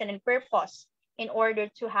common mission and purpose in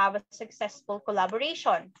order to have a successful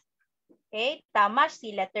collaboration. Okay? Tama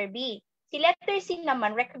si letter B. Si letter C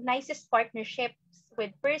naman recognizes partnerships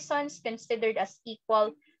with persons considered as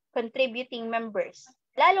equal contributing members.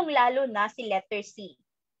 Lalong-lalo na si letter C.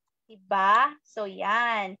 Diba? So,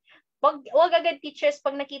 yan. Wag agad teachers,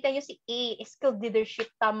 pag nakita nyo si A, skilled leadership,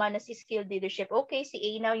 tama na si skilled leadership. Okay, si A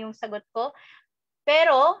na yung sagot ko.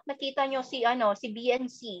 Pero, nakita nyo si B and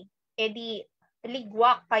C. Eh di,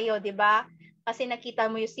 ligwak kayo, diba? Kasi nakita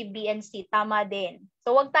mo yung si B and C, tama din.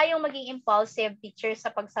 So, wag tayong maging impulsive teachers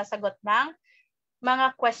sa pagsasagot ng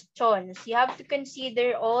mga questions. You have to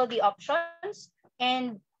consider all the options,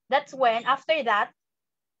 and that's when, after that,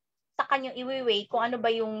 saka nyo i-weigh kung ano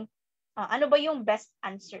ba yung best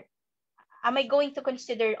answer. Am I going to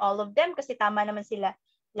consider all of them kasi tama naman sila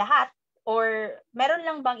lahat, or meron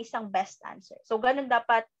lang bang isang best answer? So, ganun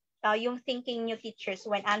dapat yung thinking nyo teachers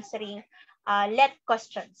when answering LET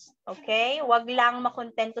questions. Okay? Wag lang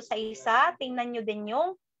makontento sa isa. Tingnan nyo din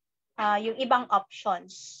yung ibang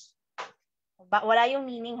options. Wala yung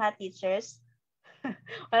meaning ha, teachers.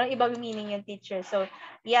 Walang ibang meaning yung teacher. So,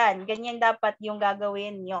 yan. Ganyan dapat yung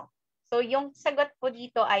gagawin nyo. So, yung sagot po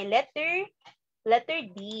dito ay letter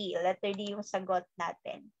D. Letter D yung sagot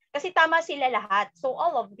natin. Kasi tama sila lahat. So,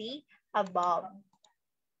 all of the above.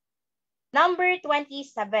 Number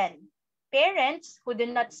 27. Parents who do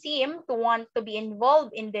not seem to want to be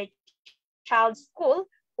involved in their child's school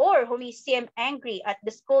or who may seem angry at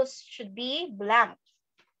the school should be blank.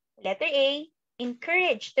 Letter A,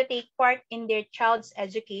 encouraged to take part in their child's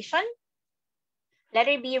education.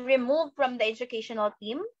 Letter B, removed from the educational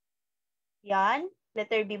team. Yan.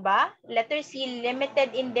 Letter B ba? Letter C,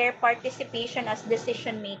 limited in their participation as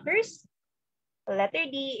decision makers. Letter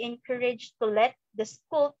D, encouraged to let the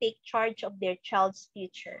school take charge of their child's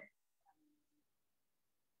future.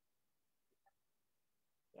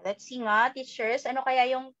 Let's see nga, teachers. Ano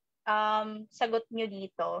kaya yung sagot nyo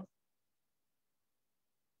dito?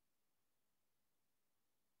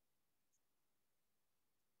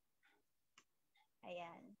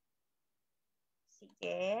 Ayan.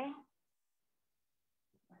 Sige.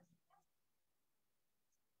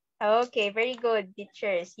 Okay, very good,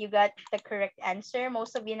 teachers. You got the correct answer.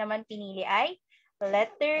 Most of you naman pinili ay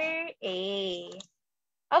letter A.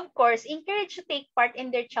 Of course, encourage to take part in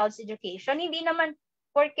their child's education. Hindi naman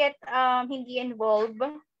porket hindi involved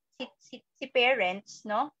si parents,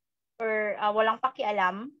 no? Or walang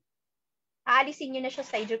pakialam, aalisin nyo na siya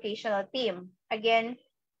sa educational team. Again,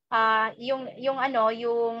 yung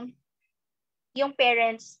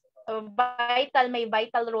parents, may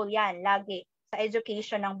vital role yan lagi sa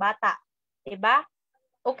education ng bata. Diba?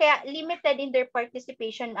 O kaya limited in their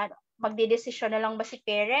participation, magdedesisyon na lang ba si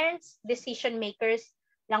parents? Decision makers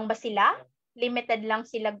lang ba sila? Limited lang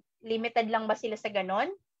ba sila sa ganon?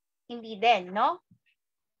 Hindi din, no?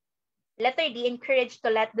 Letter D, encourage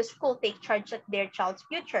to let the school take charge of their child's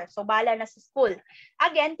future. So, bahala na sa school.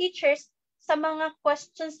 Again, teachers, sa mga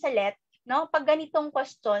questions sa LET, no, pag ganitong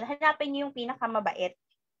question, hanapin niyo yung pinakamabait.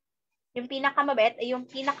 Yung pinakamabait ay yung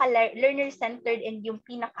pinaka-learner-centered and yung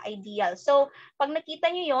pinaka-ideal. So, pag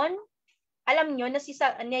nakita nyo yon, alam nyo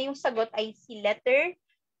na yung sagot ay si letter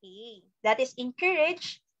A. That is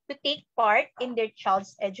encourage to take part in their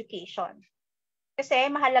child's education.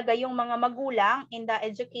 Kasi mahalaga yung mga magulang in the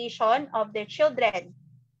education of their children.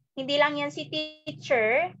 Hindi lang yan si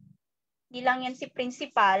teacher, hindi lang yan si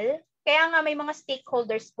principal, kaya nga may mga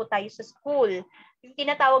stakeholders po tayo sa school. Yung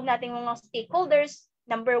tinatawag natin mga stakeholders,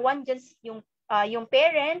 number one, just yung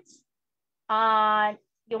parents,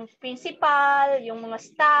 yung principal, yung mga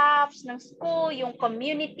staffs ng school, yung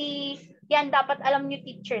community. Yan, dapat alam nyo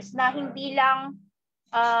teachers na hindi lang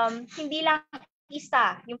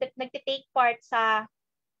isa yung nagte-take part sa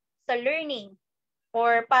learning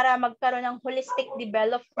or para magkaroon ng holistic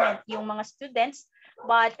development yung mga students,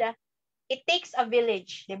 but it takes a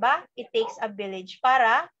village, di ba? It takes a village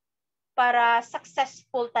para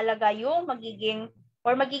successful talaga yung magiging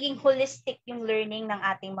holistic yung learning ng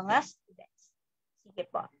ating mga students. Sige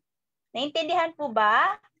po. Naintindihan po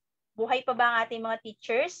ba? Buhay pa ba ang ating mga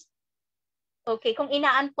teachers? Okay, kung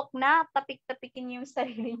inaantok na, tapik-tapikin niyo yung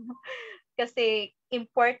sarili niyo. Kasi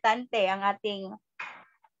importante ang ating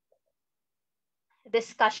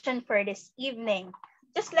discussion for this evening.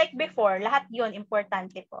 Just like before, lahat yun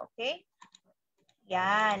importante po, okay?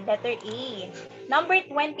 Yan, letter E. Number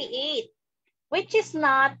 28. Which is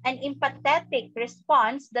not an empathetic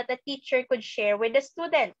response that a teacher could share with the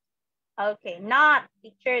student. Okay, not,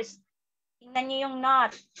 teachers. Tingnan niyo yung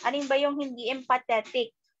not. Alin ba yung hindi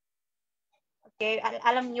empathetic? Okay,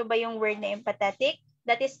 alam niyo ba yung word na empathetic?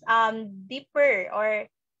 That is deeper or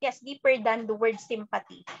yes, deeper than the word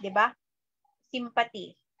sympathy, di ba?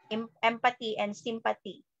 Sympathy, empathy and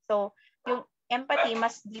sympathy. So, yung empathy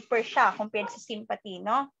mas deeper siya compared sa sympathy,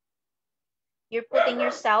 no? You're putting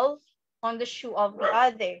yourself on the shoe of the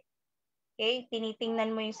other. Okay?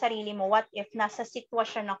 Tinitingnan mo yung sarili mo. What if nasa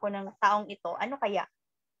sitwasyon ako ng taong ito? Ano kaya?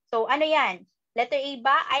 So, ano yan? Letter A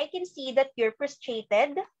ba? I can see that you're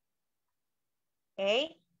frustrated.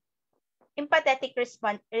 Okay? Empathetic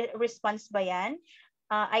response ba yan?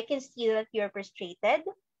 I can see that you're frustrated.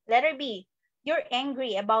 Letter B, you're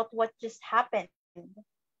angry about what just happened.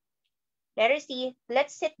 Letter C,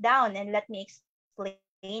 let's sit down and let me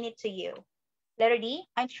explain it to you. Letter D,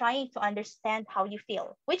 I'm trying to understand how you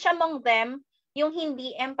feel. Which among them yung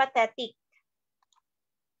hindi empathetic?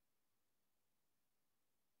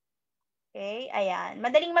 Okay, ayan.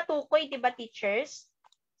 Madaling matukoy, di ba, teachers?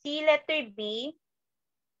 Si letter B,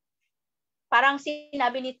 parang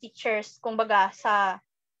sinabi ni teachers, kumbaga sa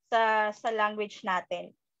language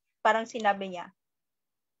natin, parang sinabi niya,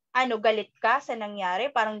 ano, galit ka sa nangyari?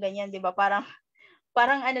 Parang ganyan, di ba? Parang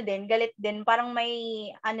ano din, galit din. Parang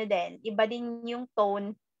may, ano din, iba din yung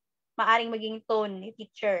tone, maaring maging tone ni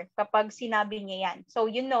teacher kapag sinabi niya yan.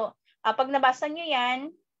 So, you know, pag nabasa niyo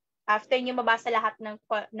yan, after niyo mabasa lahat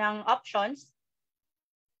ng options,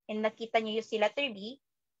 and nakita niyo yung si letter B,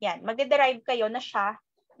 yan, magde-derive kayo na siya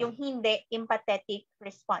yung hindi empathetic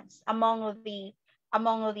response among the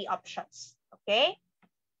options. Okay?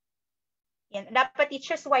 Yan. Dapat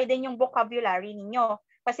teachers widen yung vocabulary ninyo.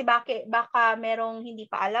 Kasi baka merong hindi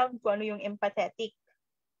pa alam kung ano yung empathetic.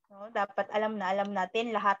 No? Dapat alam natin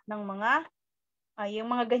lahat ng mga yung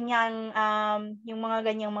mga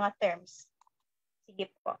ganyang mga terms. Sige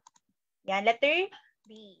po. Yan, letter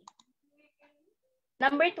B.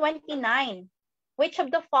 Number 29. Which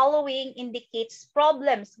of the following indicates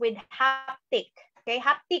problems with haptic? Okay,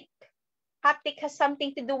 haptic. Haptic has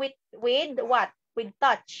something to do with what? With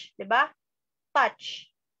touch, 'di ba? Touch.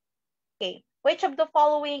 Okay. Which of the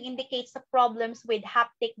following indicates the problems with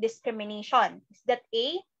haptic discrimination? Is that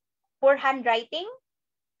A, poor handwriting?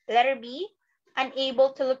 Letter B,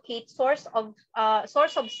 unable to locate source of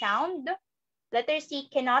sound? Letter C,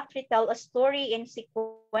 cannot retell a story in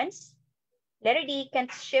sequence? Letter D,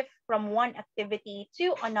 can't shift from one activity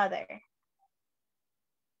to another.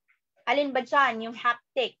 Alin ba dyan yung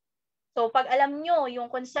haptic? So, pag alam nyo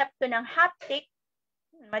yung konsepto ng haptic,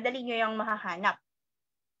 madali nyo yung mahahanap.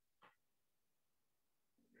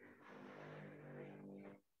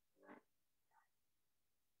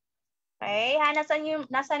 Okay,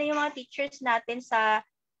 nasaan yung mga teachers natin sa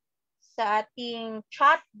ating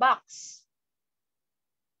chat box?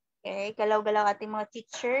 Okay, galaw-galaw ating mga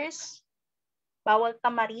teachers. Bawal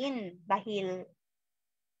tamarin dahil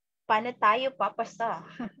paano tayo papasa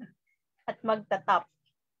at magtatap.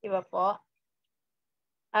 Diba po?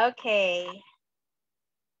 Okay.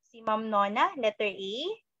 Si Ma'am Nona, letter A.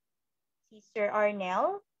 Si Sir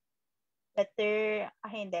Arnel. Letter,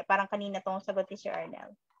 hindi, parang kanina tong sagot ni Sir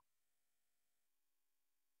Arnel.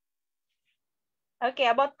 Okay,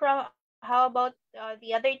 about How about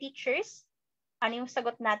the other teachers? Ano yung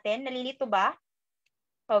sagot natin? Nalilito ba?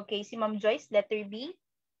 Okay, si Ma'am Joyce, letter B.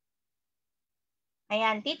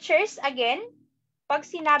 Ayan, teachers, again, pag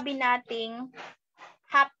sinabi nating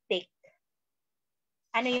haptic,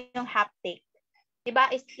 ano yung haptic? Diba?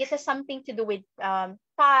 It has something to do with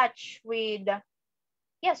touch, with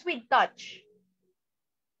touch.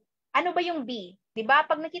 Ano ba yung B? Diba?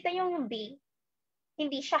 Pag nakita yung B,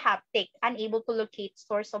 hindi siya haptic. Unable to locate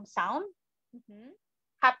source of sound.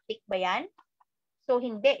 Haptic ba yan? So,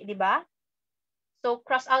 hindi, diba? So,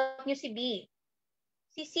 cross out nyo si B.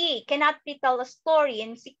 Si C, cannot retell a story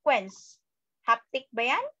in sequence. Haptic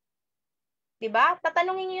ba yan? Diba?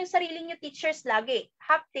 Tatanungin nyo yung sarili nyo, teachers, lagi.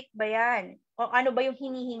 Haptic ba yan? O ano ba yung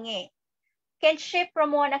hinihingi? Can shift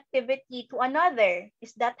from one activity to another.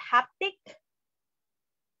 Is that haptic?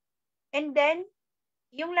 And then,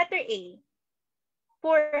 yung letter A,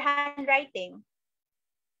 poor handwriting.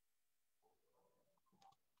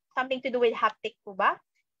 Something to do with haptic po ba?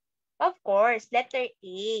 Of course, letter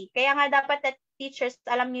A. Kaya nga dapat at teachers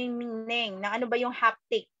alam nyo yung meaning na ano ba yung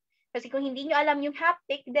haptic. Kasi kung hindi nyo alam yung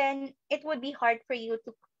haptic, then it would be hard for you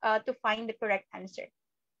to find the correct answer.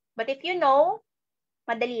 But if you know,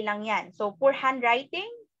 madali lang yan. So, poor handwriting,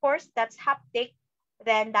 of course, that's haptic.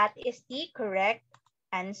 Then that is the correct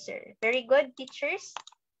answer. Very good, teachers.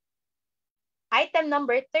 Item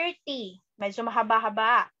number 30. Medyo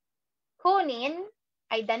mahaba-haba. Kunin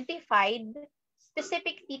identified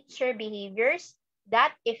specific teacher behaviors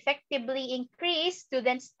that effectively increase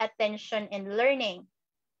students' attention and learning.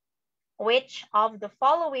 Which of the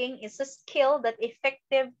following is a skill that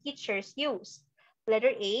effective teachers use?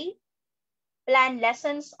 Letter A, plan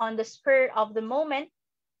lessons on the spur of the moment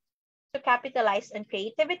to capitalize on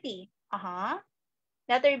creativity.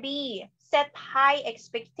 Letter B, set high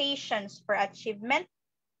expectations for achievement.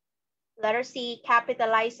 Letter C,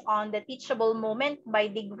 capitalize on the teachable moment by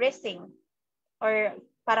digressing. Or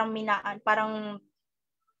parang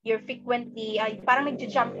you're frequently, parang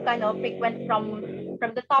nag-jump ka, no? Frequent from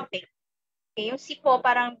the topic. Okay, yung C po,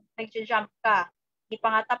 parang nag-jump ka. Di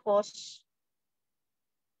pa nga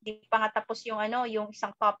tapos yung yung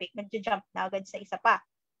isang topic, nag-jump na agad sa isa pa.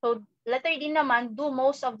 So, letter D naman, do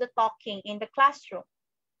most of the talking in the classroom.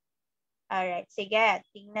 Alright, sige.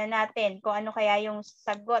 Tingnan natin kung ano kaya yung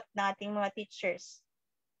sagot ng ating mga teachers.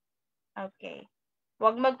 Okay.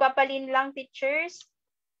 Huwag magpapalin lang, teachers.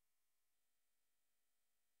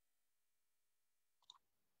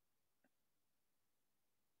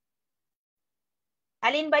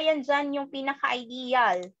 Alin ba yan dyan yung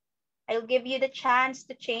pinaka-ideal? I'll give you the chance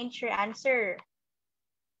to change your answer.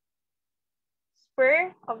 Spur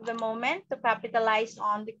of the moment to capitalize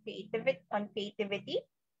on the creativity.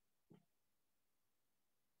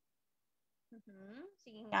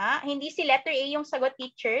 Sige nga. Hindi si letter A yung sagot,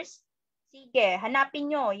 teachers. Sige, hanapin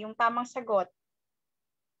nyo yung tamang sagot.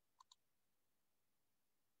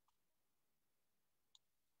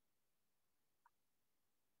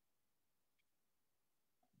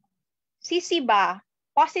 Si ba?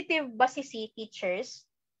 Positive ba si teachers?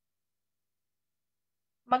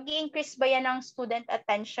 Mag-i-increase ba yan ng student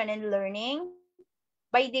attention and learning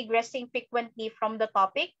by digressing frequently from the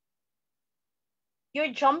topic?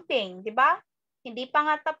 You're jumping, di ba? Hindi pa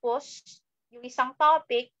nga tapos yung isang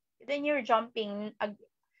topic, then you're jumping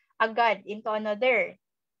agad into another.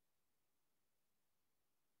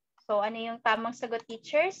 So, ano yung tamang sagot,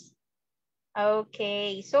 teachers?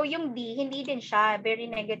 Okay. So, yung D, hindi din siya. Very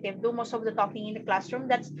negative. Do most of the talking in the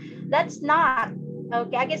classroom. That's not.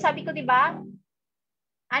 Okay. Again, sabi ko, di ba?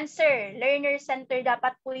 Answer. Learner-centered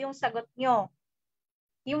dapat po yung sagot nyo.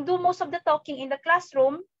 Yung do most of the talking in the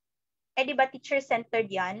classroom, di ba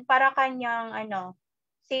teacher-centered yan? Para kanyang,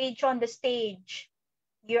 sage on the stage.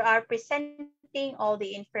 You are presenting all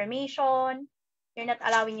the information. You're not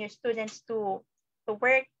allowing your students to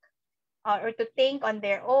work or to think on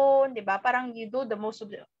their own, 'di ba? Parang you do most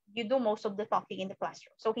of the talking in the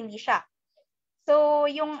classroom. So hindi siya. So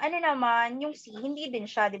yung naman, yung C, hindi din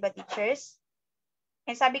siya, 'di ba, teachers?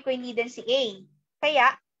 And sabi ko hindi din si A.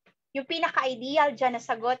 Kaya yung pinaka-ideal diyan na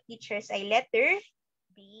sagot, teachers, ay letter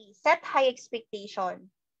B. Set high expectation.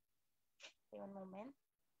 Okay, one moment.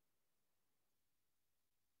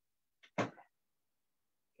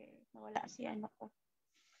 Okay, nawala si ko.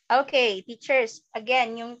 Okay, teachers,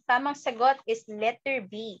 again, yung tamang sagot is letter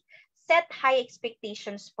B. Set high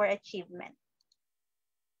expectations for achievement.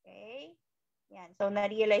 Okay? Yan. So,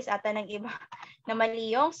 na-realize ata ng iba na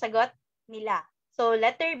mali yung sagot nila. So,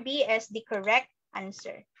 letter B is the correct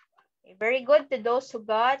answer. Okay, very good to those who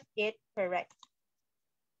got it correct.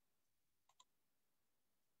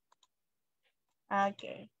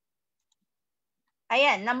 Okay.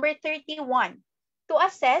 Ayan, number 31. To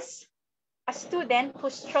assess a student who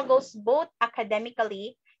struggles both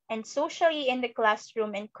academically and socially in the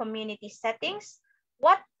classroom and community settings,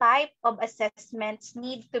 what type of assessments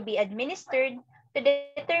need to be administered to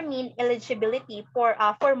determine eligibility for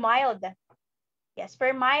mild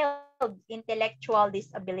intellectual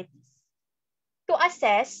disabilities? To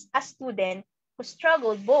assess a student who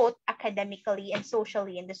struggled both academically and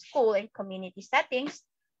socially in the school and community settings,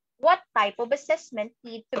 what type of assessment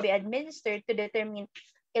need to be administered to determine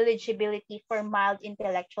eligibility for mild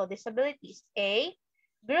intellectual disabilities? A,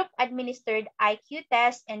 group-administered IQ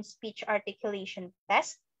test and speech articulation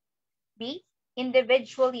test. B,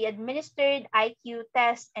 individually administered IQ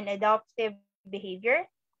test and adaptive behavior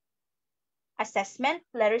assessment.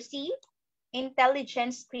 Letter C,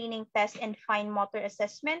 intelligence screening test and fine motor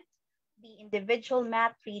assessment. D, individual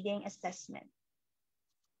math reading assessment.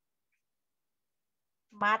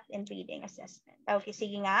 Math and reading assessment. Okay,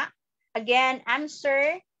 sige nga. Again,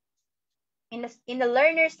 answer in a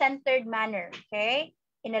learner-centered manner, okay?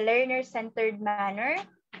 In a learner-centered manner.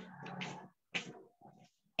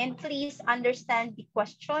 And please understand the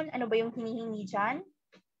question. Ano ba yung hinihingi dyan?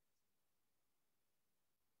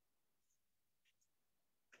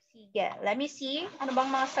 Sige, let me see. Ano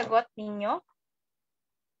bang mga sagot ninyo?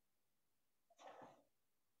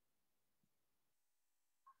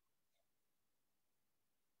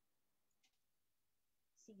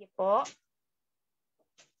 Sige po.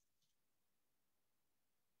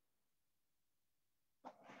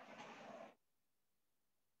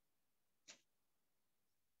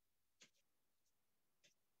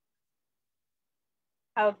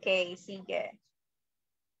 Okay, sige.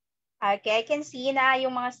 Okay, I can see na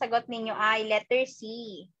yung mga sagot ninyo ay letter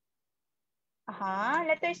C. Aha,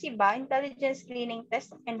 letter C ba? Intelligence screening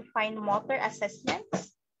test and fine motor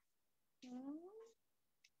assessments.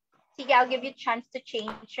 Sige, I'll give you a chance to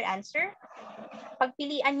change your answer.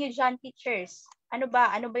 Pagpilian nyo dyan, teachers. Ano ba?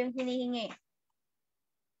 Ano ba yung hinihingi?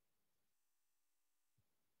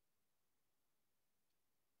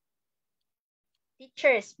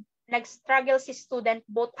 Teachers, nag-struggle si student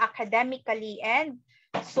both academically and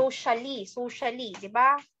socially. Socially, di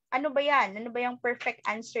ba? Ano ba yan? Ano ba yung perfect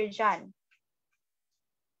answer dyan?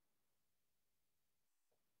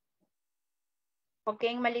 Huwag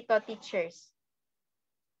kayong malito, teachers.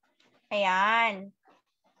 Ayan.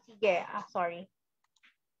 Sige, sorry.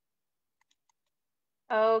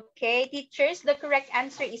 Okay, teachers, the correct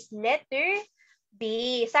answer is letter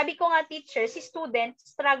B. Sabi ko nga, teachers, si student,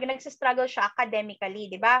 nagsistruggle siya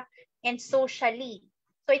academically, di ba? And socially.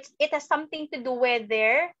 So it has something to do with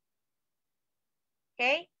their,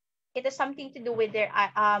 okay? It has something to do with their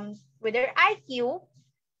IQ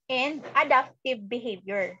and adaptive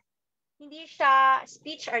behavior. Hindi siya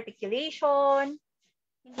speech articulation,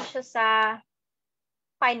 hindi siya sa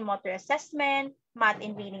fine motor assessment, math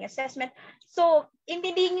and reading assessment. So,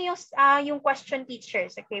 intindihin niyo yung question,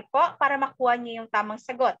 teachers, okay po? Para makuha niyo yung tamang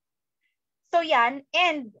sagot. So, yan.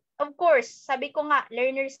 And, of course, sabi ko nga,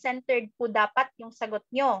 learner-centered po dapat yung sagot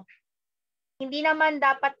niyo. Hindi naman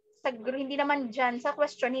dapat, hindi naman dyan sa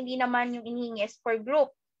question, hindi naman yung inihingi is for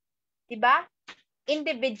group. Diba?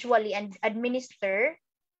 Individually administered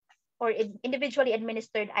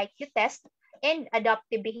IQ test and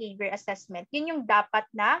adaptive behavior assessment. Yun yung dapat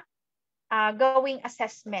na gawing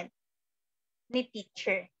assessment ni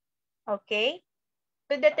teacher. Okay?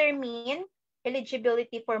 To determine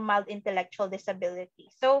eligibility for mild intellectual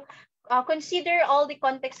disability. So, consider all the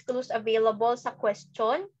context clues available sa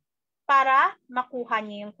question para makuha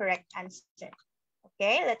niyo yung correct answer.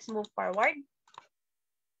 Okay? Let's move forward.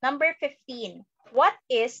 Number 15. What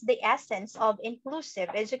is the essence of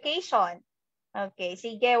inclusive education? Okay,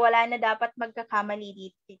 sige, wala na dapat magkakamali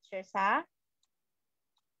dito, teachers, ha?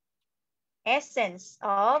 Essence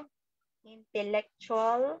of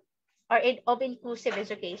intellectual or of inclusive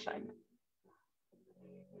education.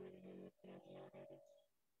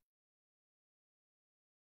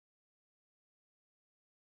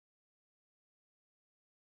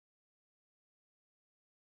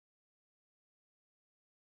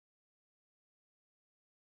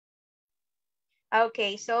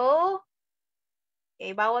 Okay, so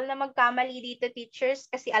okay, bawal na magkamali dito, teachers,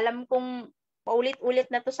 kasi alam kong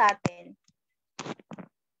paulit-ulit na to sa atin.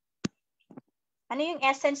 Ano yung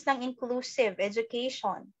essence ng inclusive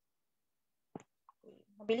education?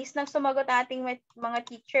 Mabilis nang sumagot ating mga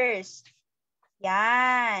teachers.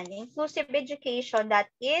 Yan. Inclusive education,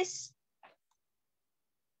 that is,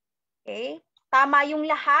 okay, tama yung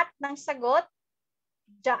lahat ng sagot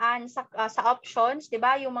dyan sa options, di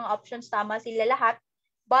ba? Yung mga options tama sila lahat.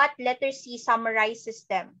 But letter C, summarize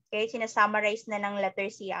system. Okay, sinasummarize na ng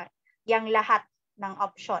letter C yung lahat ng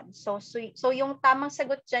option. So yung tamang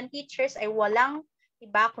sagot dyan, teachers, ay walang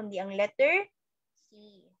iba kundi ang letter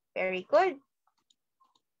C. Very good.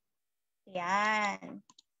 Yan.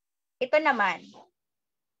 Ito naman.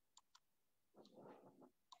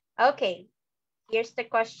 Okay. Here's the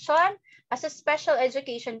question. As a special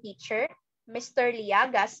education teacher, Mr.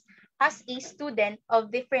 Liagas has a student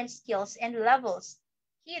of different skills and levels.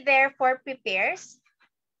 He therefore prepares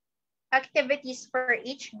activities for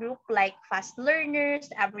each group like fast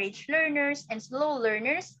learners, average learners, and slow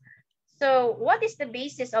learners. So what is the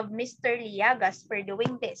basis of Mr. Liagas for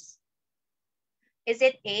doing this? Is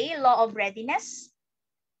it A, law of readiness?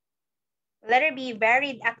 Letter B,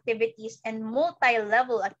 varied activities and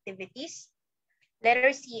multi-level activities?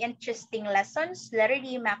 Letter C, interesting lessons. Letter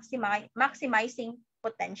D, maximizing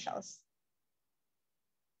potentials.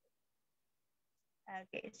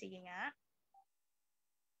 Okay, sige nga.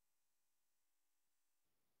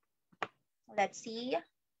 Let's see.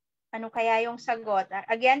 Ano kaya yung sagot?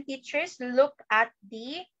 Again, teachers, look at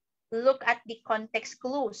the context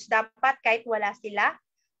clues. Dapat kahit wala sila,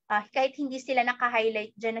 kahit hindi sila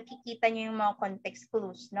naka-highlight dyan, nakikita nyo yung mga context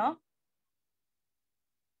clues, no?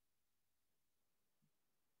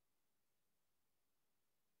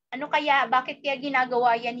 Ano kaya, bakit kaya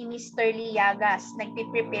ginagawa yan ni Mr. Liagas?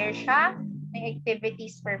 Nagpe-prepare siya ng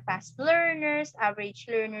activities for fast learners, average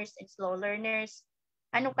learners, and slow learners.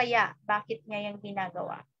 Ano kaya? Bakit niya yung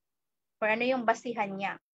ginagawa? Or ano yung basihan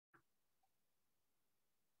niya?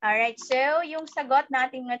 Alright, so yung sagot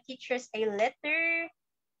nating mga teachers ay letter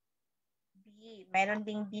B. Meron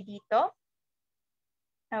ding B dito.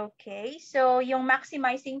 Okay, so yung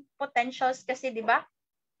maximizing potentials kasi, di ba?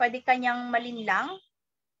 Pwede kanyang malinlang.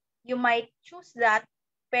 You might choose that,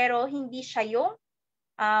 pero hindi siya yung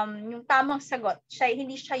tamang sagot.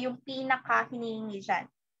 Hindi siya yung pinaka-hinihingi dyan.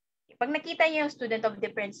 Pag nakita niyo yung student of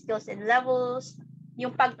different skills and levels,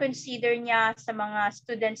 yung pag-consider niya sa mga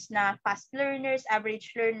students na fast learners,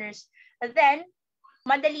 average learners, then,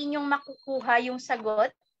 madali niyong makukuha yung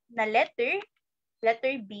sagot na letter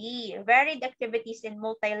B, varied activities and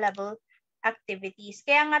multi-level activities.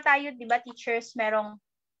 Kaya nga tayo, di ba, teachers, merong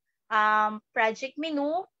project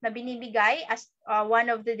menu na binibigay as one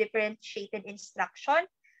of the differentiated instruction.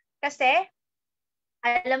 Kasi,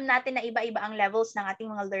 alam natin na iba-iba ang levels ng ating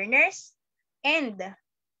mga learners. And,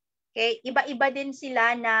 okay, iba-iba din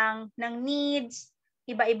sila ng needs,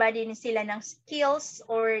 iba-iba din sila ng skills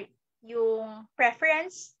or yung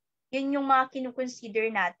preference. Yun yung mga kinukonsider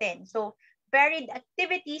natin. So, varied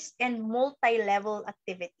activities and multi-level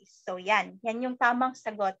activities. So, yan. Yan yung tamang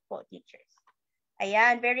sagot po, teachers.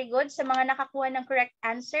 Ayan, very good. Sa mga nakakuha ng correct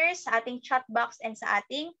answers sa ating chat box and sa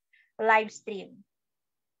ating live stream.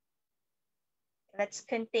 Let's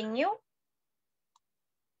continue.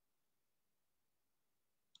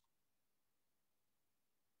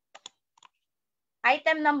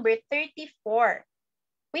 Item number 34.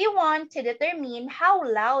 We want to determine how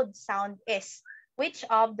loud sound is. Which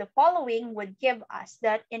of the following would give us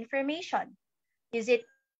that information? Is it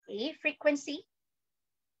A, frequency?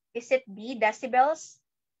 Is it B, decibels?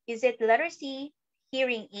 Is it letter C,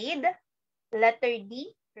 hearing aid? Letter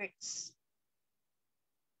D, hertz.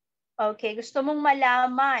 Okay, gusto mong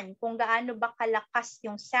malaman kung gaano ba kalakas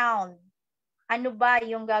yung sound. Ano ba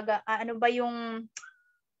yung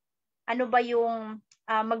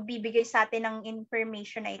magbibigay sa atin ng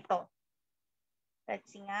information na ito?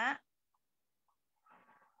 Let's see nga.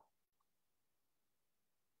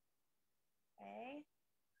 Okay.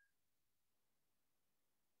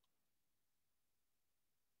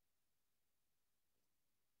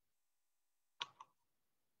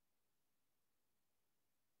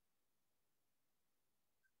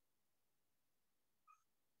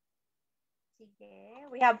 Sige,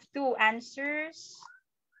 we have two answers.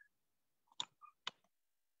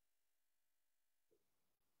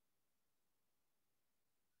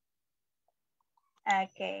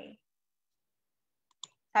 Okay.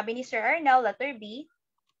 Sabi ni Sir Arnel, letter B.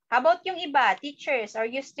 How about yung iba? Teachers, are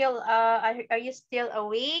you still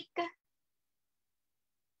awake?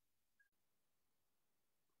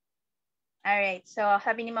 Alright, so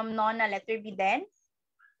sabi ni Ma'am Nona, letter B din.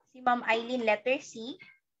 Si Ma'am Eileen, letter C.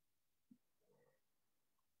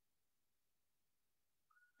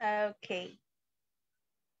 Okay.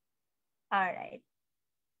 Alright.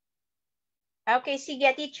 Okay, sige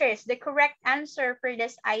teachers. The correct answer for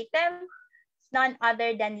this item is none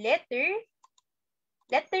other than letter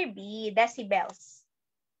B, decibels.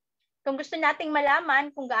 Kung gusto nating malaman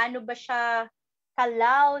kung gaano ba siya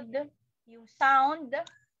ka-loud yung sound,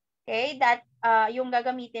 okay, that yung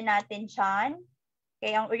gagamitin natin dyan,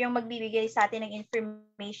 okay, yung magbibigay sa atin ng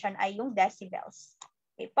information ay yung decibels.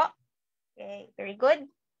 Okay po? Okay, very good.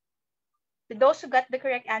 To those who got the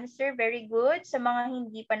correct answer, very good. Sa mga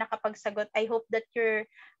hindi pa nakapagsagot, I hope that you're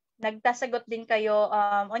nagtasagot din kayo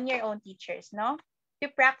on your own, teachers, no? To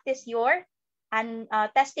practice your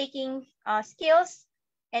test-taking skills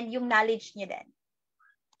and yung knowledge nyo din.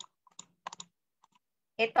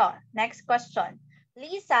 Ito, next question.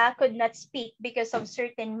 Lisa could not speak because of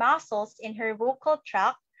certain muscles in her vocal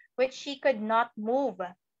tract which she could not move.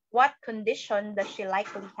 What condition does she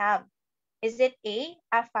likely have? Is it A,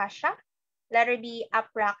 aphasia? Letter B,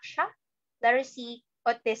 apraxia? Letter C,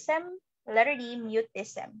 autism? Letter D,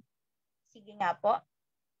 mutism? Sige nga po.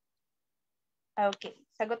 Okay.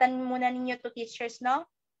 Sagutan muna ninyo to, teachers, no?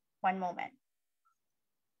 One moment.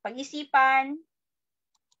 Pag-isipan.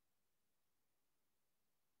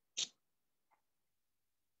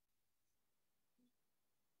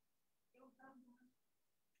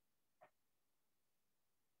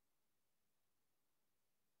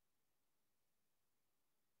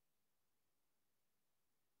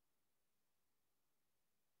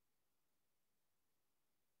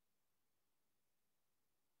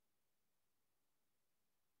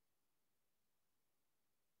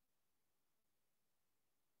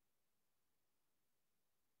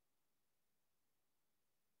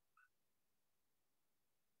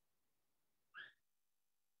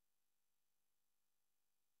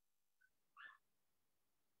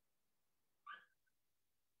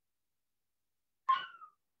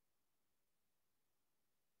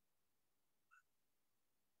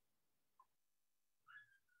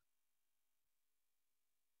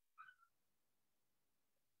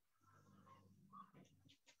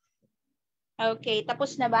 Okay,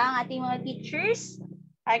 tapos na ba ang ating mga teachers?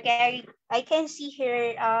 Okay, I can see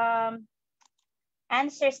here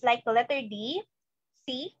answers like letter D,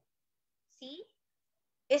 C, C.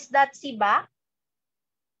 Is that C ba?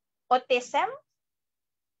 Autism?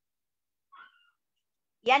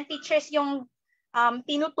 Yan, teachers, yung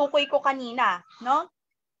tinutukoy ko kanina, no?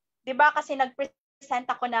 'Di ba kasi nag-present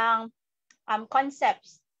ako ng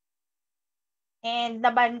concepts. And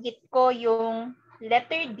nabanggit ko yung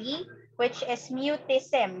letter D, which is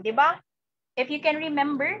mutism, 'di ba? If you can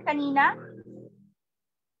remember kanina,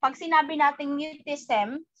 pag sinabi nating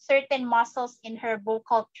mutism, certain muscles in her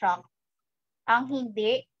vocal tract ang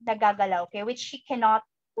hindi nagagalaw, okay? Which she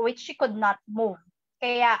could not move.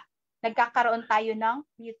 Kaya nagkakaroon tayo ng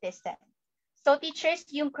mutism. So teachers,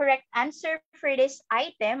 yung correct answer for this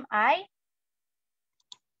item ay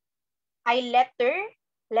letter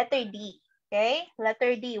D. Okay?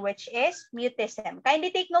 Letter D, which is mutism.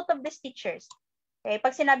 Kindly take note of this, teachers. Okay?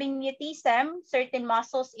 Pag sinabing mutism, certain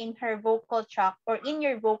muscles in her vocal tract or in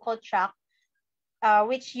your vocal tract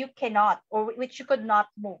which you cannot or which you could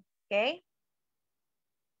not move. Okay?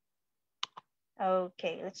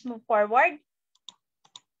 Okay, let's move forward.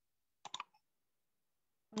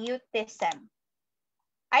 Mutism.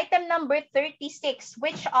 Item number 36.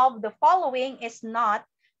 Which of the following is not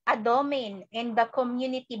a domain in the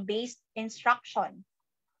community-based instruction?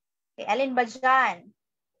 Okay, alin ba dyan?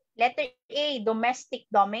 Letter A, domestic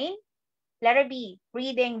domain. Letter B,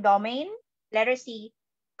 reading domain. Letter C,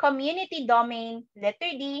 community domain.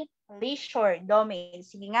 Letter D, leisure domain.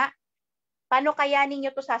 Sige nga. Paano kaya ninyo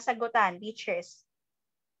to sasagutan, teachers?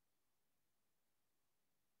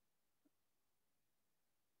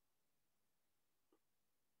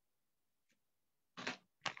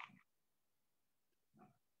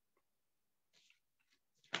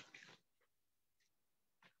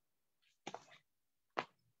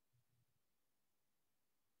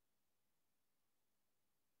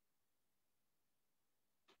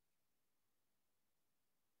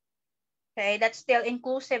 Okay, that's still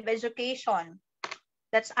inclusive education.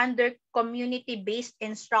 That's under community-based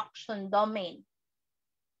instruction domain.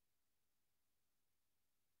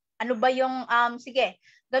 Ano ba yung, sige,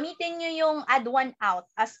 gamitin nyo yung add one out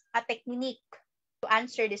as a technique to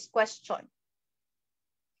answer this question.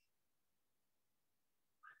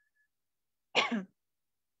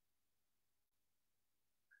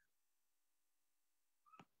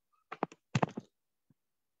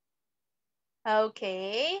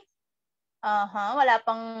 Okay. Wala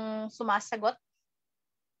pang sumasagot.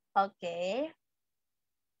 Okay.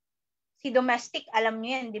 Si domestic, alam nyo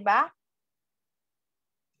yan, di ba?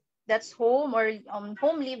 That's home or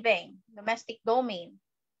home living, domestic domain.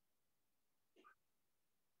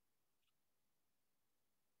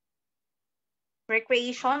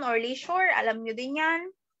 Recreation or leisure, alam nyo din yan.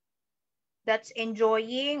 That's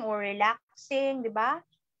enjoying or relaxing, di ba?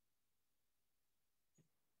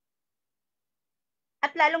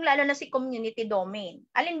 At lalong-lalo na si community domain.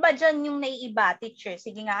 Alin ba dyan yung naiiba, teacher?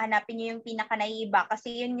 Sige nga, hanapin nyo yung pinaka-naiiba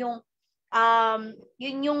kasi yun yung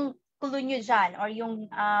clue nyo dyan or yung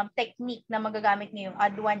technique na magagamit nyo yung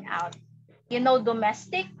add one out. You know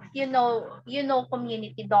domestic, you know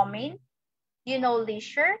community domain, you know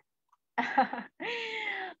leisure.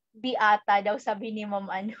 Biata daw sabi ni Ma'am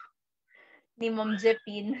ni Ma'am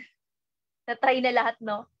Jepin. Na-try na lahat,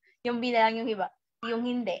 no? Yung bilang yung iba, yung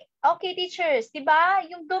hindi. Okay, teachers, 'di ba?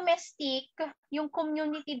 Yung domestic, yung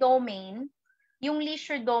community domain, yung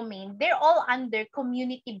leisure domain, they're all under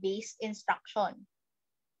community-based instruction.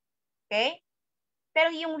 Okay?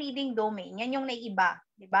 Pero yung reading domain, yan yung naiiba,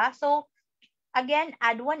 'di ba? So, again,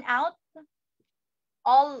 add one out.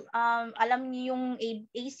 All alam niyo yung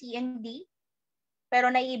A, C, and D,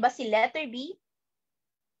 pero naiiba si letter B.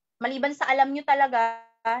 Maliban sa alam niyo talaga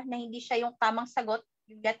na hindi siya yung tamang sagot,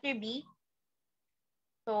 yung letter B.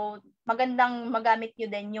 So, magandang magamit nyo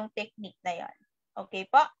din yung technique na yan. Okay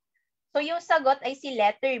po? So, yung sagot ay si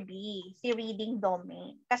letter B, si reading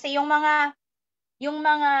domain. Kasi yung mga,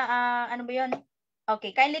 ano ba yun?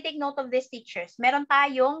 Okay, kindly take note of this, teachers. Meron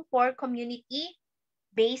tayong 4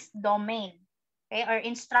 community-based domain. Okay, or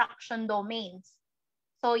instruction domains.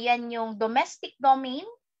 So, yan yung domestic domain.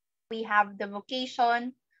 We have the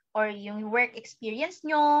vocation or yung work experience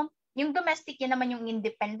nyo. Yung domestic, yan naman yung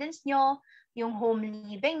independence nyo, yung home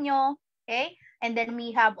living nyo, okay? And then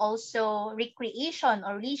we have also recreation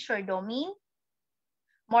or leisure domain,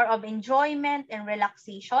 more of enjoyment and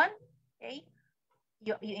relaxation, okay?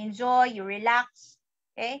 You enjoy, you relax,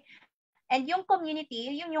 okay? And yung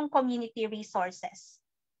community, yung community resources.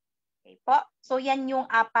 Okay po? So yan yung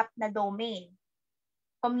 4 na domain.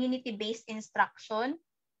 Community-based instruction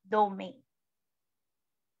domain.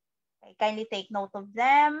 Okay, kindly take note of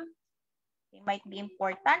them. It might be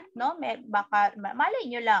important, no? Baka malay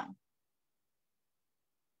nyo lang.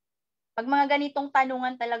 Pag mga ganitong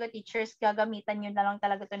tanungan talaga, teachers, gagamitan nyo na lang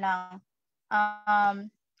talaga ito ng,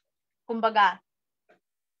 kumbaga,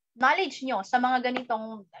 knowledge nyo sa mga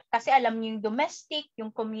ganitong, kasi alam nyo yung domestic,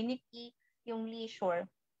 yung community, yung leisure.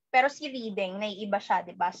 Pero si reading, naiiba siya,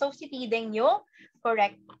 di ba? So, si reading yung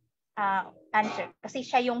correct answer. Kasi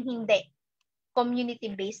siya yung hindi.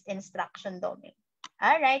 Community-based instruction domain.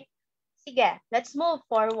 Alright. Sige, let's move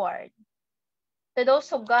forward. To those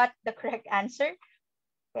who got the correct answer,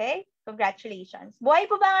 okay, congratulations. Buhay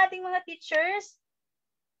po ba ang ating mga teachers?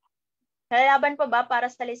 Nalalaban pa ba para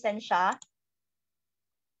sa lisensya?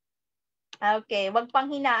 Okay, wag pang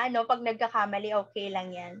hinaan, no? Pag nagkakamali, okay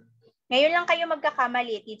lang yan. Ngayon lang kayo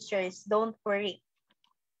magkakamali, teachers. Don't worry.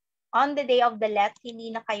 On the day of the let,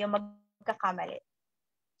 hindi na kayo magkakamali.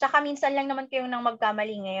 Tsaka minsan lang naman kayong nang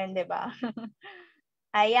magkamali ngayon, di ba?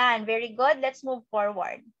 Ayan, very good. Let's move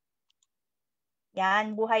forward.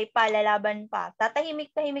 Yan, buhay pa, lalaban pa.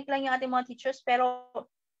 Tatahimik-tahimik lang yung ating mga teachers, pero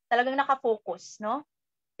talagang nakafocus, no?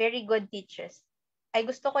 Very good teachers. Ay,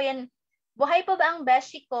 gusto ko yan. Buhay pa ba ang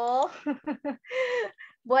beshi ko?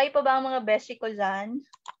 Buhay pa ba ang mga beshi ko dyan?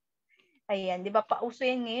 Ayan, di ba, pauso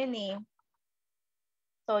yan ngayon eh.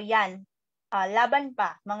 So, yan. Laban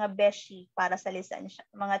pa, mga beshi para sa lisensya.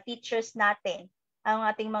 Mga teachers natin, ang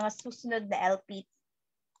ating mga susunod na LPT.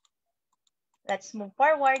 Let's move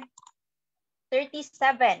forward.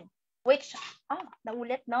 37, which,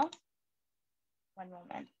 naulit, no? One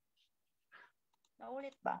moment.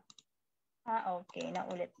 Naulit ba? Okay,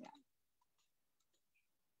 naulit na.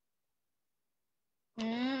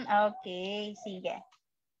 Okay, sige.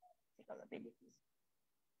 Physical abilities.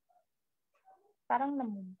 Parang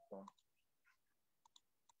namunto.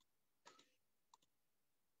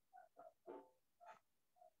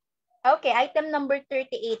 Okay, item number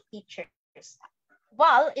 38, teachers.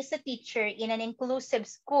 Val is a teacher in an inclusive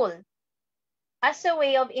school. As a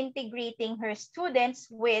way of integrating her students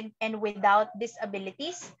with and without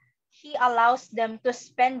disabilities, she allows them to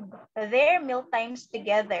spend their meal times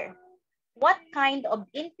together. What kind of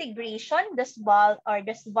integration does Val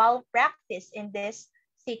practice in this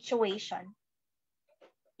situation?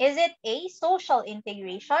 Is it A, social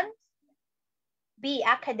integration, B,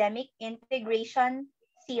 academic integration,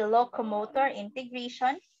 C, locomotor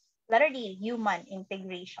integration, letter D, human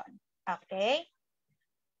integration. Okay?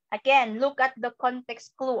 Again, look at the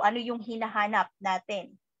context clue. Ano yung hinahanap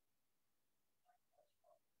natin?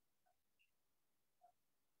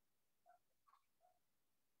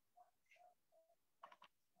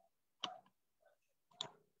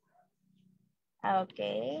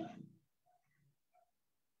 Okay.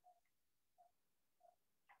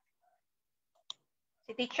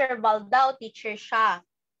 Si Teacher Val daw, teacher siya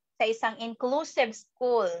sa isang inclusive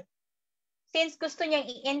school. Since gusto niyang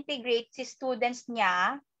i-integrate si students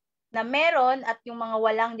niya na meron at yung mga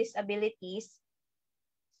walang disabilities,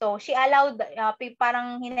 so she allowed,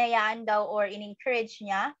 parang hinayaan daw or in-encourage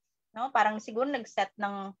niya, no? Parang siguro nag-set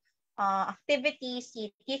ng activity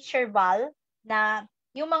si Teacher Val na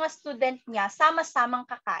yung mga student niya sama-samang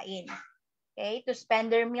kakain. Okay? To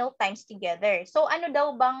spend their meal times together. So ano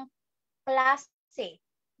daw bang klase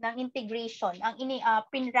ng integration ang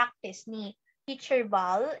pinractice ni Teacher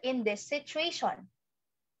Val in this situation?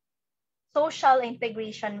 Social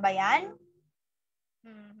integration ba yan?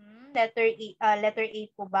 Letter A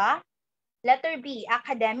po ba? Letter B,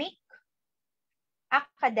 academic?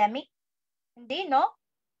 Academic? Hindi, no?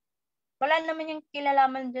 Wala naman yung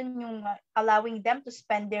kilalaman dyan yung allowing them to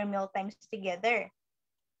spend their meal times together.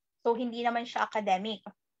 So, hindi naman siya academic.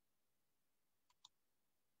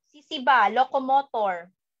 C ba, locomotor?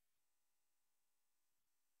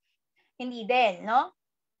 Hindi din, no?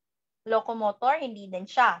 Locomotor, hindi din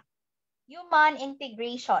siya. Human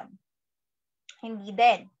integration? Hindi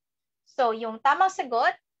din. So, yung tamang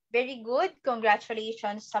sagot, very good.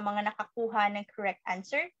 Congratulations sa mga nakakuha ng correct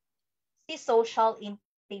answer. Si social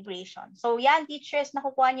integration. So, yan, teachers,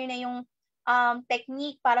 nakukuha nyo na yung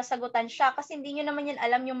technique para sagutan siya. Kasi hindi nyo naman yan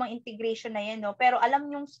alam yung mga integration na yan, no? Pero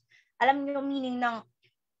alam nyo yung meaning ng,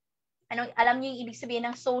 alam nyo yung ibig sabihin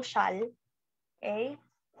ng social. Okay?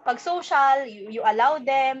 Pag social, you allow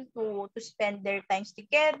them to spend their times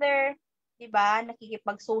together. Diba?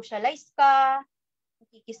 Nakikipag-socialize ka.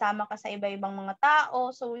 Nakikisama ka sa iba-ibang mga tao.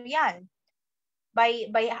 So, yan. By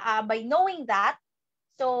knowing that,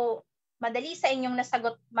 so, madali sa inyong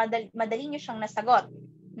nasagot, madali nyo siyang nasagot.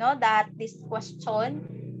 No? That this question,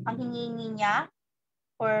 ang hinihingi niya,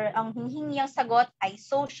 or ang hinihingi niyang sagot ay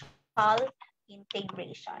social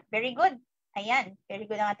integration. Very good. Ayan. Very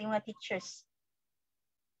good ang ating mga teachers.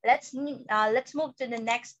 Let's move to the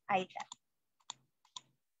next item.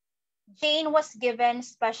 Jane was given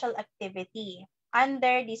special activity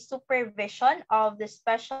under the supervision of the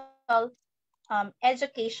special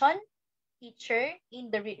education teacher in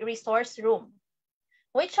the resource room.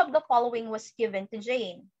 Which of the following was given to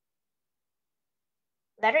Jane?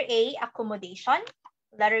 Letter A, accommodation.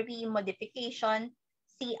 Letter B, modification.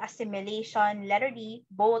 C, assimilation. Letter D,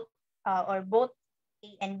 both both A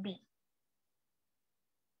and B.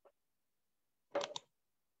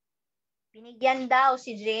 Binigyan daw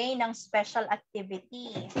si Jane ng special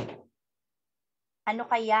activity. Ano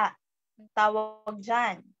kaya ang tawag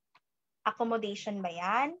dyan? Accommodation ba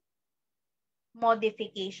yan?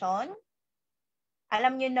 Modification?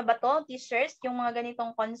 Alam niyo na ba to, teachers, yung mga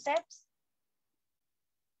ganitong concepts?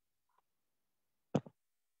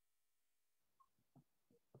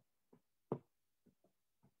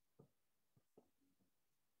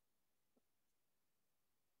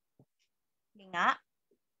 Hindi nga.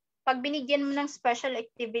 Pag binigyan mo ng special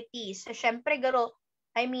activities, so syempre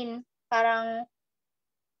parang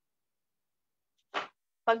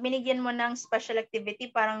pag binigyan mo ng special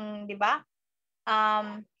activity, parang, di ba?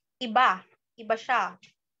 Iba siya.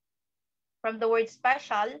 From the word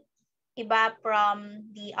special, iba from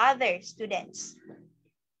the other students.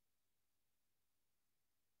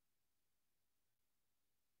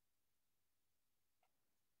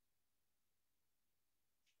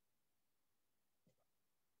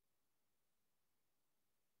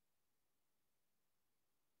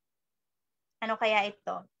 Ano kaya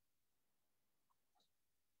ito?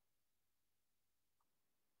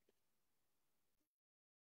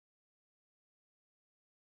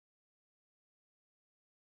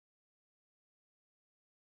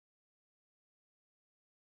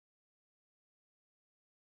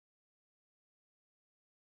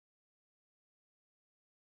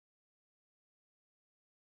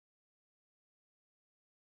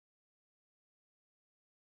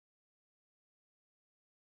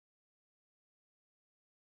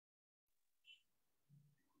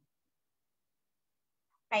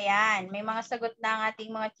 Ayan, may mga sagot na ang ating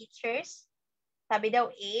mga teachers. Sabi daw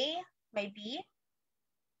A, may B.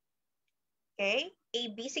 Okay, A,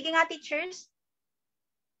 B. Sige nga, teachers.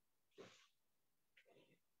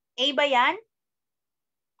 A ba yan?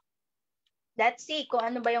 Let's see kung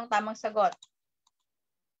ano ba yung tamang sagot.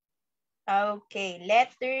 Okay,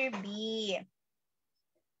 letter B.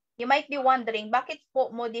 You might be wondering, bakit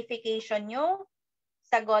po modification yung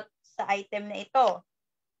sagot sa item na ito?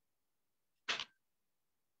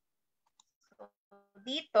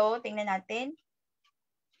 Dito, tingnan natin.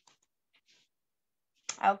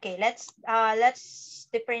 Okay, let's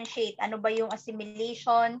differentiate. Ano ba yung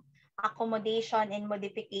assimilation, accommodation, and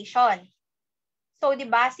modification? So, di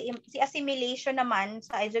ba, si assimilation naman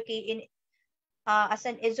sa as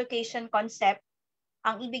an education concept,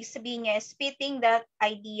 ang ibig sabihin niya is fitting that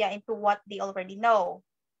idea into what they already know.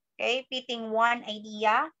 Okay, fitting one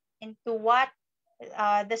idea into what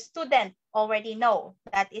the student already know.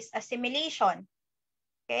 That is assimilation.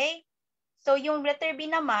 Okay, So yung letter B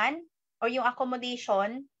naman, or yung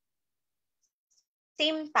accommodation,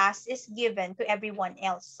 same task is given to everyone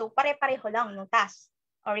else. So pare-pareho lang yung task,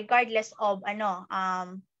 or regardless of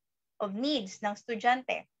of needs ng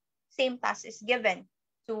estudyante, same task is given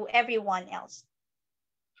to everyone else.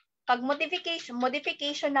 Pag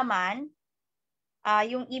modification naman,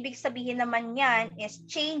 yung ibig sabihin naman yan is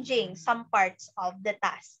changing some parts of the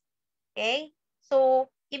task. Okay? So,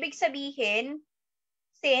 ibig sabihin,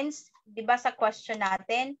 since, di ba sa question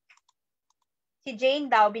natin, si Jane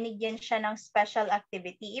daw, binigyan siya ng special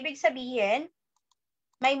activity. Ibig sabihin,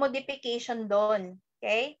 may modification doon.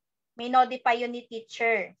 Okay? May notify yun ni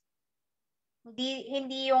teacher.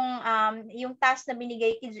 Hindi yung task na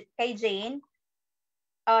binigay kay Jane,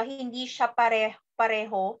 hindi siya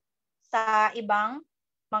pareho sa ibang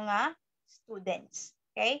mga students.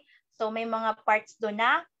 Okay? So, may mga parts doon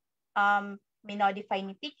na may notify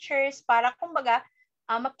ni teachers para kumbaga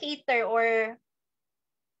ma-cater or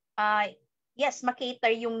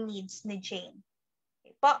ma-cater yung needs ni Jane.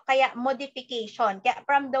 Okay po? Kaya modification.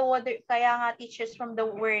 Kaya nga teachers from the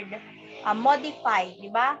word modify,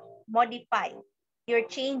 di ba? Modify. You're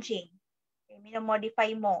changing. Okay?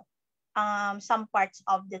 Minamodify mo some parts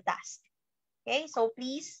of the task. Okay? So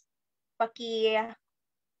please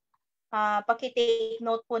paki-take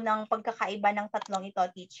note po ng pagkakaiba ng tatlong ito,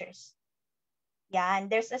 teachers.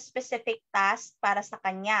 Yan, there's a specific task para sa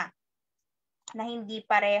kanya na hindi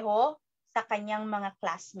pareho sa kanyang mga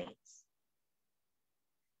classmates.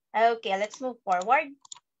 Okay, let's move forward.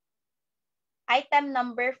 Item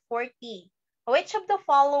number 40. Which of the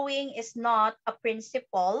following is not a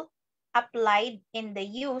principle applied in the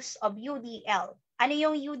use of UDL? Ano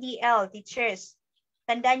yung UDL, teachers?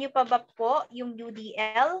 Tandaan nyo pa ba po yung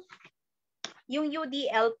UDL? Yung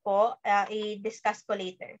UDL po, i-discuss ko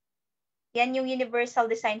later. Yan yung Universal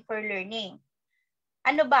Design for Learning.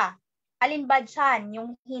 Ano ba? Alin ba dyan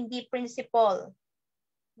yung hindi principle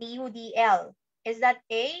ni UDL? Is that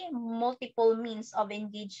A, multiple means of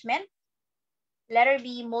engagement? Letter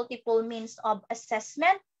B, multiple means of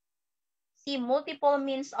assessment? C, multiple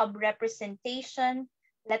means of representation?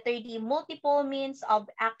 Letter D, multiple means of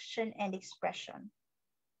action and expression.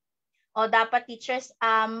 O dapat teachers,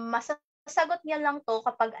 masasagot niya lang to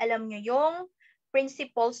kapag alam nyo yung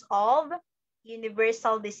principles of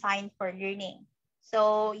Universal Design for Learning.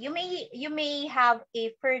 So you may have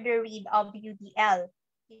a further read of UDL,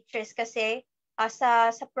 teachers, kasi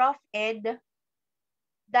sa Prof Ed,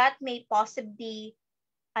 that may possibly,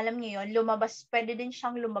 alam niyo yun, pwede din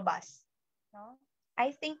siyang lumabas. No?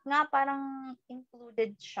 I think nga parang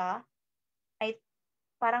included siya.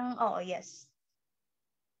 Yes.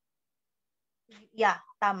 Yeah,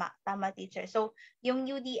 tama teacher. So, yung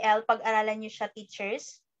UDL, pag-aralan nyo siya,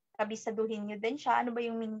 teachers, kabisaduhin nyo din siya. Ano ba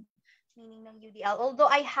yung meaning ng UDL? Although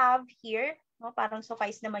I have here, no, parang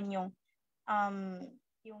suffice naman yung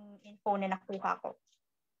info na nakuha ko.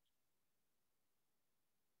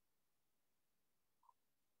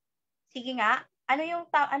 Sige nga, ano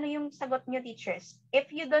yung sagot nyo, teachers?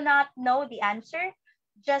 If you do not know the answer,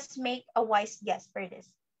 just make a wise guess for this.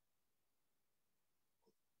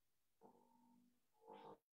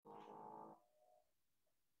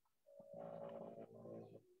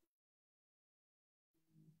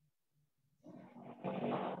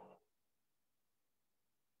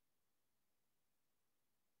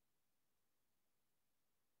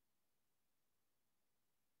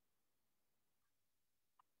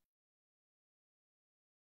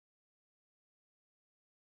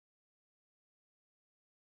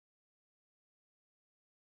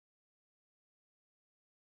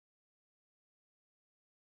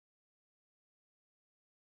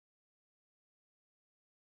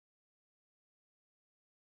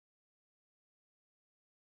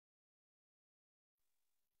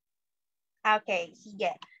 Okay,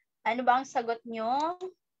 sige. Ano ba ang sagot nyo?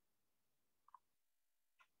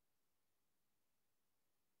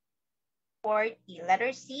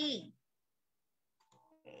 Letter C.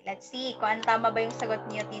 Okay, let's see kung ano tama ba yung sagot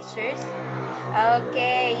niyo, teachers.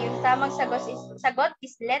 Okay, yung tamang sagot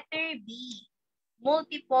is letter B.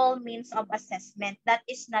 Multiple means of assessment. That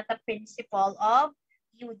is not a principle of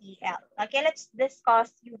UDL. Okay, let's discuss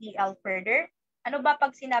UDL further. Ano ba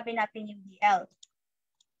pag sinabi natin UDL?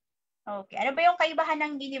 Okay, ano ba yung kaibahan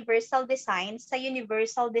ng universal design sa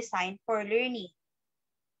universal design for learning?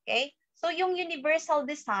 Okay, so yung universal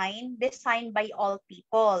design, designed by all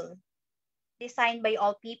people. Designed by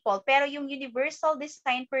all people. Pero yung universal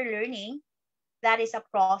design for learning, that is a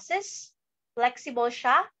process, flexible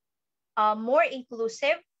siya, more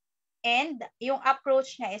inclusive, and yung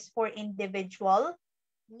approach niya is for individual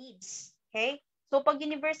needs. Okay? So pag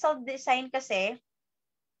universal design kasi,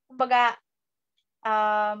 kumbaga,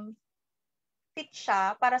 fit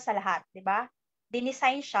siya para sa lahat, di ba?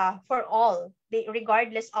 Dinesign siya for all,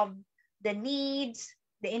 regardless of the needs,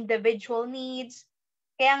 the individual needs.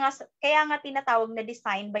 Kaya nga tinatawag na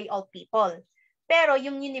design by all people. Pero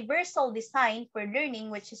yung universal design for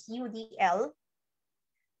learning, which is UDL,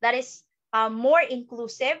 that is more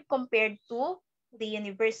inclusive compared to the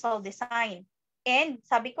universal design. And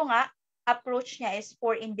sabi ko nga, approach niya is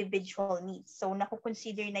for individual needs. So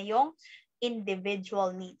nakukonsider na yung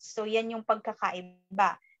individual needs. So yan yung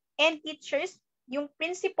pagkakaiba. And teachers, yung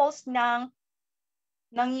principles ng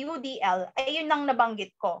UDL, ay yun ang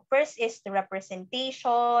nabanggit ko. First is the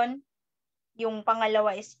representation, yung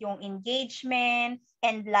pangalawa is yung engagement,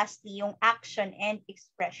 and lastly, yung action and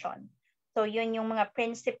expression. So yun yung mga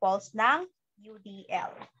principles ng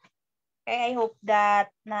UDL. Okay, I hope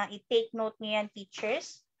that na i-take note niyo yan,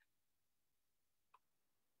 teachers.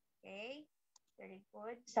 Okay, very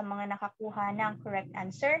good. Sa mga nakakuha ng correct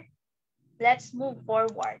answer, let's move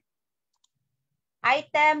forward.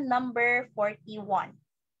 Item number 41.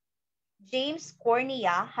 James'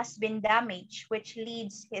 cornea has been damaged, which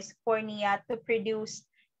leads his cornea to produce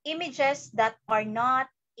images that are not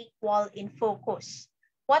equal in focus.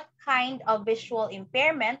 What kind of visual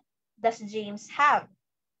impairment does James have?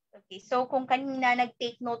 Okay, so kung kanina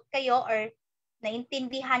nag-take note kayo or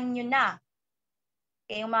naintindihan nyo na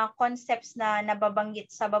yung mga concepts na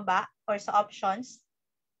nababanggit sa baba or sa options,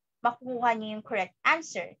 makukuha nyo yung correct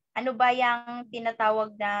answer. Ano ba yung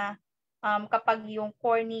tinatawag na kapag yung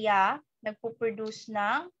cornea nagpo-produce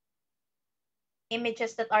ng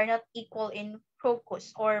images that are not equal in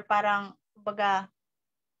focus or parang baga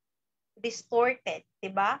distorted,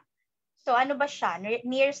 diba? So ano ba siya?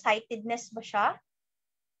 Nearsightedness ba siya?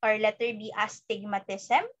 Or letter B,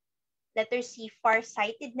 astigmatism? Letter C,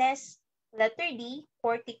 farsightedness? Letter D,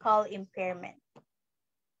 cortical impairment.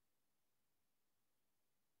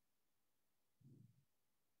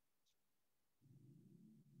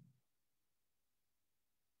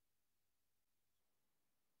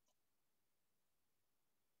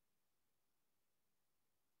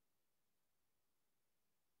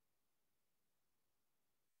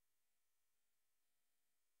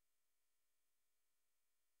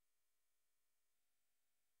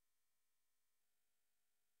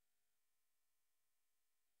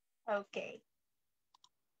 Okay.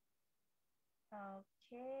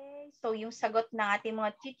 Okay. So, yung sagot ng ating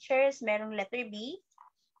mga teachers, merong letter B.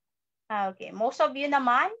 Okay. Most of you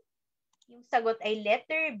naman, yung sagot ay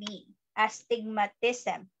letter B,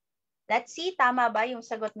 astigmatism. Let's see, tama ba yung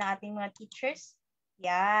sagot ng ating mga teachers?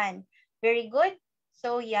 Yan. Very good.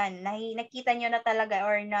 So, yan. Nakita nyo na talaga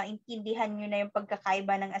or naintindihan nyo na yung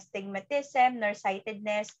pagkakaiba ng astigmatism,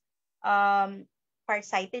 nearsightedness,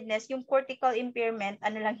 farsightedness. Yung cortical impairment,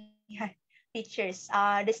 ano lang yan? Teachers,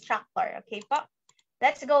 distractor. Okay po?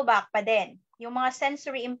 Let's go back pa din. Yung mga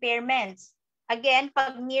sensory impairments. Again,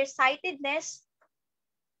 pag nearsightedness,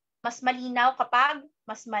 mas malinaw kapag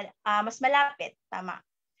mas malapit. Tama.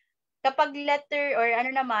 Kapag letter or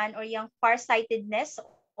ano naman, or yung farsightedness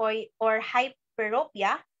or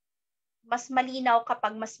hyperopia, mas malinaw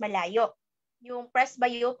kapag mas malayo. Yung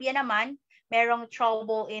presbyopia naman, merong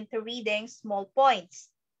trouble into reading small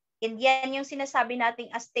points. And yan yung sinasabi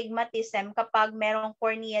nating astigmatism kapag merong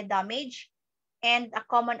cornea damage and a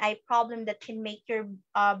common eye problem that can make your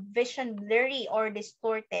vision blurry or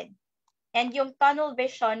distorted. And yung tunnel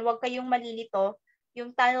vision, huwag kayong malilito.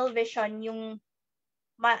 Yung tunnel vision, yung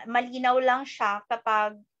malinaw lang siya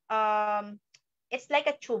kapag it's like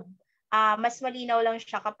a tube. Mas malinaw lang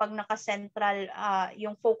siya kapag naka-central,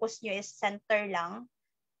 yung focus nyo is center lang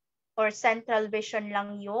or central vision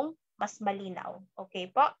lang yung mas malinaw. Okay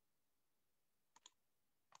po?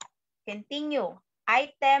 Continue.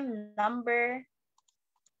 Item number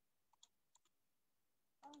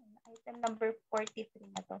 43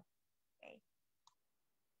 na to. Okay.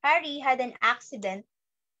 Harry had an accident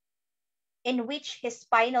in which his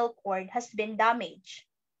spinal cord has been damaged.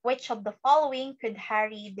 Which of the following could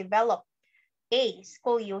Harry develop? A,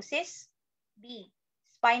 scoliosis. B,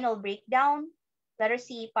 spinal breakdown. Letter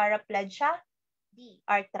C, paraplegia. D,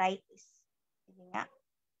 arthritis. Sige nga.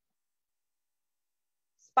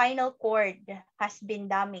 Spinal cord has been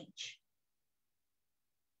damaged.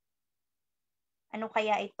 Ano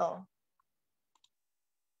kaya ito?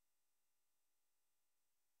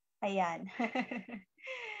 Ayan.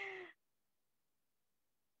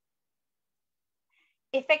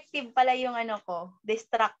 Effective pala yung ano ko,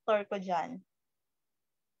 distractor ko dyan.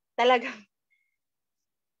 Talagang.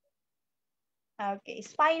 Okay,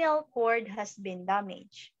 spinal cord has been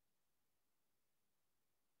damaged.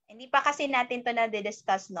 Hindi pa kasi natin to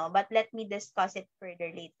na-discuss, no? But let me discuss it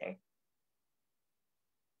further later.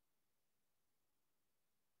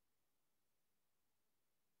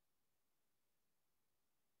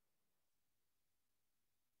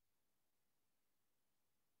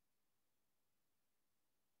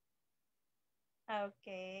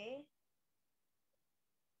 Okay.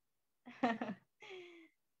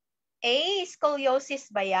 A,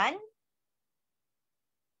 scoliosis ba yan?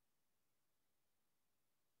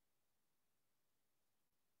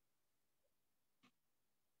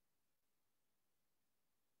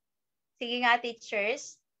 Sige nga,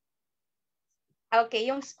 teachers.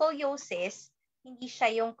 Okay, yung scoliosis, hindi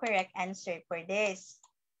siya yung correct answer for this.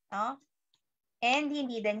 No? And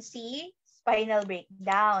hindi din si spinal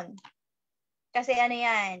breakdown. Kasi ano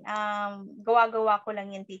yan, gawa-gawa ko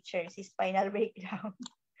lang yung teacher, si spinal breakdown.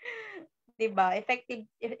 Diba?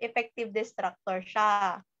 Effective distractor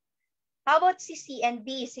siya. How about si C and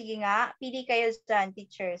D? Sige nga, pili kayo dyan,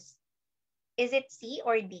 teachers. Is it C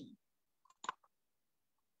or D?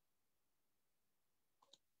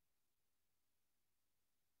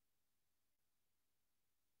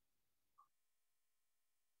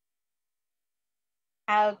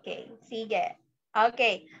 Okay, sige.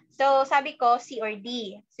 Okay, so sabi ko C or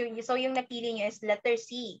D. So yung napili nyo is letter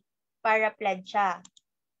C, paraplegia.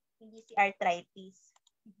 Hindi si arthritis.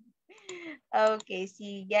 Okay,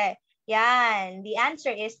 sige. Yan, the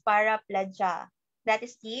answer is paraplegia. That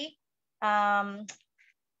is the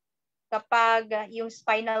kapag yung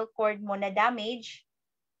spinal cord mo na damage,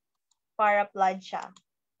 paraplegia.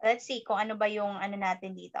 Let's see kung ano ba yung ano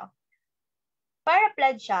natin dito.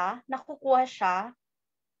 Paraplegia, nakukuha siya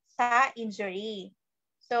sa injury.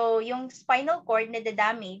 So, yung spinal cord na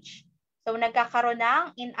damage, so nagkakaroon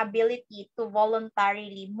ng inability to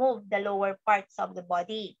voluntarily move the lower parts of the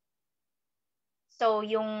body. So,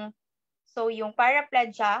 yung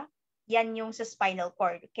paraplegia, yan yung sa spinal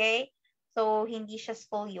cord, okay? So, hindi siya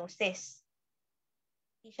scoliosis.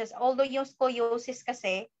 Although yung scoliosis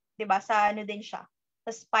kasi, 'di ba, sa ano din siya,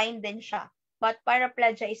 sa spine din siya. But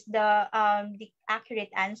paraplegia is the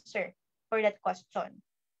accurate answer for that question.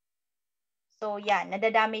 So yan,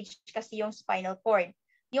 nadadamage kasi yung spinal cord.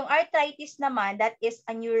 Yung arthritis naman, that is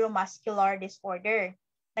a neuromuscular disorder.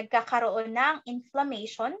 Nagkakaroon ng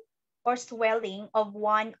inflammation or swelling of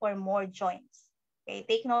one or more joints. Okay,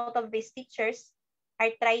 take note of these, teachers.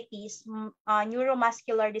 Arthritis,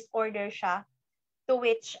 neuromuscular disorder siya, to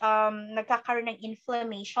which nagkakaroon ng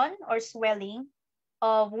inflammation or swelling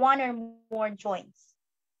of one or more joints.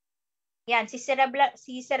 Yan, si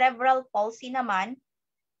cerebral palsy naman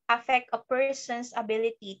affect a person's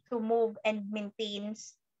ability to move and maintain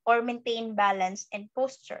balance and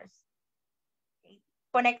postures. Okay.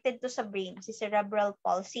 Connected to sa brain, si cerebral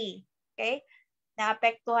palsy. Okay?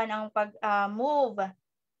 Naapektuhan ang pag-move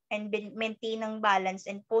and maintain ng balance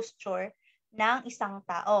and posture ng isang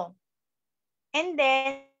tao. And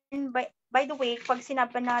then, by the way, pag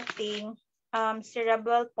sinabi nating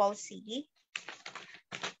cerebral palsy,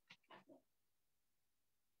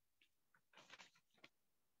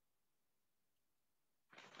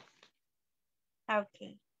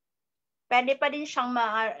 okay. Pwede pa din siyang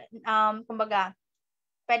kumbaga,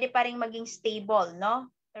 pwede pa rin maging stable,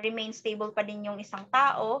 no? Remain stable pa din yung isang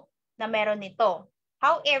tao na meron nito.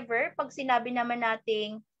 However, pag sinabi naman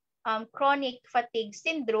nating chronic fatigue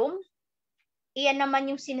syndrome, iyan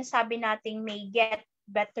naman yung sinasabi nating may get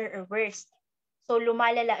better or worse. So,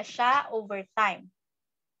 lumalala siya over time.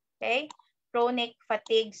 Okay? Chronic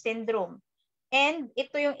fatigue syndrome. And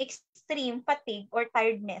ito yung extreme fatigue or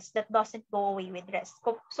tiredness that doesn't go away with rest.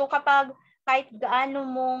 So, kapag kahit gaano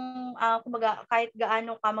mong, kahit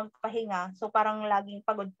gaano ka magpahinga, so parang laging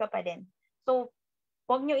pagod ka pa din. So,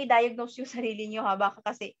 huwag nyo i-diagnose yung sarili nyo, ha? Baka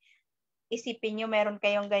kasi isipin nyo meron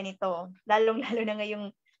kayong ganito. Lalong-lalo na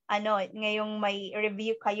ngayong may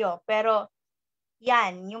review kayo. Pero,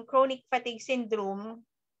 yan, yung chronic fatigue syndrome,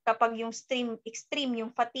 kapag yung extreme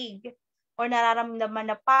yung fatigue, or nararamdaman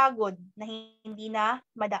na pagod na hindi na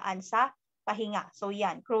madaan sa pahinga. So,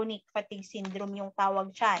 yan, chronic fatigue syndrome yung tawag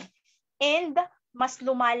dyan. And mas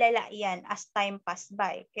lumalala yan as time pass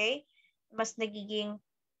by, okay? Mas nagiging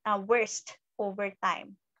worst over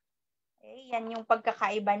time. Okay? Yan yung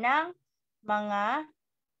pagkakaiba ng mga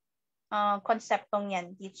konseptong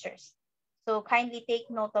yan, teachers. So, kindly take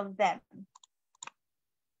note of them.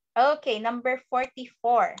 Okay, number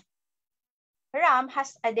 44. Ram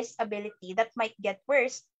has a disability that might get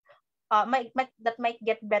worse, that might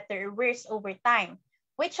get better or worse over time.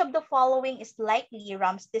 Which of the following is likely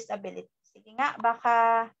Ram's disability? Sige nga,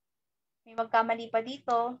 baka may magkamali pa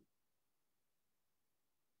dito.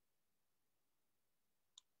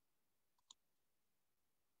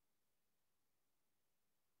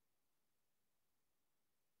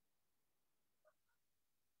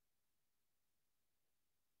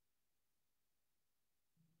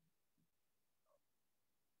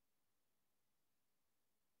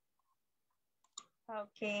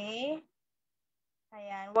 Okay.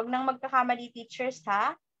 Ayan, wag nang magkakamali teachers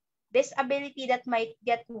ha. Disability that might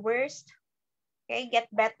get worse, okay, get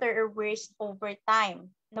better or worse over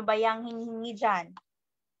time. Ano ba yung hinihingi dyan?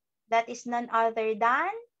 That is none other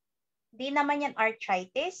than, hindi naman yan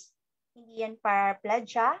arthritis, hindi yan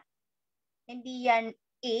paraplegia, hindi yan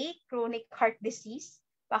A, chronic heart disease.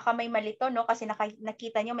 Baka may malito, no? Kasi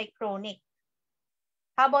nakita nyo may chronic.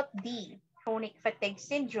 How about D, chronic fatigue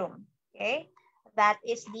syndrome? Okay? That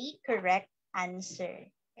is the correct answer.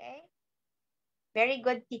 Okay? Very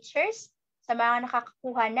good, teachers. Sa mga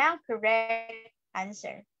nakakakuha ng correct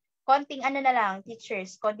answer. Konting ano na lang,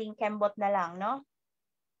 teachers, konting kembot na lang, no?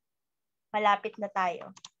 Malapit na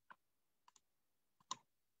tayo.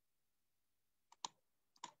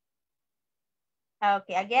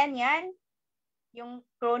 Okay, again, yan. Yung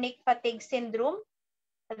chronic fatigue syndrome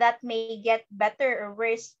that may get better or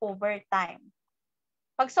worse over time.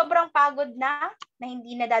 Pag sobrang pagod na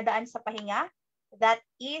hindi nadadaan sa pahinga, that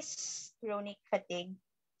is chronic fatigue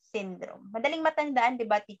syndrome. Madaling matandaan, di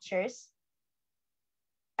ba, teachers?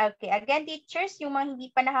 Okay, again, teachers, yung mga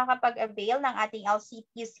hindi pa nakakapag-avail ng ating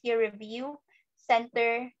LCTC Review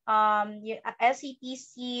Center,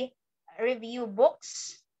 LCTC Review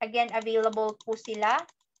Books, again, available po sila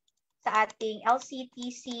sa ating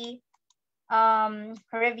LCTC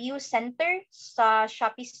Review Center sa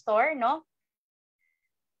Shopee Store, no?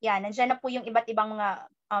 Yan, nandiyan na po yung iba't ibang mga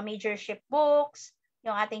majorship books,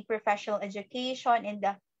 yung ating professional education, and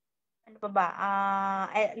the ano pa ba?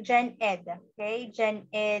 Gen Ed, okay? Gen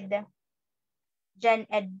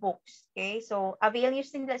Ed books, okay? So, avail nyo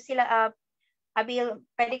sila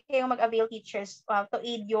pwede kayong mag-avail, teachers, to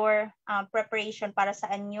aid your preparation para sa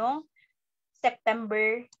anyong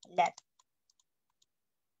September let.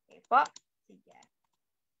 Okay po? Sige.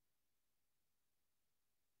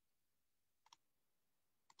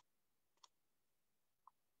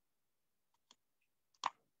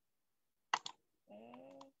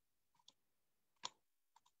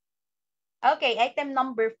 Okay, item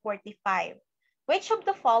number 45. Which of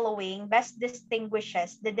the following best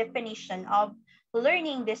distinguishes the definition of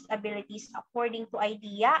learning disabilities according to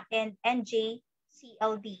IDEA and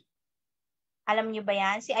NJCLD? Alam niyo ba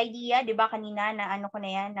yan? Si IDEA, di ba kanina na ano ko na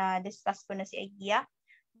yan, na-discuss ko na si IDEA.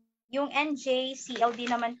 Yung NJCLD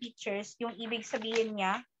naman, teachers, yung ibig sabihin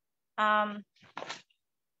niya,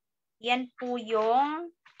 yan po yung,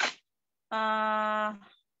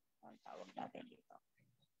 ang tawag natin dito.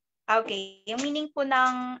 Okay, yung meaning po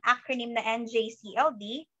ng acronym na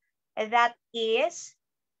NJCLD, that is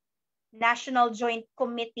National Joint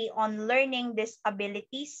Committee on Learning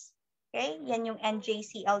Disabilities. Okay, yan yung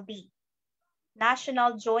NJCLD.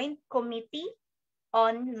 National Joint Committee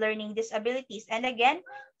on Learning Disabilities. And again,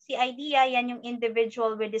 si IDEA, yan yung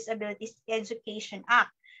Individual with Disabilities Education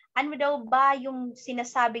Act. Ano daw ba yung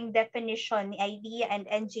sinasabing definition ni IDEA and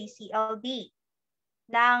NJCLD?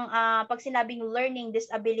 Ng pag sinabing learning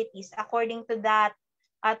disabilities according to that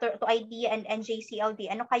to IDEA and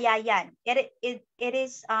NJCLD, ano kaya yan? It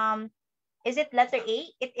is it letter A?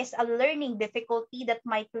 It is a learning difficulty that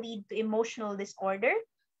might lead to emotional disorder.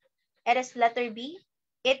 It is letter B.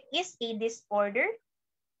 It is a disorder.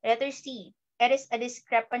 Letter C. It is a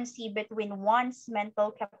discrepancy between one's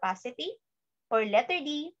mental capacity. Or letter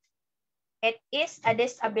D. It is a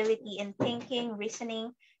disability in thinking,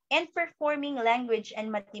 reasoning, and performing language and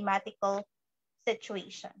mathematical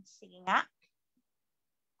situations. Sige nga.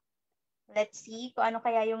 Let's see kung ano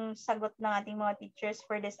kaya yung sagot ng ating mga teachers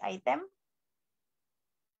for this item.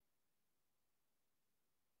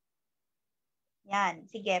 Yan.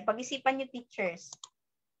 Sige, pag-isipan nyo, teachers.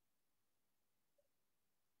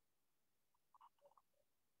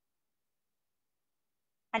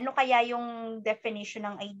 Ano kaya yung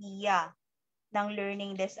definition ng IDEA ng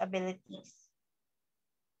learning disabilities?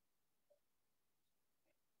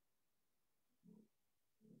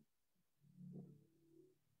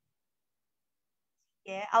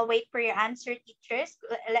 Okay, I'll wait for your answer, teachers.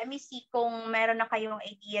 Let me see kung meron na kayong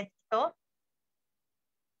idea dito.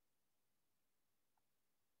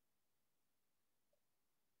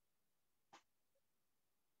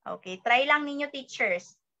 Okay, try lang ninyo,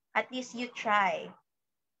 teachers. At least you try.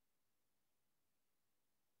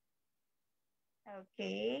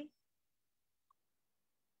 Okay.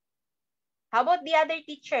 How about the other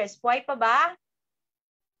teachers? Buhay pa ba?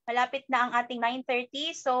 Malapit na ang ating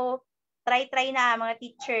 9:30. So, try na mga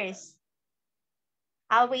teachers.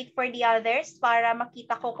 I'll wait for the others para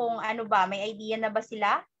makita ko kung ano ba. May idea na ba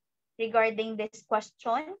sila regarding this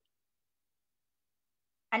question?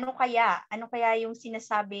 Ano kaya? Ano kaya yung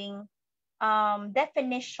sinasabing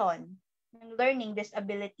definition ng learning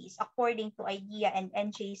disabilities according to IDEA and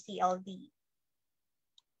NJCLD?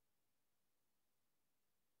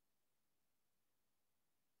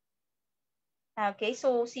 Okay,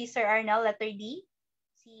 so si Sir Arnel, letter D.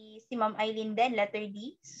 Si Ma'am Eileen din, letter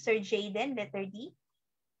D. Sir Jayden, letter D.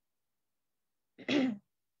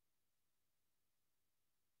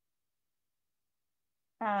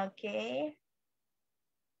 Okay.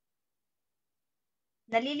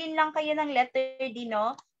 Nalilin lang kayo ng letter D,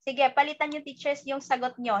 no? Sige, palitan nyo teachers yung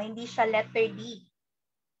sagot nyo. Hindi siya letter D.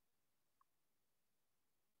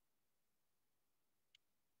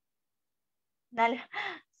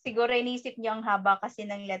 Siguro inisip nyo ang haba kasi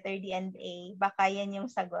ng letter D and A. Baka yan yung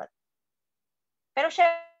sagot. Pero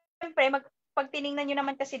syempre, pag tiningnan nyo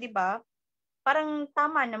naman kasi, di ba, parang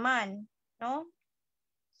tama naman, no?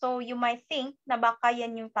 So, you might think na baka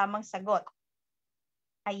yan yung tamang sagot.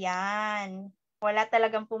 Ayan. Wala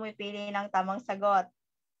talagang pumipili ng tamang sagot.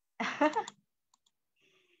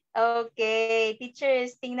 Okay.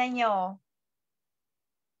 Teachers, tingnan nyo.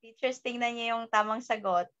 Teachers, tingnan nyo yung tamang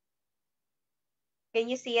sagot. Can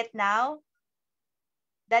you see it now?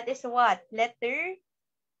 That is what? Letter?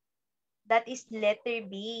 That is letter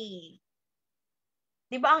B.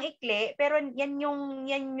 Di ba ang ikli? Pero yan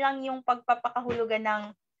lang yung pagpapakahulugan ng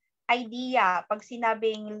idea. Pag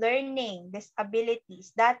sinabing learning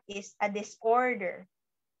disabilities, that is a disorder.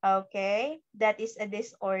 Okay? That is a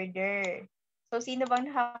disorder. So, sino bang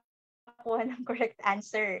nakakuha ng correct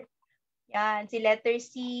answer? Yan, si letter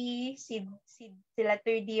C, si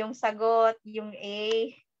letter D yung sagot, yung A.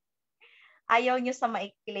 Ayaw nyo sa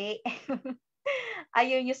maikli.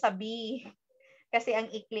 Ayaw nyo sa B. Kasi ang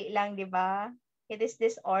ikli lang, di ba? It is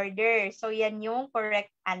disorder. So, yan yung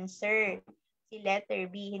correct answer. Si letter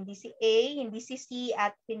B. Hindi si A, hindi si C,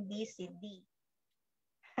 at hindi si D.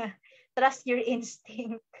 Trust your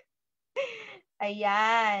instinct.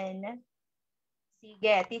 Ayan.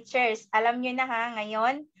 Sige, teachers, alam nyo na ha,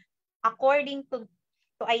 ngayon, according to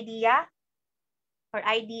IDEA or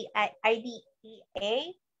IDEA,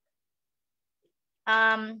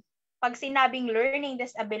 pag sinabing learning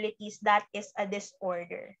disabilities, that is a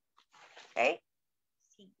disorder. Okay?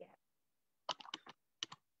 Sige.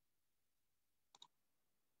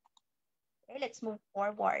 Okay, let's move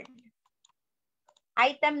forward.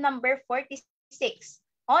 Item number 46.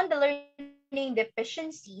 On the learning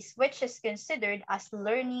deficiencies, which is considered as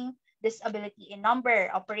learning disability in number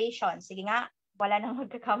operation. Sige nga, wala nang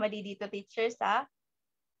magkakamali dito, teachers, ha?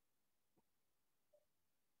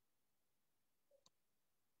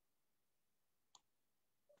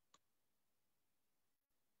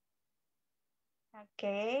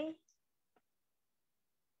 Okay.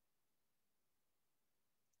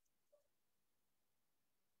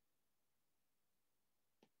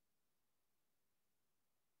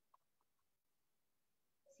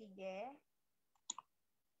 Sige.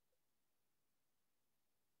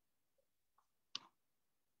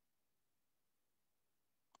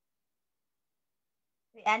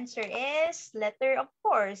 The answer is letter, of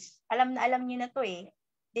course. Alam nyo na to eh.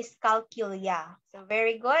 Dyscalculia. So,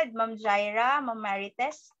 very good. Ma'am Jaira, Ma'am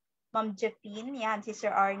Marites, Ma'am Jeffine. Yan, si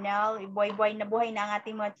Sir Arnel. Buhay-buhay na buhay na ang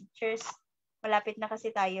ating mga teachers. Malapit na kasi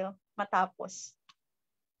tayo matapos.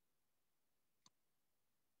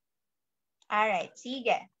 Alright,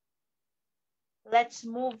 sige. Let's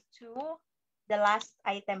move to the last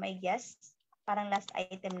item, I guess. Parang last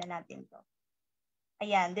item na natin to.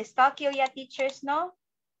 Ayan, dyscalculia teachers, no?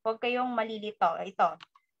 Huwag kayong malilito. Ito,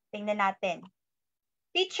 tingnan natin.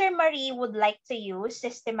 Teacher Marie would like to use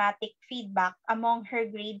systematic feedback among her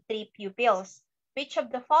grade 3 pupils. Which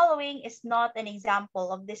of the following is not an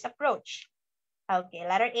example of this approach? Okay,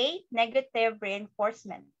 letter A, negative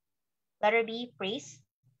reinforcement. Letter B, praise.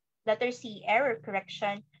 Letter C, error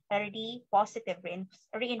correction. Letter D, positive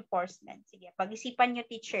reinforcement. Sige, pag-isipan nyo,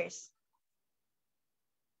 teachers.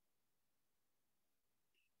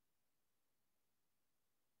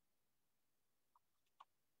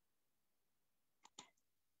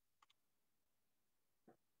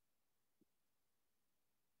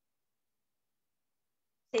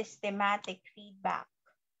 Systematic feedback.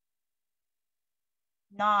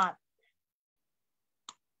 Not.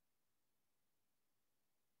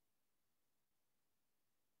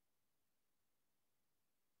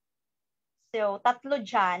 So, tatlo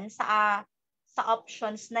dyan sa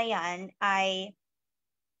options na yan ay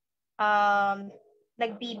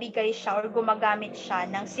nagbibigay siya or gumagamit siya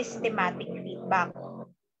ng systematic feedback.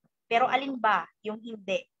 Pero alin ba yung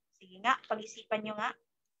hindi? Sige nga, pag-isipan nyo nga.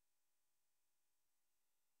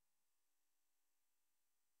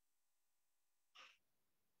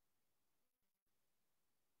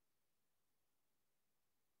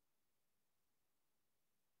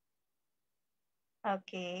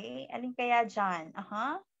 Okay, alin kaya dyan?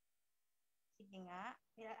 Sige nga.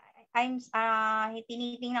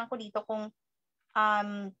 Tinitingnan ko dito kung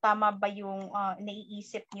Tama ba yung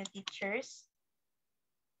naiisip niyo, teachers?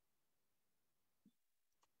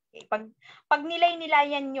 Okay. Pag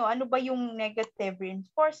nilay-nilayan nyo, ano ba yung negative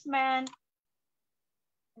reinforcement?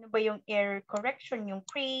 Ano ba yung error correction, yung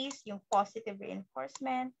praise, yung positive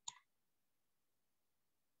reinforcement?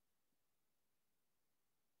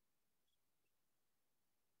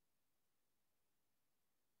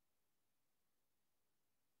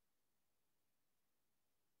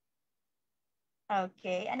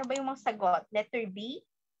 Okay. Ano ba yung mga sagot? Letter B?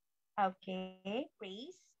 Okay.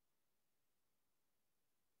 Praise.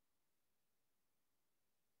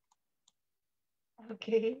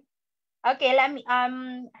 Okay. Okay,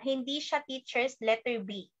 hindi siya teachers, letter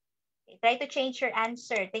B. Okay, try to change your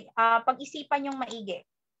answer. Pag-isipan yung maigi.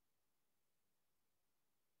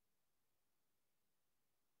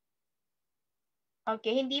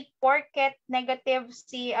 Okay, hindi porket negative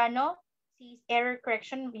si error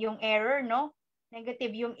correction, yung error, no?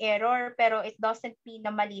 Negative yung error, pero it doesn't mean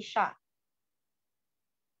na mali siya.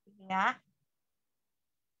 Sige nga.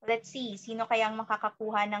 Let's see, sino kayang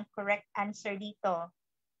makakakuha ng correct answer dito?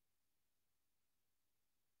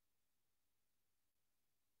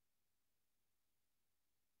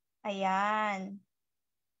 Ayan.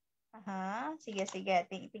 Aha, sige.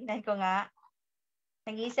 Tingnan ko nga.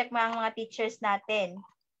 Nag-iisip ang mga teachers natin.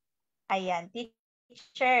 Ayan,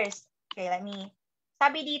 teachers. Okay,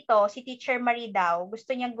 sabi dito, si Teacher Marie daw, gusto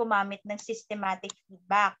niyang gumamit ng systematic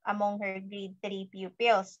feedback among her grade 3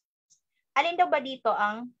 pupils. Alin daw ba dito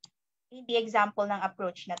ang hindi example ng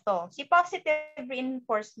approach na to? Si positive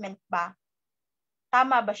reinforcement ba?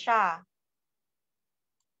 Tama ba siya?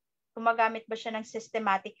 Gumagamit ba siya ng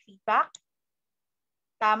systematic feedback?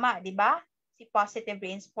 Tama, di ba? Si positive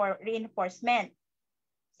reinforcement.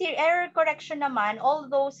 Si error correction naman,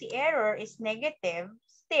 although si error is negative,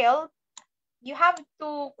 still, you have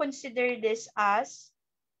to consider this as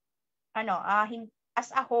as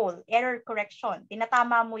a whole, error correction.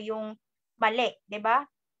 Tinatama mo yung mali, 'di ba?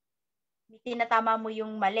 Tinatama mo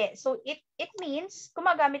yung mali. So it means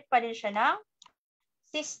gumagamit pa rin siya ng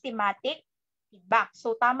systematic feedback.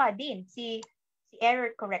 So tama din si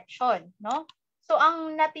error correction, no? So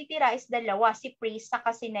ang natitira is dalawa, si praise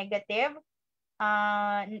saka si negative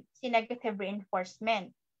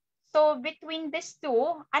reinforcement. So between these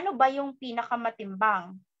two, ano ba yung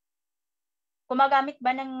pinakamatimbang? Gumagamit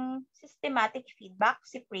ba ng systematic feedback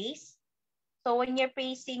si praise? So when you're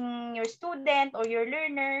praising your student or your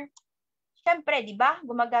learner, syempre, di ba,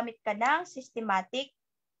 gumagamit ka ng systematic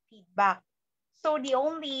feedback. So the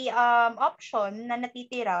only option na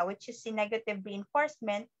natitira, which is si negative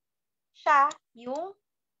reinforcement, siya yung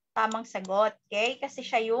tamang sagot. Okay? Kasi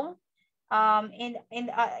siya yung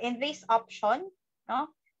in this option, no?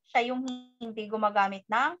 Siya yung hindi gumagamit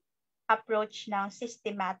ng approach ng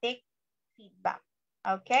systematic feedback.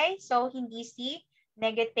 Okay? So, hindi si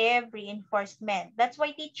negative reinforcement. That's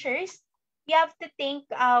why teachers, you have to think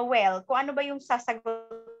well kung ano ba yung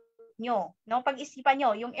sasagot nyo. No? Pag-isipan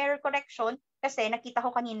nyo, yung error correction, kasi nakita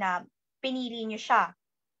ko kanina, pinili nyo siya.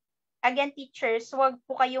 Again, teachers, huwag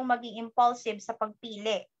po kayong maging impulsive sa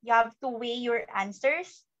pagpili. You have to weigh your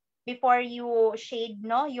answers before you shade,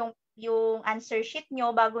 no? Yung answer sheet nyo,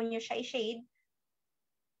 bago nyo siya i-shade.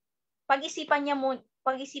 Pag-isipan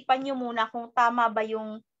nyo muna kung tama ba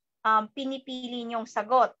yung pinipili nyong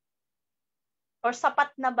sagot. Or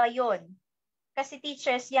sapat na ba yun? Kasi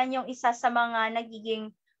teachers, yan yung isa sa mga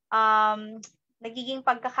nagiging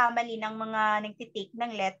pagkakamali ng mga nagtitake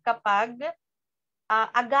ng let kapag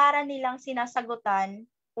agaran nilang sinasagutan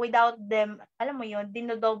without them, alam mo yun,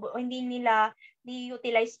 hindi nila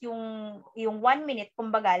di-utilize yung 1 minute,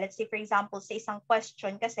 kumbaga, let's say for example, sa isang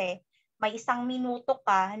question kasi may 1 minuto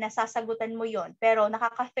ka, nasasagutan mo yon, pero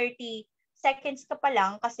nakaka 30 seconds ka pa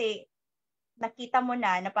lang kasi nakita mo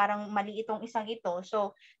na parang mali itong isang ito.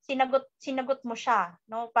 So, sinagot mo siya,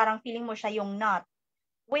 no? Parang feeling mo siya yung not.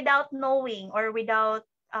 Without knowing or without,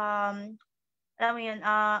 alam mo yun,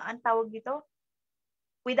 ang tawag dito?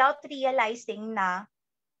 Without realizing na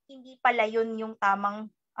hindi pala yun yung tamang,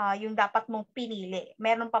 yung dapat mong pinili.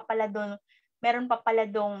 Meron pa pala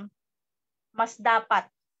dong mas dapat,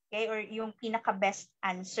 okay? Or yung pinaka-best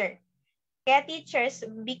answer. Kaya teachers,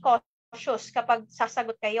 be cautious kapag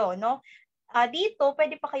sasagot kayo, no? Dito,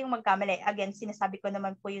 pwede pa kayong magkamali. Again, sinasabi ko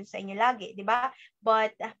naman po yun sa inyo lagi, di ba?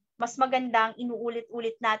 But mas magandang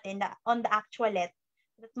inuulit-ulit natin na on the actual let,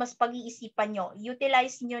 at mas pag-iisipan nyo.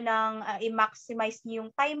 Utilize nyo i-maximize nyo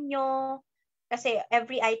yung time nyo. Kasi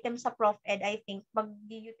every item sa Prof Ed, I think,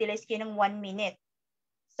 mag-utilize kayo ng 1 minute.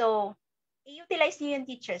 So, i-utilize nyo yung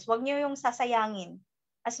teachers. Huwag nyo yung sasayangin.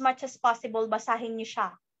 As much as possible, basahin nyo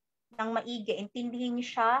siya. ng maigi. Intindihin niyo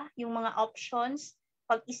siya, yung mga options,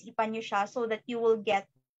 pag-isipan niyo siya so that you will get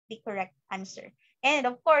the correct answer. And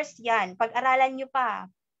of course, yan, pag-aralan niyo pa.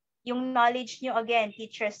 Yung knowledge niyo again,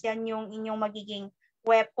 teachers, yan yung inyong magiging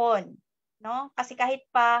weapon, no? Kasi kahit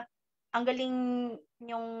pa ang galing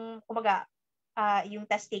yung kumbaga yung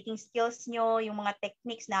test taking skills nyo, yung mga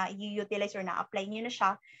techniques na i-utilize or na-apply nyo na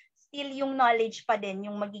siya, still yung knowledge pa din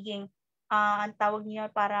yung magiging ang tawag niyo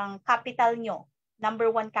parang capital nyo, number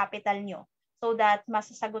 1 capital nyo, so that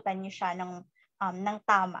masasagutan nyo siya ng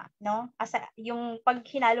tama, no? As yung pag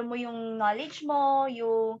hinalo mo yung knowledge mo,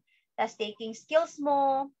 yung test taking skills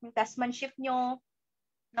mo, yung taskmanship nyo,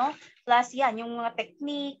 no? Plus yan, yung mga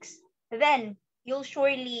techniques, then you'll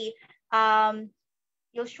surely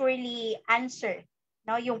answer,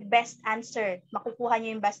 no? Yung best answer, makukuha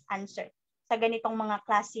niyo yung best answer sa ganitong mga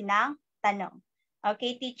klase ng tanong.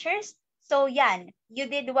 Okay, teachers? So yan, you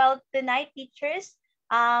did well tonight, teachers.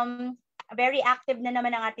 Very active na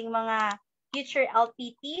naman ang ating mga future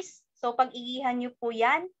LPTs. So pag-igihan niyo po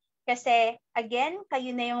yan kasi again,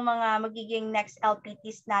 kayo na yung mga magiging next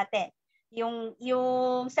LPTs natin.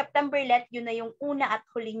 Yung September let, yun na yung una at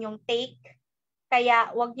huling yung take.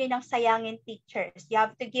 Kaya wag niyo nang sayangin, teachers. You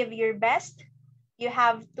have to give your best. You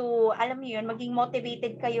have to, alam niyo yun, maging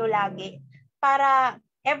motivated kayo lagi para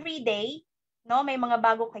every day, no, may mga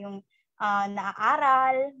bago kayong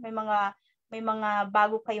naaaral, may mga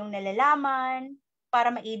bago kayong nalalaman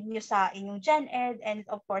para ma-aid niyo sa inyong Gen Ed and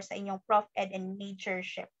of course sa inyong Prof Ed and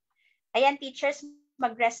Majorship. Ayan, teachers,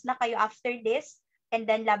 mag-rest na kayo after this and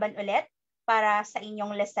then laban ulit para sa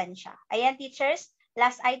inyong lisensya. Ayan, teachers,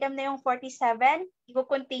 last item na yung 47.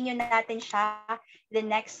 I-continue natin siya the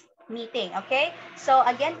next meeting, okay? So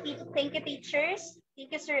again, thank you, teachers.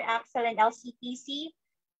 Thank you, Sir Axel and LCTC.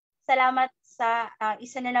 Salamat sa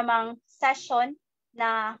isa na namang session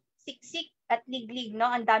na siksik at liglig, no?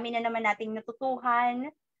 Ang dami na naman nating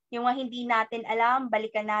natutuhan. Yung hindi natin alam,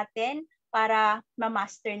 balikan natin para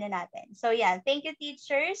ma-master na natin. So yeah, thank you,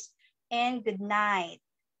 teachers, and good night.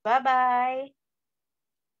 Bye-bye.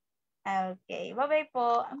 Okay, bye-bye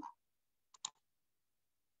po.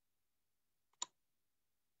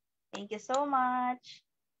 Thank you so much.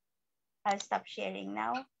 I'll stop sharing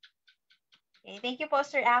now. Okay, thank you po,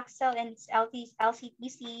 Sir Axel and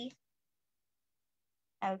LCTC.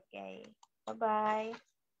 Okay, bye-bye.